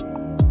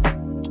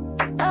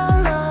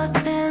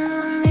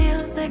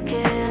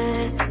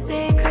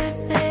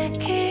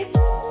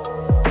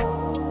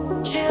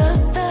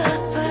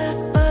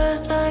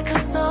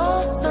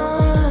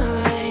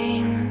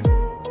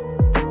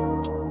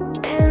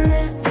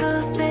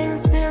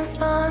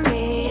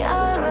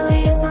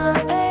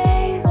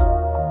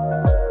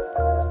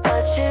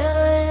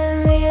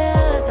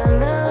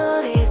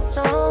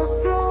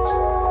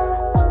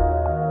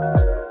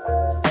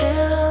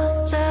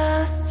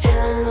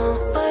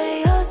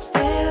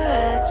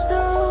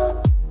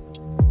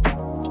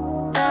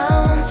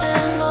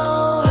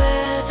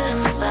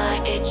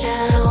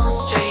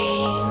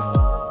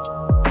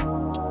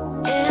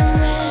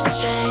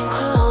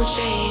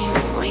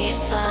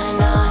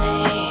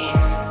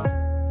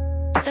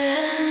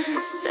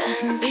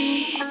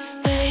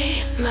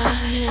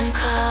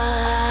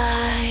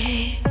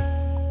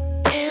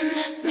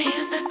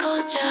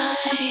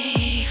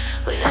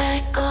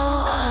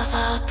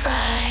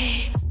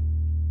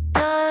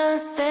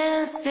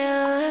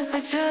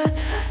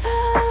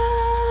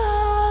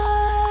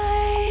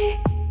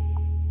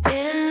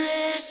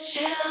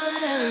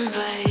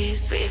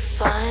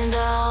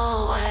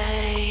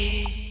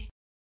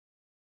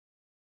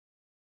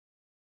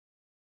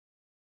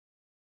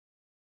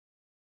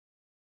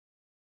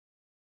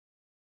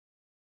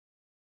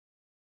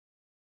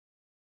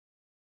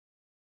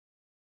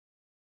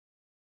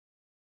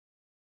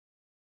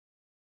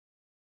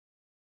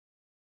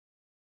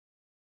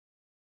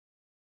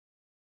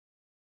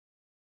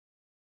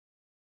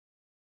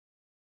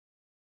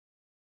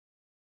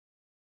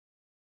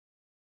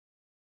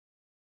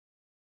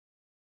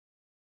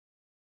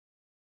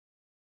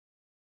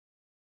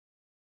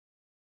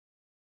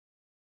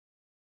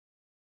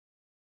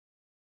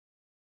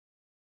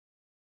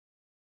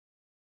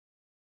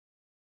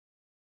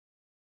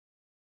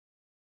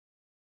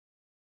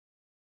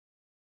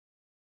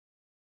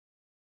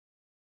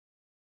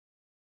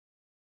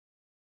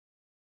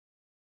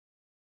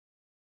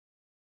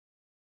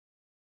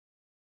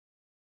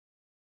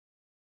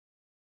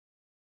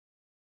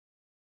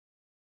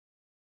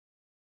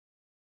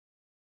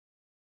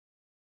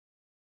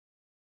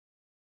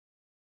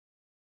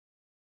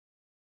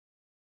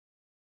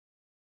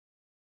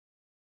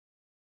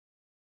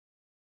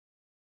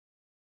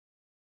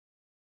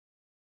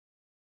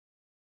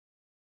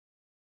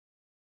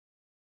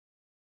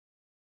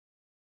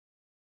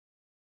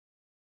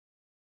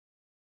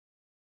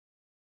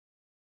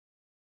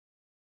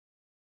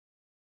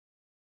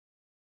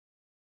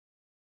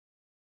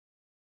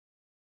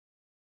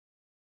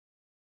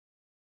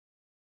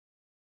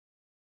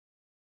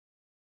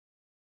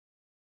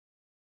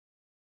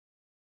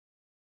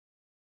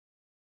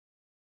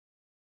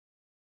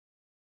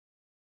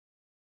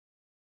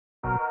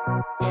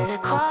In the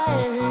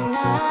quiet of the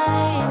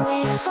night,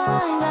 we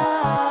find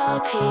our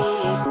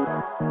peace.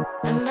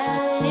 A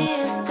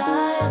melody of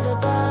stars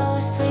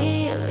above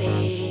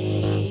sleepy.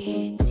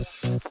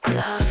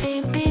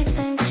 Lovely beats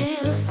and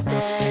chills,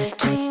 stare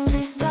dreams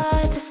we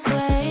start to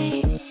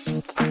sway.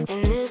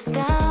 In this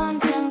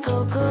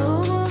down-tempo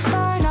groove, we'll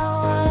find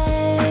our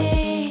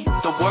way.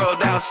 The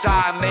world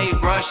outside may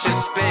rush and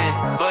spin,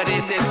 but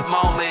in this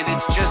moment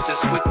it's just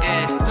us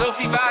within.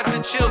 Lofi vibes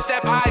and chills,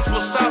 that pipes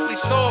will softly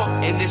soar.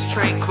 In this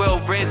tranquil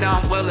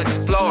rhythm we'll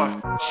explore.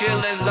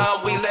 Chill in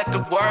love, we let the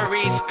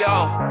worries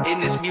go. In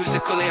this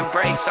musical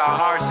embrace, our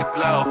hearts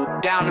aglow.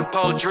 Down in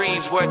Poe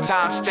dreams where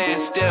time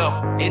stands still.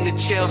 In the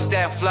chill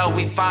step flow,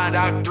 we find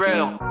our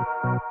thrill.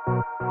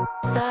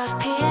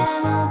 Soft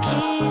piano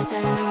keys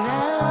and a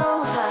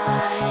mellow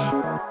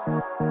vibe.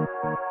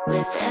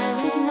 With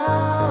every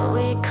note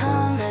we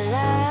come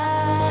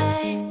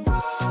alive.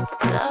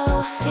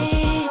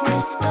 Lo-fi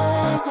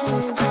whispers in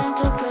a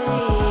gentle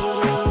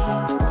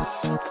breeze.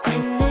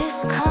 In this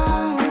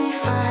calm we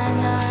find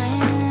our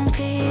inner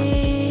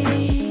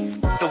peace.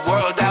 The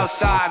world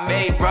outside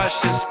may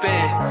rush and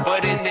spin,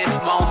 but in this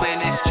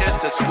moment it's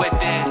just us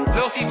within.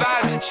 Lofi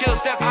vibes and chill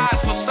step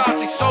highs will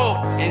softly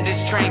soar. In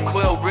this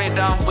tranquil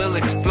rhythm we'll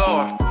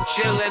explore.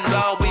 Chill in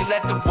love, we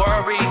let the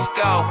worries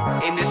go.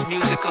 In this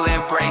musical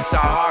embrace, our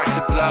hearts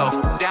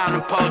aglow. Down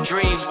in Poe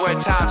dreams where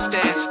time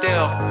stands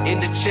still. In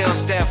the chill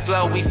step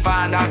flow, we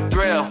find our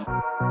thrill.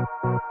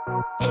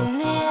 In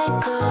the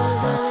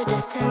echoes of a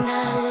distant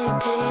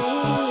melody,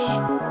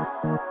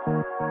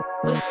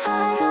 we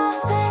find our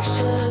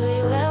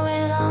sanctuary where we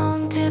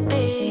long to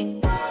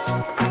be.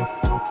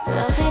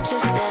 Lovely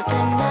just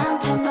stepping down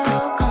to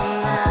mind.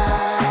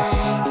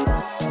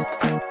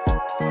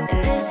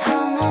 In this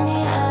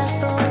harmony, our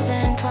souls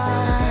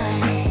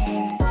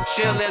entwine.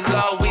 Chillin'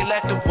 low, we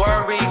let the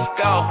worries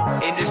go.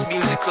 In this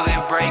musical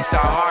embrace,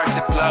 our hearts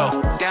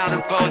aglow. Down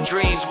in Poe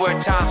dreams where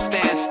time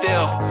stands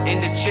still.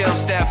 In the chill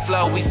step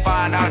flow, we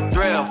find our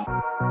thrill.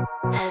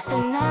 As the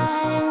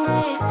night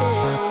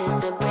embraces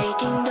the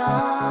breaking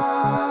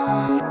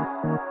dawn,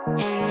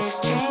 in this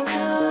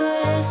tranquil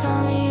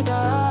rhythm we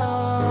dawn.